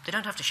they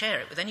don't have to share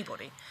it with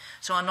anybody.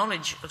 So our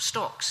knowledge of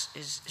stocks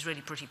is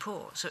really pretty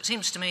poor. So it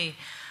seems to me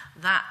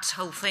that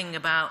whole thing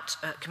about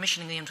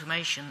commissioning the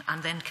information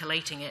and then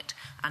collating it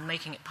and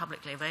making it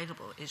publicly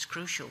available is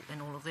crucial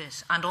in all of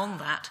this. And on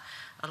that,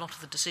 a lot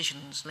of the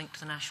decisions linked to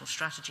the national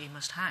strategy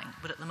must hang.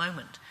 But at the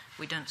moment,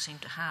 we don't seem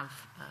to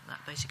have that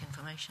basic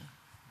information.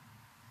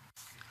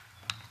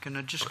 Can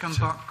I just come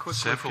back quickly?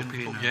 Several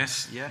people,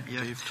 yes. Yeah.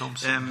 Dave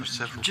Thompson,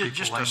 several people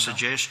just a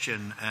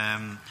suggestion,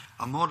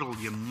 a model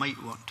you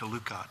might want to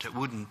look at, it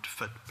wouldn't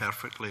fit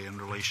perfectly in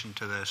relation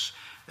to this,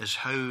 is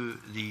how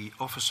the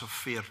Office of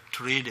Fair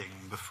Trading,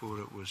 before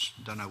it was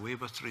done away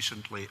with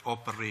recently,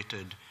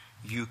 operated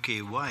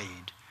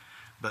UK-wide,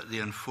 but the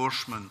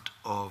enforcement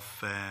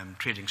of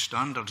trading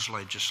standards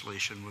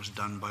legislation was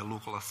done by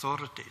local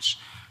authorities,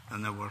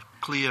 and there were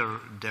clear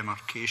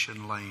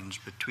demarcation lines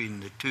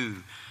between the two.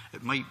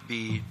 It might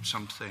be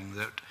something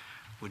that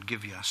would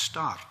give you a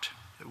start.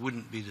 It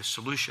wouldn't be the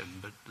solution,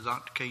 but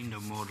that kind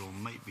of model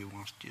might be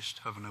worth just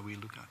having a wee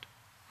look at.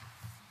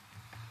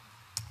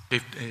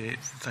 Dave,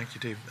 thank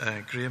you, Dave.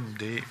 Graham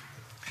Day.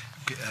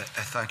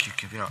 Thank you,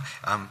 Convener.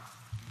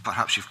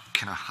 Perhaps you've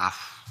kind of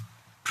half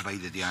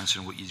provided the answer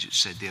on what you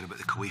just said there about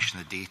the collation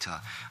of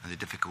data and the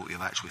difficulty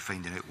of actually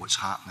finding out what's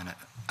happening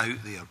out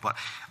there. But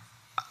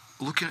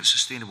looking at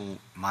sustainable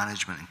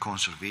management and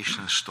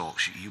conservation of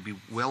stocks, you'll be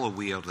well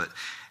aware that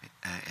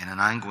in an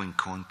angling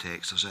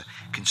context, there's a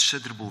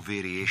considerable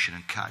variation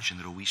in catch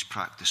and release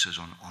practices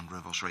on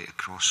rivers right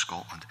across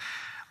Scotland.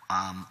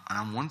 And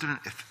I'm wondering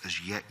if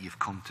as yet you've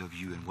come to a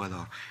view on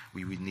whether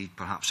we would need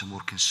perhaps a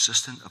more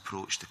consistent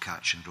approach to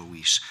catch and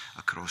release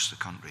across the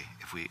country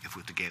if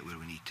we're to get where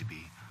we need to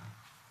be.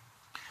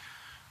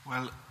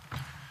 Well,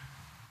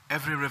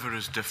 every river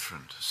is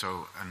different,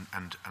 so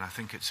and I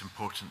think it's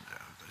important.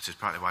 This is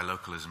partly why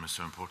localism is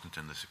so important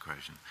in this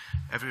equation.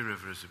 Every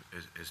river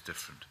is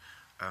different.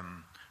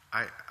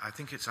 I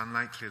think it's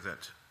unlikely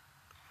that.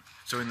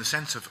 So in the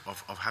sense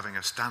of having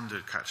a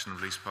standard catch and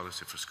release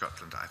policy for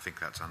Scotland, I think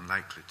that's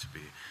unlikely to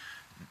be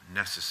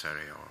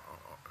necessary or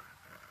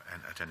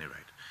at any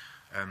rate.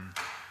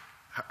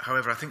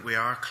 However, I think we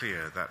are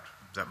clear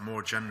that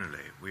more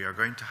generally we are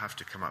going to have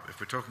to come up, if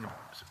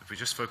we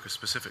just focus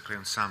specifically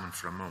on salmon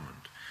for a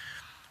moment,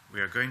 we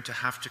are going to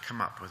have to come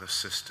up with a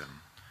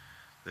system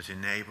that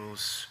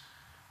enables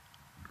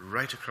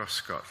right across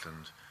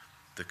Scotland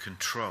the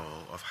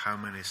control of how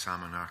many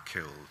salmon are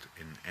killed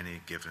in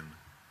any given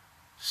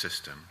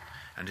system,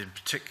 and in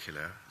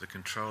particular the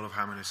control of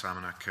how many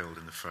salmon are killed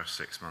in the first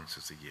 6 months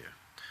of the year.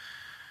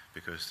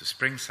 Because the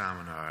spring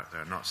salmon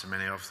there are not so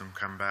many of them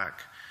come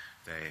back.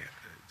 They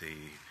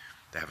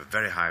have a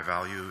very high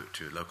value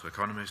to local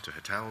economies, to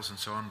hotels and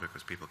so on,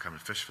 because people come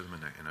and fish for them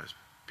in a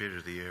period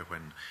of the year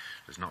when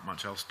there's not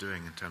much else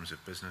doing in terms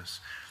of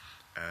business.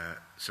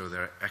 So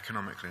they're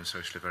economically and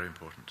socially very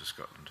important to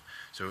Scotland.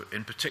 So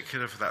in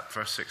particular for that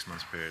first 6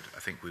 months period,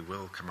 I think we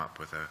will come up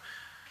with a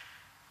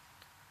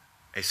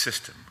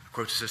system, a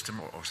quota system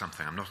or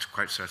something. I'm not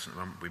quite certain.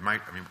 We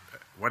might. I mean,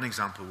 one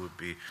example would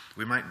be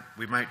we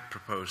might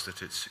propose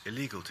that it's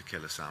illegal to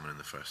kill a salmon in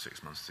the first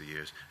 6 months of the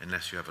year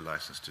unless you have a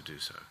license to do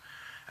so,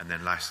 and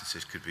then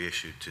licenses could be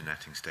issued to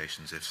netting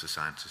stations if the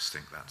scientists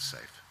think that's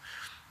safe.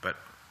 But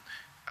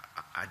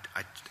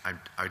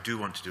I do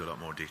want to do a lot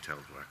more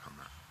detailed work on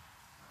that.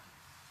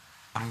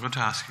 I'm going to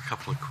ask a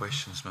couple of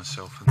questions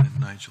myself, and then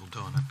Nigel,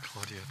 Don and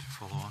Claudia to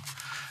follow on.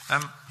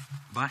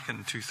 Back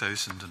in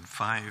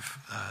 2005,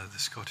 the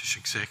Scottish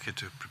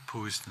Executive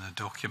proposed in a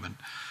document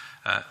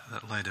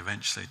that led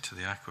eventually to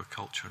the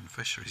Aquaculture and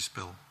Fisheries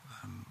Bill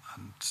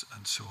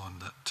and so on,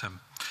 that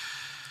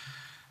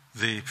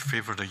they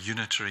favoured a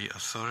unitary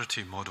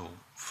authority model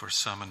for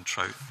salmon,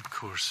 trout and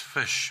coarse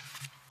fish.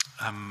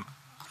 And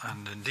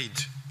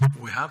indeed,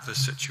 we have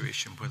this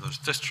situation where there's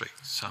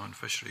district salmon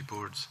fishery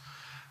boards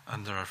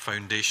and there are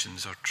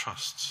foundations or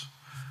trusts.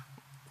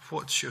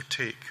 What's your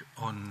take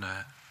on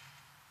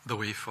the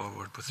way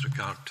forward with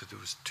regard to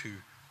those two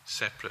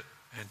separate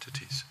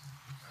entities?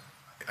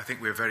 I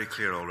think we're very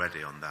clear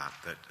already on that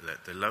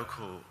the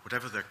local,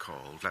 whatever they're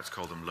called, let's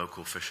call them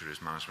local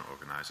fisheries management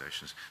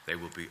organisations, they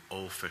will be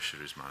all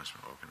fisheries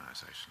management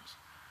organisations.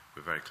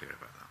 We're very clear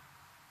about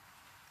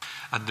that.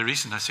 And the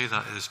reason I say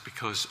that is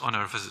because on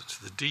our visit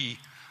to the D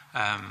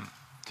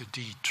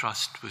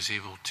Trust was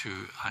able to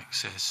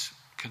access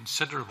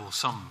considerable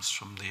sums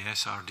from the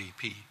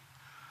SRDP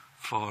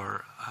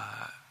for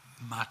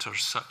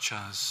matters such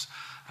as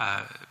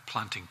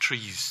planting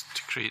trees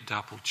to create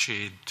dappled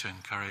shade to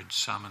encourage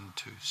salmon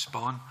to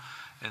spawn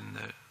in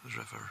the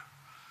river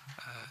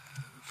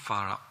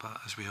far up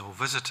as we all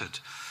visited.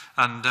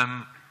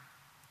 And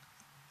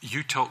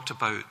you talked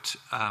about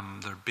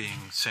there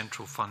being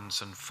central funds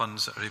and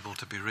funds that are able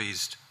to be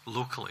raised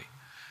locally.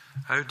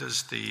 How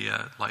does the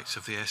likes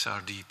of the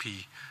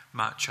SRDP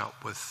match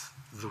up with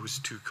those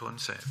two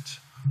concepts?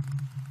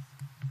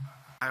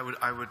 I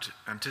would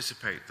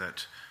anticipate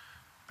that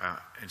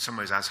in some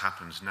ways, as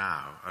happens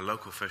now, a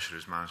local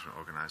fisheries management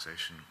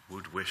organisation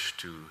would wish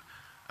to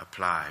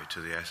apply to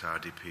the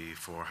SRDP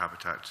for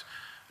habitat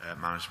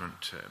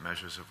management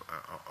measures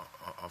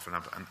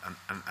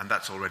and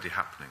that's already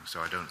happening.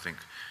 So I don't think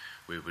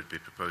we would be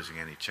proposing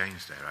any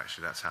change there.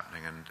 Actually, that's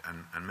happening,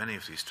 and many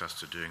of these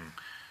trusts are doing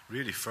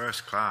really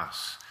first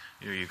class.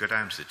 You know, you go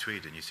down to the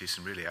Tweed and you see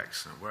some really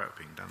excellent work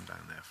being done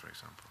down there, for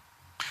example.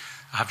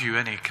 Have you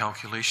any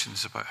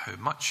calculations about how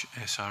much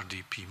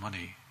SRDP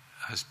money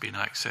has been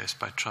accessed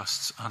by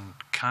trusts, and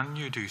can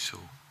you do so?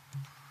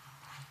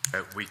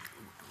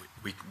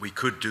 We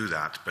could do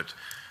that, but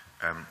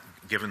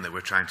given that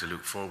we're trying to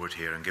look forward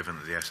here and given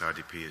that the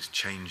SRDP is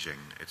changing,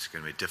 it's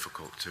going to be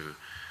difficult to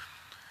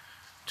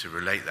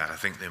relate that. I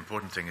think the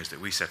important thing is that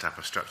we set up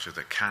a structure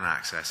that can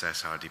access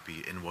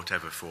SRDP in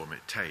whatever form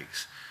it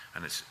takes,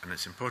 and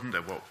it's important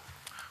that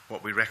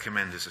what we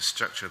recommend is a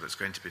structure that's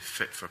going to be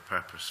fit for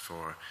purpose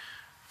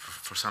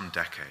for some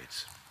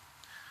decades,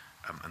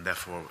 and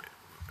therefore,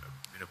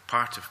 you know,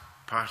 part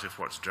of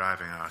what's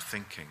driving our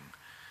thinking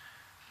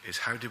is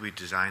how do we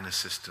design a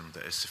system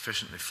that is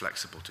sufficiently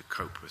flexible to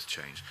cope with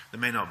change. There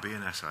may not be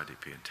an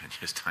SRDP in 10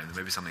 years' time, there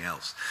may be something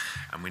else,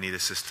 and we need a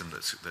system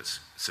that's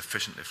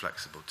sufficiently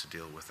flexible to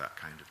deal with that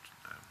kind of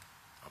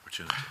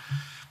opportunity.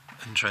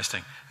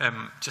 Interesting.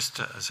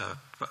 Just as a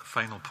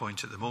final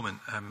point at the moment,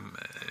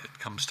 it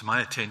comes to my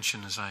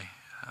attention as I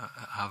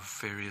have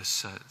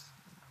various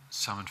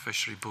salmon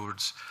fishery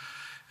boards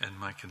in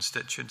my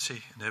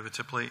constituency,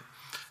 inevitably,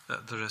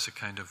 that there is a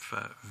kind of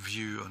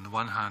view on the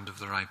one hand of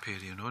the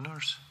riparian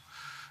owners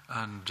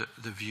and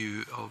the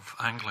view of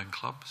angling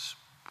clubs,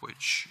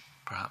 which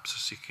perhaps are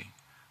seeking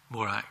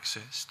more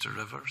access to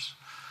rivers,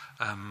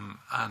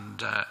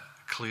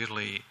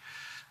 Clearly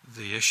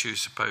the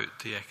issues about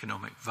the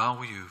economic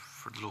value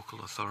for the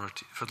local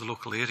authority, for the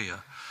local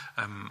area,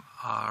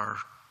 are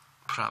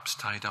perhaps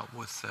tied up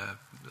with the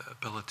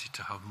ability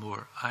to have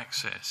more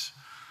access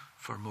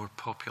for more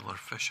popular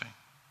fishing.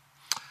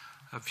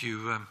 Have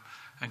you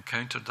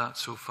encountered that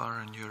so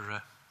far in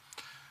your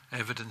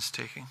evidence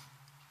taking?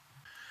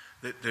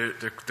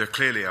 There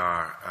clearly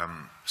are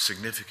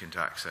significant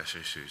access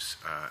issues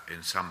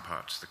in some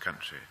parts of the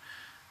country,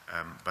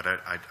 but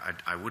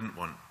I wouldn't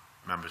want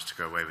members to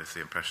go away with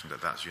the impression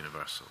that that's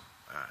universal.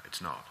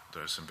 It's not.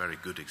 There are some very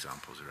good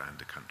examples around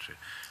the country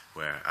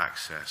where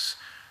access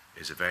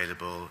is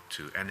available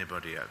to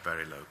anybody at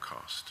very low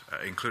cost,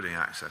 including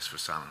access for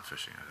salmon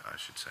fishing, I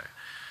should say.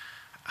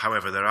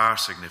 However, there are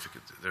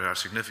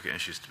significant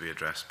issues to be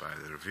addressed by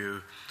the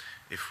review.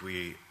 If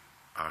we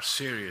are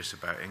serious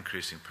about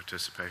increasing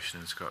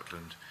participation in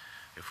Scotland,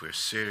 if we're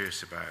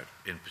serious about,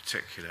 in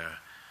particular,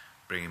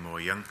 bringing more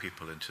young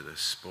people into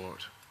this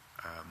sport,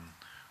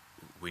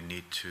 we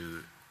need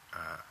to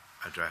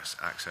address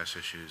access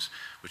issues,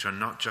 which are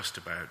not just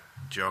about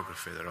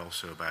geography, they're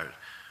also about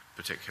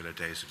particular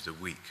days of the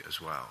week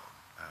as well.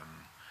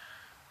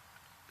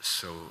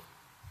 So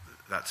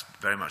that's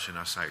very much in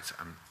our sights.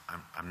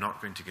 I'm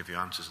not going to give you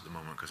answers at the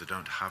moment because I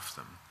don't have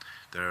them.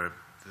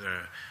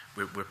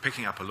 We're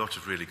picking up a lot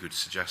of really good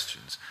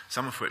suggestions,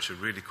 some of which are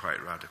really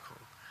quite radical,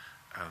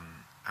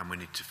 and we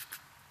need to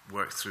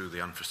work through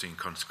the unforeseen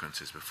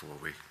consequences before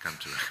we come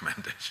to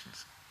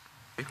recommendations.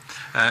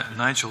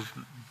 Nigel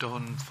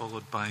Don,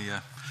 followed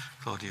by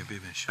Claudia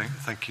Beamish.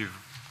 Thank you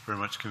very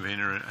much,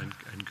 Convener,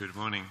 and good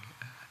morning,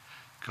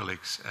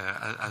 colleagues.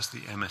 As the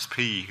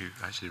MSP who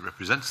actually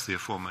represents the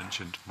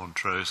aforementioned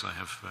Montrose, I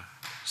have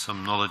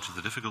some knowledge of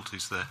the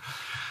difficulties there,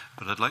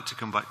 but I'd like to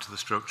come back to the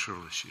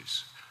structural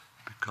issues,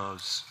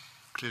 because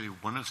clearly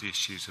one of the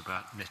issues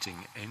about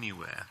netting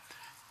anywhere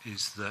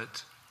is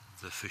that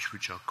the fish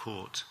which are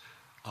caught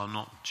are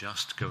not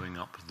just going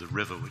up the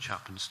river, which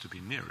happens to be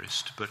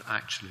nearest, but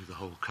actually the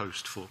whole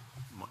coast for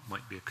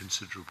might be a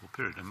considerable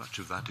period. And much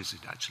of that is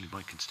actually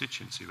my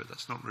constituency, but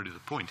that's not really the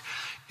point.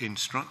 In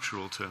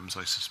structural terms,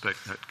 I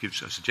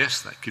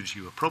suggest that gives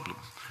you a problem,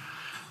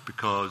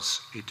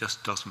 because it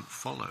just doesn't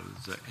follow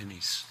that any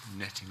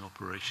netting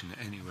operation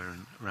anywhere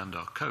around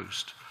our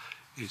coast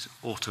is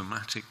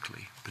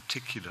automatically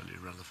particularly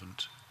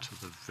relevant to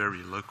the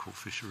very local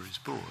fisheries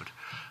board.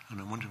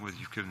 And I'm wondering whether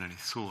you've given any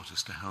thought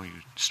as to how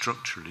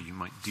structurally you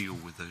might deal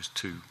with those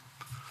two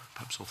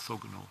perhaps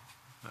orthogonal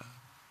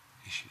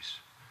issues.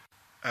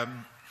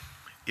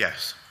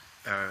 Yes,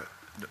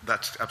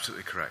 that's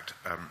absolutely correct.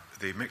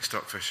 The mixed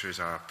stock fisheries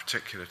are a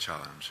particular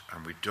challenge,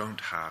 and we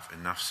don't have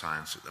enough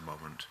science at the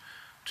moment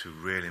to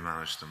really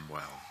manage them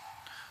well.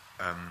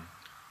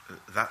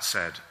 That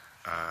said,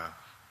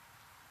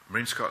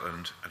 Marine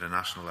Scotland at a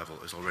national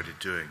level is already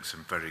doing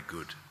some very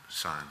good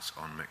science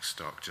on mixed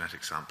stock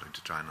genetic sampling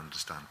to try and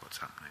understand what's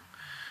happening.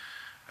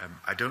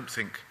 I don't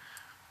think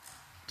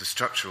the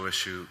structural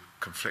issue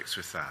conflicts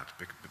with that.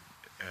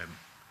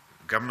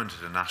 Government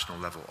at a national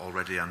level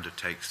already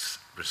undertakes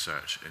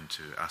research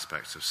into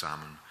aspects of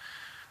salmon,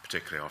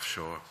 particularly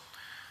offshore,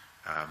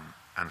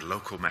 and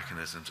local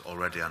mechanisms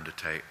already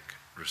undertake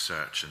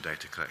research and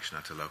data collection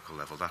at a local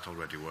level. That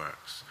already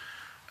works.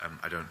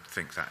 I don't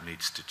think that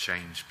needs to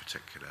change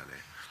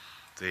particularly.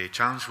 The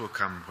challenge will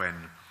come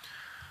when,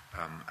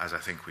 as I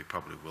think we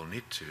probably will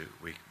need to,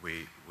 we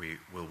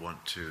will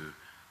want to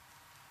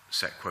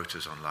set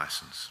quotas on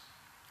licence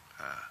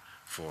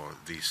for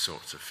these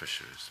sorts of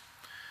fisheries.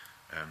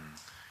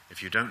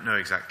 If you don't know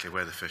exactly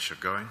where the fish are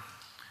going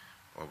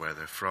or where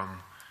they're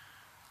from,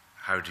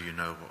 how do you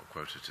know what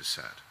quota to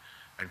set?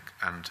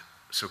 And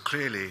so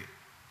clearly,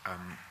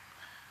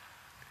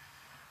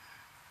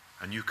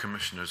 a new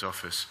Commissioner's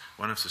office,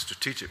 one of the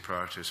strategic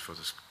priorities for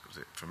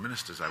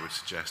ministers, I would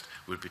suggest,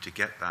 would be to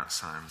get that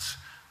science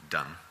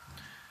done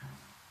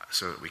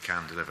so that we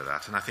can deliver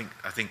that. And I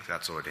think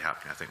that's already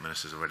happening. I think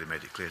ministers already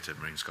made it clear to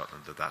Marine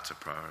Scotland that that's a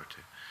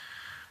priority.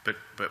 But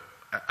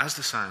as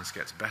the science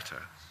gets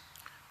better,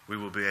 we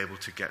will be able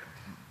to get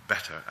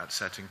better at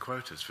setting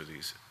quotas for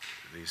these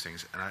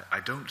things. And I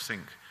don't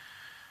think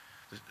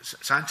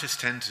scientists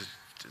tend to.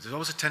 There's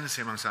always a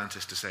tendency among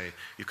scientists to say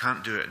you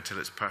can't do it until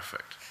it's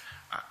perfect.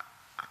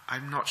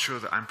 I'm not sure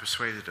that I'm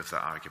persuaded of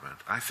that argument.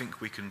 I think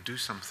we can do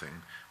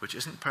something which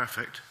isn't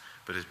perfect,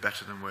 but is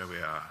better than where we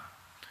are.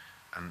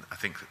 And I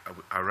think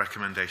our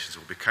recommendations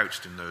will be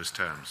couched in those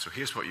terms. So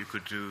here's what you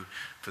could do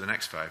for the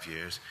next 5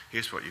 years.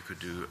 Here's what you could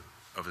do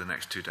over the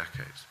next 2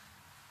 decades.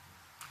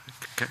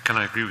 Can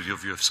I agree with your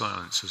view of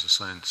science as a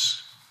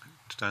science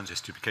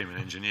scientist who became an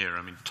engineer?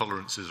 I mean,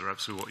 tolerances are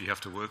absolutely what you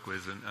have to work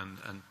with,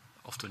 and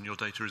often your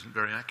data isn't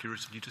very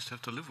accurate, and you just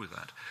have to live with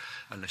that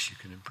unless you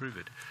can improve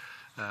it.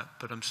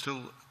 But I'm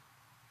still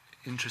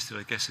interested,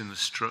 I guess, in the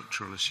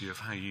structural issue of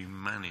how you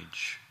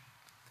manage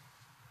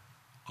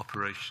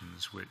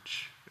operations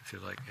which, if you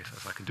like,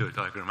 if I can do it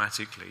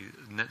diagrammatically,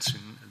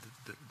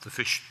 the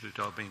fish that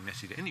are being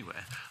netted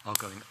anywhere are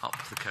going up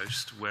the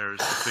coast, whereas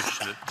the fish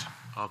that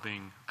are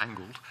being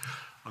angled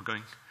are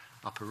going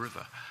up a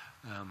river.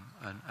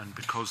 And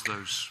because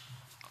those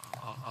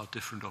are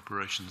different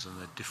operations and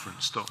they're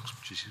different stocks,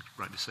 which, as you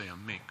rightly say, are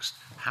mixed,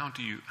 how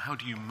do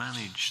you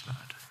manage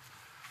that?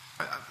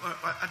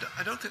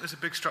 I don't think there's a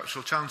big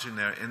structural challenge in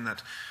there, in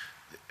that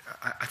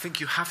I think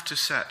you have to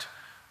set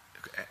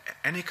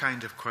any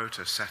kind of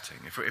quota setting.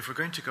 If we're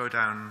going to go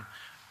down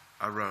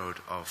a road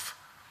of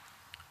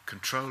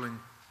controlling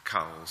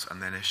culls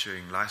and then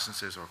issuing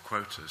licenses or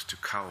quotas to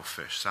cull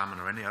fish, salmon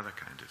or any other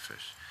kind of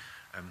fish,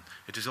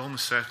 it is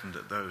almost certain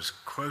that those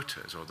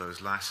quotas or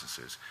those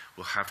licenses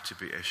will have to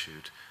be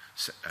issued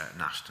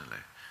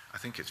nationally. I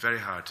think it's very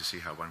hard to see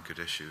how one could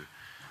issue.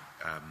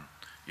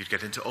 You'd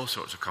get into all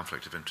sorts of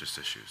conflict of interest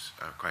issues,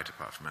 quite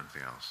apart from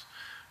anything else.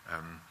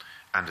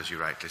 And as you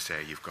rightly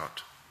say, you've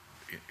got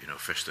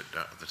fish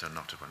that are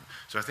not of one.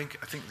 So I think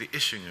the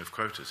issuing of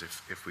quotas,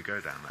 if we go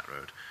down that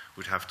road,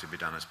 would have to be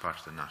done as part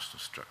of the national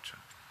structure.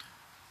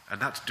 And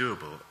that's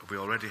doable. We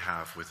already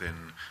have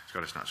within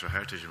Scottish Natural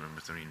Heritage and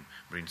with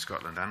Marine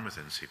Scotland and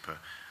within SEPA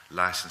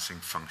licensing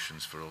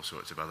functions for all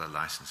sorts of other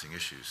licensing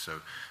issues.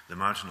 So the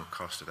marginal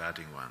cost of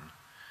adding one,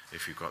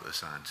 if you've got the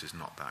science, is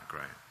not that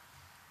great.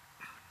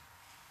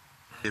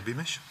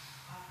 Beamish.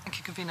 Thank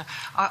you, Convener.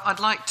 I'd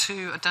like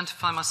to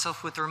identify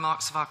myself with the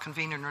remarks of our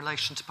convener in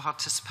relation to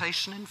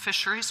participation in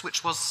fisheries,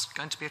 which was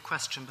going to be a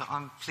question, but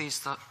I'm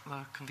pleased that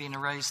the convener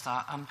raised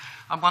that.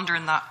 I wonder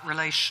in that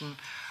relation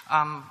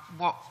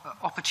what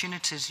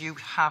opportunities you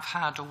have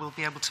had or will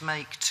be able to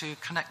make to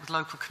connect with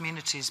local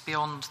communities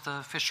beyond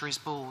the fisheries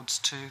boards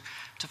to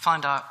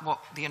find out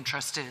what the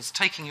interest is,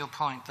 taking your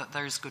point that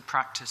there is good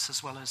practice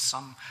as well as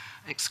some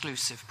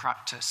exclusive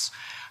practice.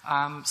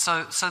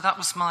 So that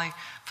was my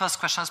first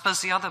question. I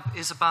suppose the other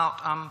is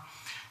about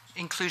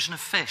inclusion of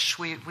fish.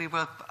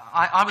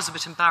 I was a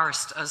bit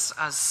embarrassed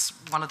as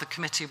one of the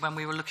committee when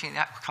we were looking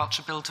at the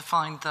aquaculture bill to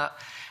find that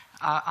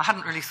I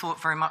hadn't really thought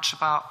very much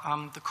about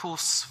the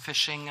coarse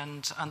fishing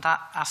and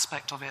that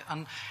aspect of it.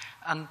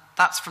 And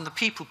that's from the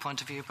people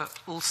point of view, but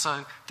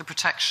also the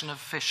protection of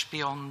fish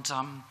beyond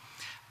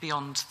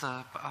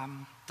the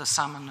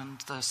salmon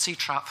and the sea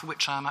trout, for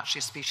which I am actually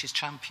a species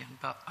champion,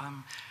 but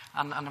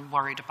and I'm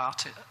worried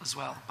about it as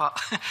well.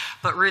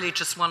 But really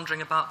just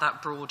wondering about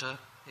that broader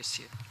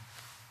issue.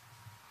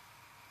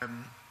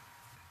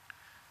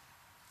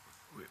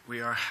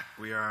 We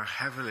are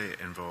heavily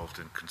involved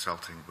in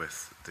consulting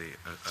with the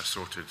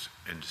assorted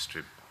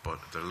industry.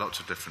 There are lots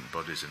of different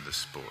bodies in this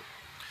sport.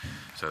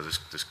 So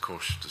there's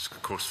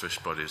coarse fish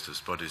bodies, there's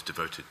bodies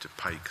devoted to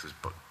pike, there's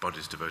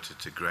bodies devoted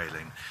to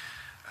grayling,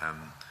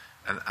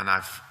 and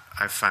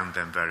I've found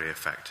them very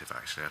effective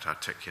actually at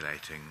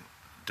articulating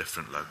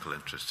different local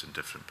interests in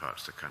different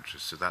parts of the country.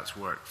 So that's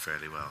worked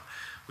fairly well.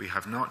 We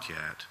have not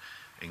yet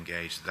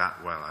engaged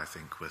that well, I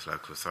think, with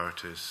local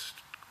authorities,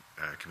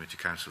 community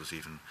councils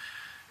even.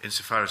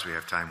 Insofar as we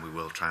have time, we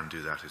will try and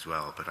do that as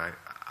well. But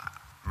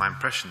my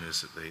impression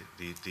is that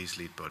these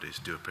lead bodies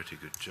do a pretty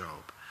good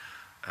job.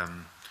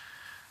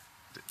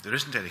 There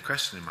isn't any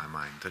question in my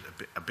mind that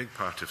a big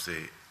part of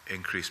the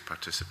increased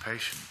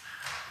participation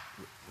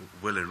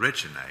will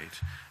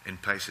originate in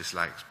places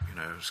like,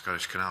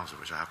 Scottish Canals, of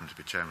which I happen to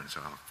be chairman,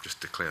 so I'll just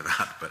declare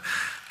that.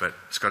 But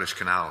Scottish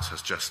Canals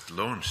has just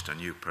launched a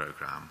new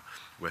programme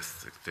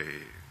with the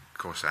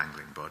coarse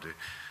angling body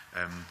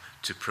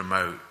to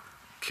promote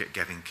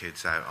getting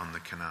kids out on the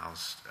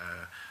canals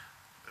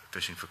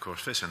fishing for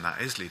coarse fish, and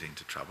that is leading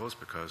to troubles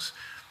because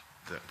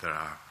there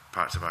are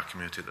parts of our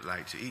community that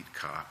like to eat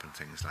carp and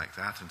things like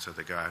that, and so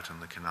they go out on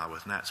the canal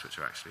with nets which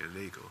are actually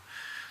illegal.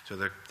 So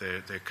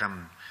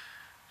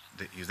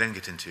you then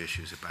get into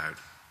issues about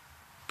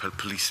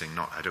policing.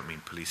 I don't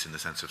mean police in the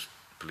sense of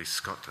Police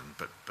Scotland,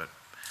 but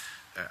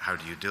how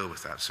do you deal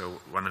with that? So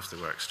one of the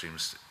work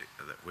streams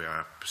that we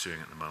are pursuing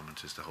at the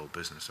moment is the whole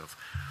business of,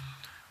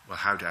 well,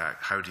 how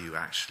do you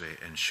actually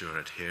ensure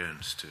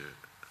adherence to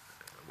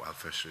wild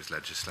fisheries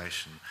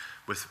legislation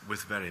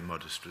with very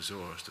modest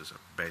resource? There's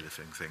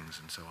bailiffing things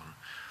and so on.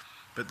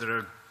 But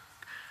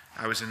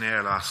I was in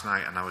Ayr last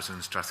night and I was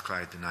in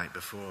Strathclyde the night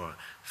before.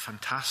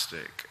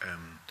 Fantastic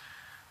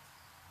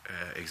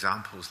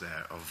examples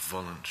there of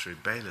voluntary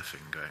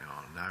bailiffing going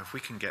on. Now, if we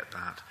can get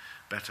that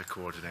better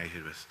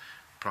coordinated with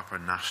proper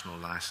national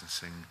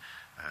licensing,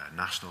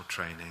 national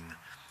training,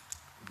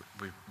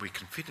 we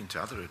can feed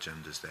into other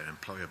agendas there,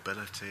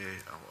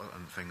 employability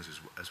and things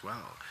as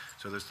well.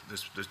 So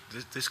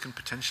this can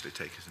potentially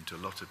take us into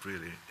a lot of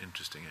really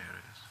interesting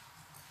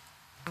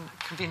areas.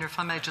 Convener, if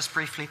I may just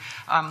briefly,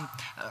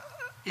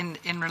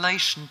 in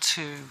relation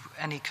to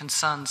any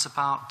concerns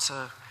about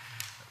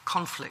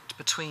conflict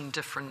between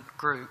different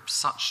groups,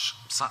 such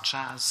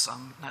as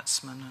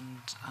netsmen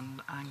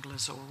and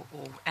anglers,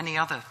 or any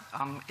other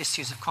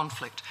issues of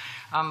conflict.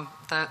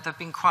 There have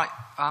been quite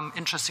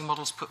interesting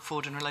models put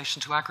forward in relation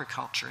to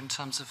agriculture in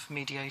terms of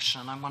mediation,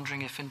 and I'm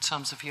wondering if in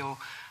terms of your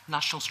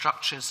national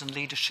structures and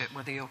leadership,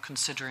 whether you're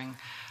considering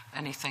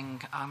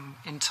anything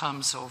in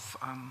terms of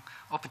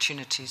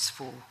opportunities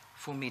for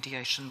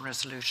mediation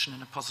resolution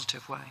in a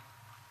positive way.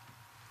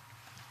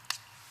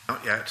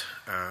 Not yet.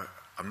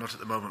 I'm not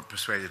at the moment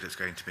persuaded it's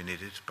going to be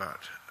needed,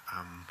 but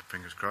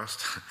fingers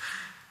crossed.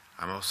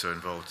 I'm also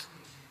involved.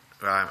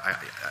 Well,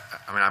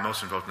 I'm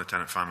also involved in the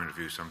tenant farming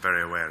review, so I'm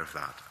very aware of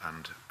that,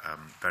 and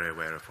very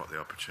aware of what the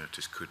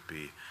opportunities could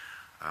be.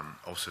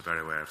 Also very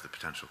aware of the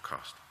potential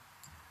cost.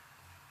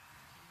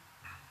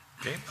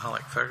 Okay,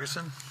 Alec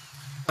Ferguson.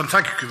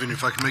 Thank you, Convener.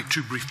 If I can make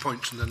 2 brief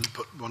points and then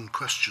put one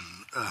question,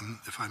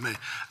 if I may.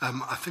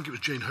 I think it was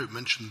Jane Hope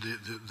mentioned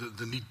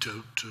the need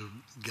to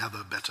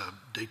gather better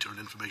data and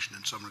information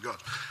in some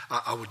regards.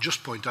 I would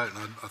just point out,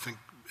 and I think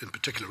in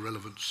particular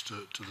relevance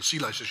to the sea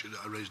lice issue that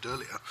I raised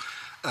earlier,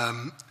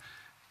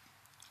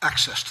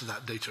 access to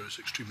that data is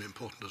extremely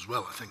important as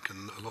well, I think,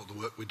 and a lot of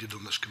the work we did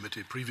on this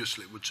committee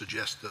previously would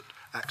suggest that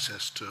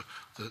access to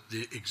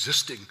the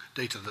existing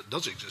data that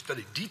does exist,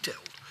 very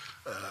detailed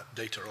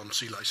data on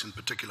sea lice in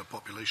particular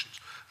populations,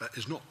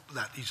 is not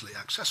that easily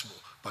accessible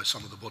by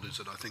some of the bodies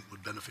that I think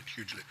would benefit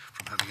hugely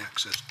from having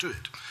access to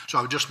it. So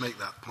I would just make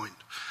that point.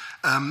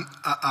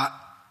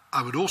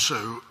 I would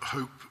also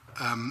hope,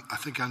 I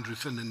think, Andrew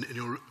Thin, in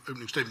your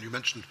opening statement, you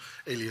mentioned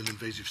alien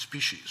invasive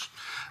species.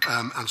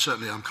 And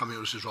certainly I'm coming,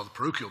 this is a rather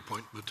parochial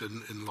point, but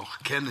in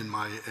Lochhead, in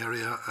my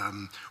area,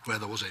 where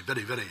there was a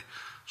very, very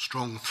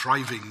strong,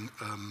 thriving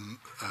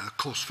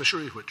coarse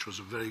fishery, which was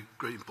of very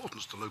great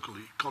importance to local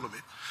economy.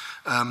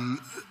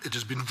 It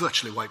has been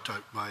virtually wiped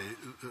out by,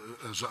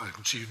 as I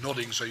can see you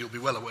nodding, so you'll be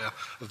well aware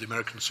of the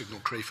American signal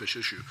crayfish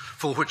issue,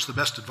 for which the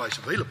best advice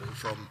available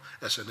from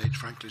SNH,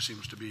 frankly,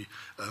 seems to be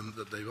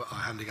that they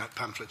are handing out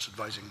pamphlets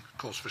advising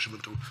coarse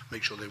fishermen to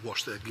make sure they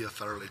wash their gear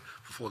thoroughly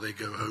before they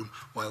go home,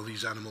 while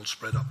these animals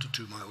spread up to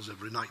 2 miles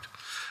every night.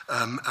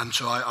 And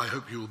so I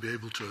hope you will be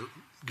able to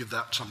give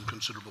that some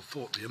considerable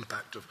thought, the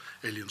impact of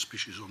alien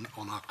species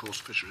on our coarse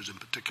fisheries in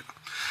particular.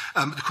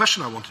 The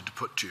question I wanted to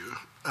put to you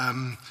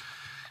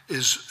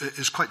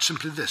is quite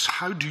simply this.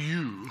 How do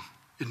you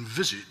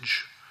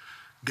envisage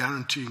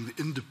guaranteeing the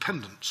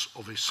independence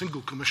of a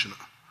single commissioner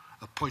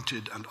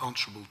appointed and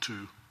answerable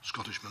to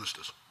Scottish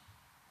ministers?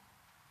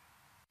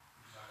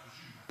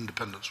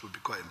 Independence would be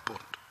quite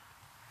important.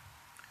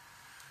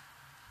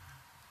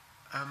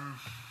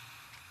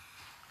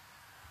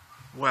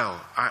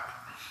 Well,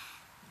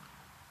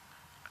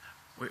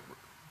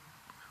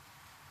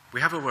 we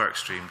have a work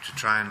stream to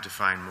try and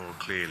define more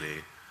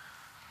clearly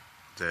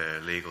the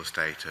legal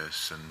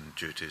status and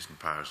duties and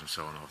powers and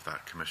so on of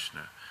that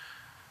commissioner.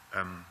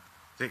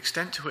 The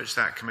extent to which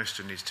that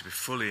commissioner needs to be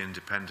fully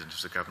independent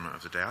of the government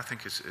of the day, I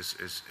think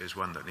is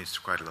one that needs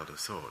quite a lot of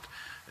thought.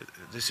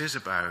 This is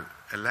about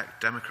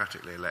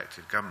democratically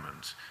elected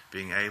governments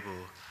being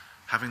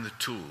having the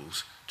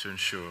tools to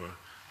ensure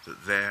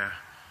that their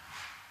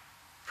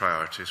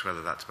priorities,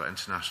 whether that's about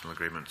international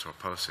agreements or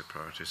policy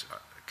priorities,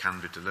 can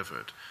be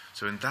delivered.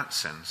 So in that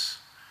sense,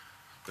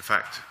 the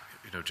fact,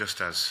 just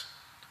as,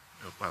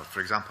 well, for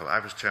example, I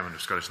was chairman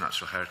of Scottish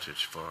Natural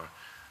Heritage for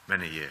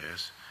many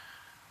years.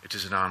 It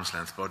is an arm's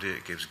length body.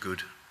 It gives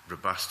good,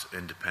 robust,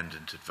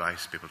 independent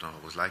advice. People don't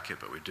always like it,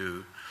 but we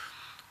do.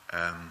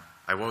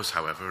 I was,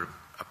 however,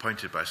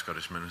 appointed by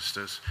Scottish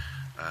ministers,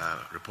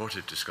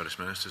 reported to Scottish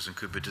ministers, and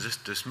could be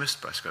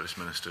dismissed by Scottish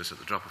ministers at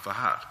the drop of a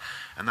hat.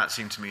 And that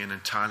seemed to me an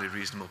entirely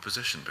reasonable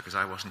position because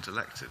I wasn't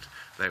elected.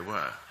 They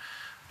were.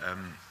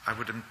 I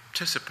would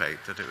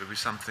anticipate that it would be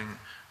something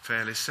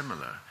fairly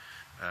similar.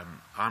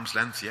 Arm's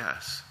length,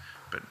 yes,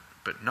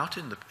 but not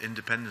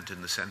independent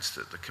in the sense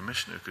that the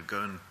commissioner could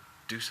go and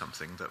do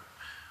something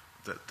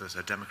that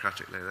a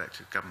democratically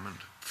elected government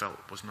felt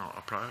was not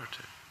a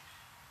priority.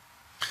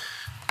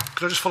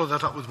 Could I just follow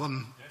that up with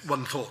one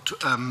thought,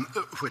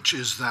 which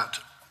is that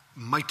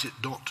might it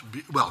not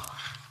be, well,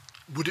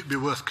 would it be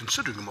worth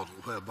considering a model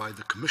whereby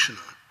the commissioner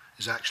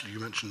is actually, you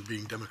mentioned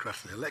being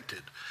democratically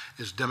elected,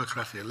 is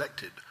democratically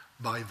elected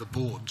by the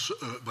boards,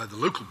 by the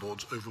local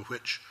boards over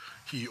which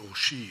he or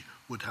she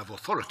would have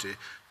authority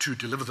to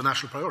deliver the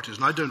national priorities.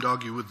 And I don't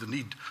argue with the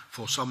need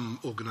for some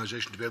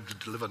organisation to be able to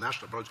deliver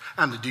national priorities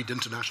and indeed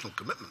international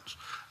commitments.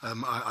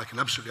 I can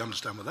absolutely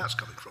understand where that's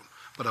coming from.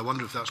 But I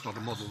wonder if that's not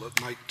a model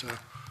that might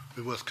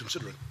be worth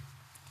considering.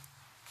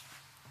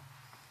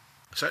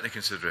 Certainly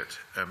consider it.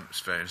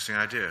 It's a very interesting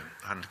idea. It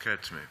hadn't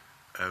occurred to me.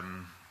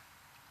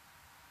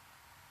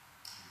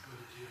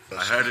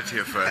 I heard it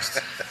here first.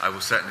 I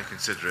will certainly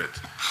consider it.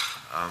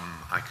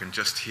 I can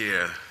just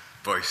hear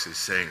voices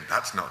saying,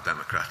 that's not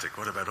democratic.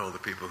 What about all the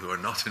people who are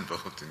not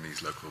involved in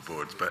these local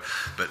boards? But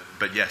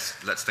yes,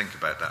 let's think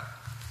about that.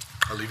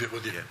 I'll leave it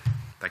with you. Yeah.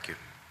 Thank you.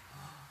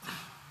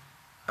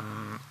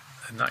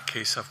 In that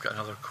case, I've got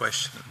another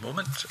question at the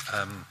moment.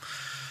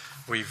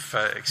 We've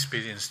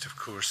experienced, of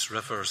course,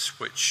 rivers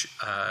which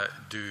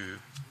do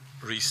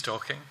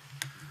restocking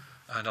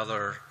and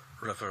other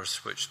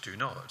rivers which do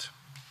not.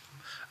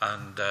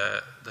 And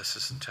this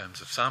is in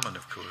terms of salmon,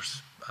 of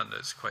course, and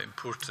it's quite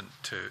important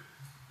to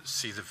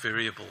see the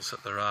variables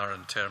that there are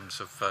in terms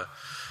of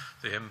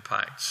the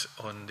impacts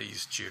on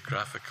these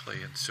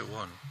geographically and so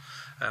on.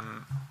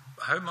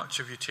 How much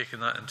have you taken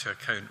that into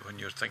account when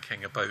you're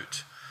thinking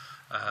about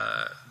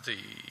the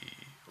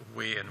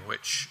way in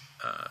which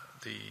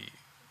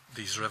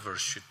these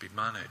rivers should be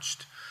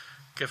managed,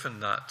 given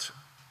that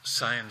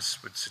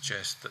science would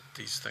suggest that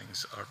these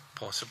things are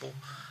possible.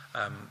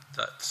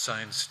 That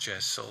science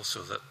suggests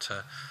also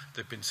that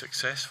they've been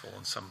successful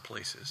in some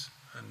places.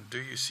 And do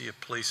you see a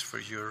place for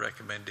your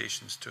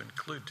recommendations to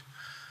include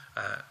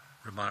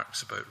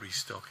remarks about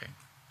restocking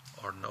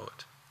or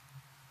not?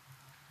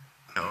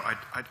 No,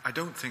 I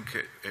don't think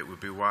it would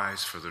be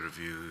wise for the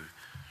review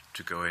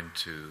to go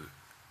into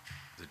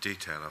the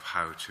detail of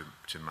how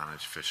to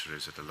manage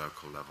fisheries at a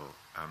local level.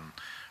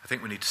 I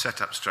think we need to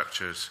set up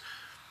structures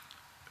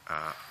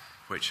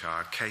which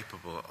are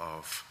capable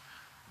of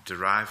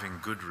deriving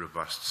good,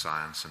 robust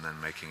science and then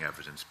making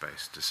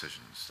evidence-based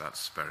decisions.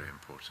 That's very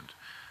important.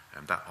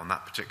 And on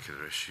that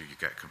particular issue, you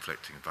get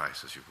conflicting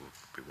advice, as you will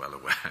be well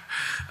aware,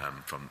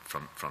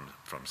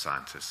 from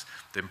scientists.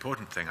 The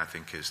important thing, I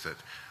think, is that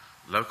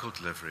local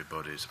delivery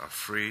bodies are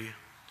free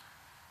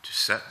to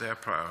set their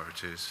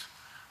priorities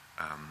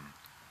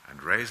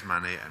and raise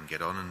money and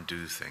get on and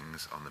do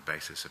things on the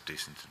basis of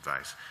decent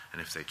advice. And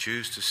if they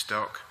choose to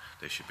stock,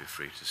 they should be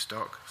free to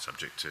stock,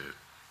 subject to,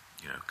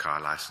 car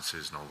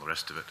licenses and all the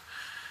rest of it.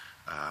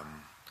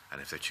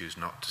 And if they choose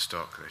not to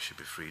stock, they should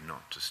be free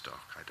not to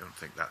stock. I don't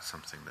think that's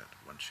something that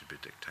one should be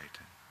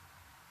dictating.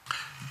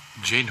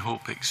 Jane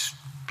Hope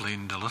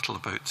explained a little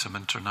about some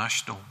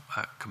international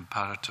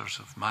comparators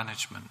of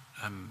management.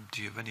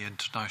 Do you have any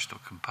international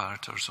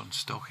comparators on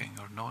stocking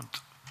or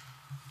not?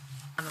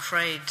 I'm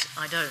afraid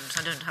I don't.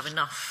 I don't have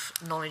enough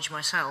knowledge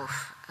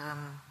myself.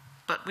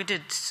 But we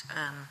did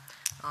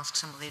ask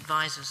some of the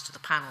advisors to the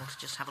panel to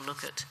just have a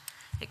look at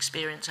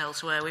experience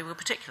elsewhere. We were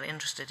particularly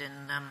interested in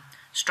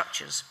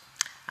structures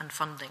and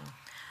funding.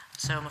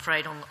 So I'm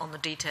afraid on the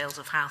details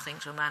of how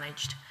things were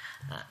managed,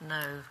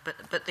 no.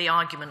 But the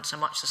arguments are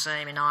much the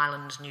same in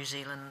Ireland, New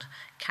Zealand,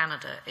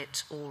 Canada.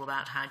 It's all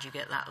about how do you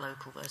get that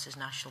local versus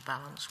national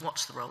balance,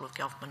 what's the role of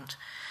government,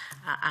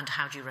 and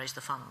how do you raise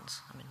the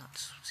funds. I mean,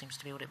 that seems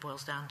to be what it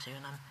boils down to,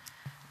 and I'm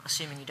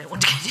assuming you don't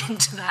want to get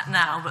into that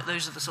now, but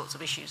those are the sorts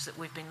of issues that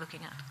we've been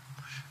looking at.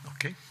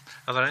 Okay.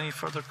 Are there any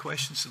further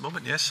questions at the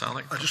moment? Yes,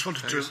 Alec. I just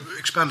wanted to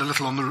expand a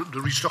little on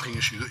the restocking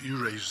issue that you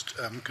raised,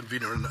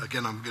 Convener, and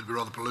again I'm going to be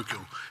rather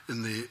parochial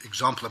in the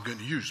example I'm going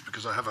to use,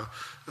 because I have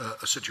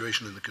a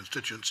situation in the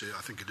constituency,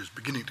 I think it is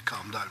beginning to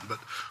calm down, but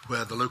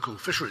where the local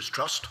Fisheries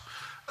Trust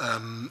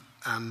and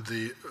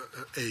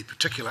a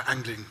particular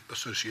angling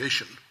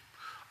association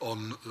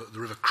on the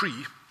River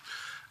Cree,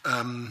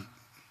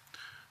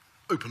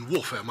 open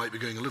warfare might be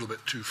going a little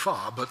bit too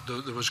far, but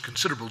there was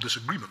considerable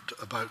disagreement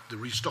about the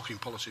restocking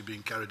policy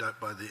being carried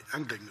out by the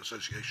Angling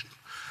Association,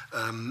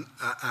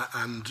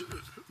 and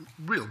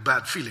real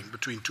bad feeling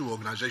between two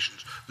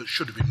organisations that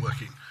should have been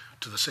working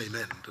to the same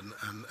end,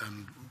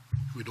 and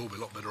we'd all be a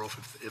lot better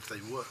off if they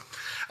were.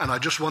 And I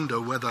just wonder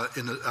whether,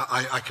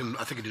 I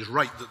think it is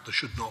right that there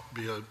should not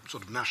be a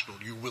sort of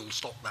national, you will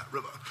stop that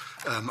river.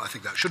 I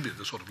think that should be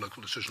the sort of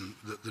local decision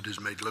that is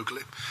made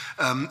locally.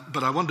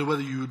 But I wonder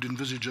whether you would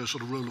envisage a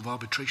sort of role of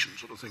arbitration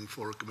sort of thing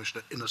for a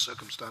commissioner in a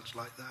circumstance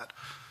like that.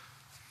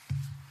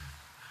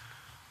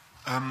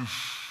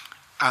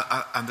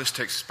 And this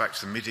takes us back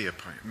to the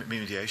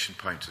mediation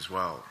point as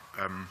well.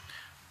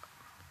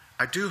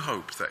 I do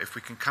hope that if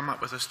we can come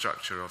up with a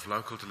structure of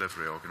local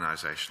delivery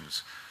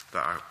organisations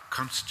that are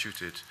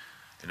constituted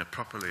in a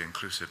properly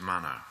inclusive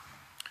manner,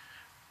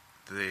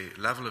 the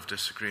level of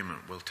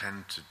disagreement will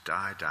tend to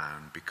die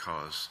down,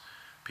 because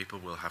people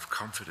will have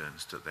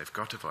confidence that they've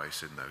got a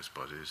voice in those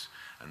bodies,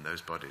 and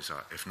those bodies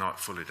are, if not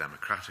fully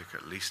democratic,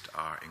 at least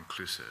are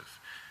inclusive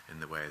in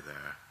the way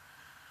they're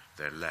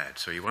led.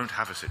 So you won't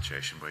have a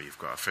situation where you've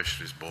got a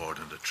fisheries board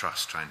and a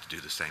trust trying to do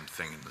the same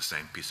thing in the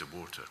same piece of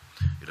water.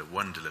 You'd have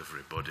one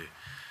delivery body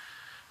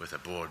with a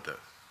board that,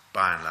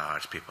 by and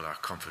large, people are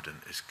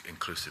confident is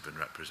inclusive and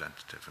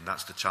representative. And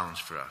that's the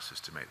challenge for us, is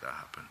to make that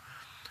happen.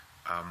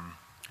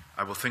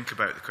 I will think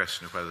about the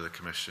question of whether the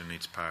Commission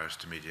needs powers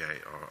to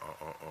mediate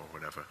or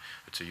whatever.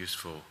 It's a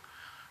useful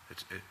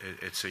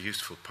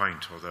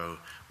point, although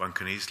one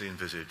can easily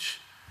envisage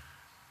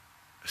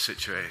a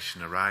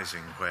situation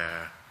arising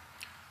where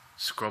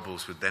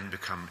squabbles would then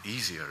become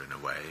easier in a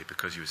way,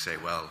 because you would say,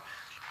 well,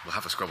 we'll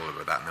have a squabble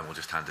about that and then we'll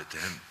just hand it to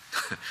him.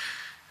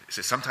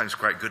 It's sometimes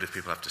quite good if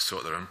people have to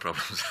sort their own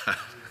problems out.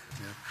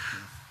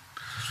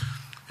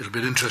 It'll be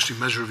an interesting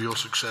measure of your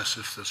success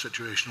if the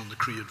situation on the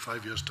Cree in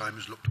 5 years' time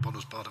is looked upon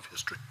as part of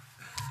history.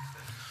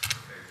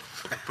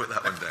 Okay. Put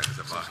that one down as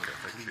a marker.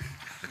 Thank you.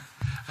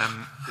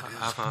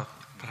 I have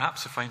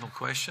perhaps a final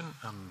question.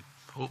 I'm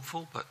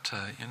hopeful, but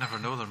you never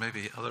know. There may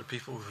be other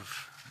people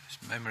whose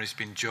memory's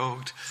been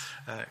jogged.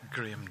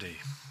 Graham Day.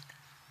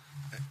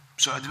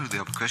 So I don't know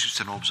the other question, it's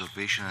an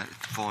observation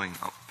following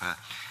up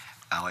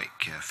Alec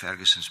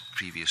Ferguson's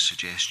previous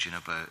suggestion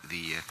about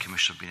the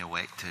Commissioner being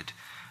elected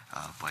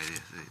by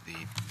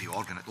the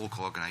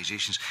local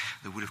organisations.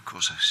 There would, of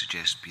course, I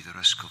suggest, be the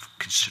risk of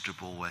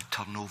considerable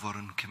turnover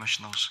in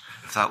commissioners.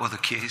 If that were the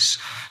case,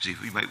 so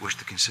we might wish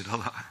to consider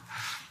that.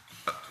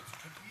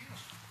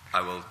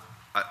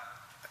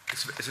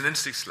 It's an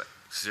interesting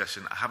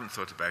suggestion. I haven't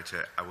thought about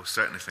it. I will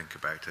certainly think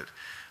about it.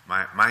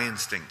 My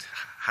instinct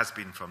has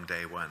been from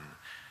day one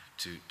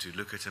to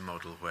look at a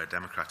model where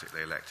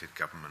democratically elected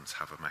governments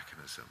have a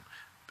mechanism,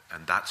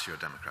 and that's your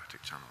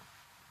democratic channel.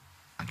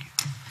 Thank you.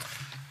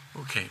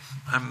 Okay,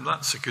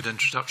 that's a good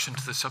introduction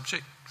to the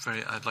subject.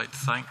 I'd like to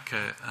thank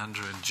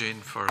Andrew and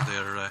Jane for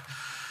their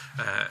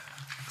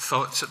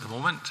thoughts at the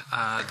moment,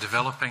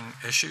 developing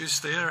issues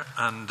there,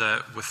 and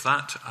with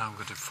that I'm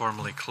going to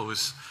formally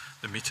close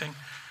the meeting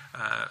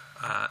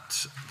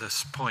at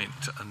this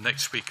point. And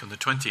next week on the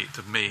 28th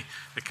of May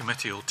the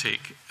committee will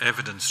take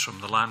evidence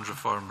from the Land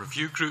Reform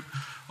Review Group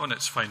on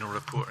its final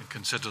report and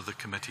consider the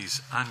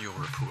committee's annual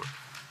report.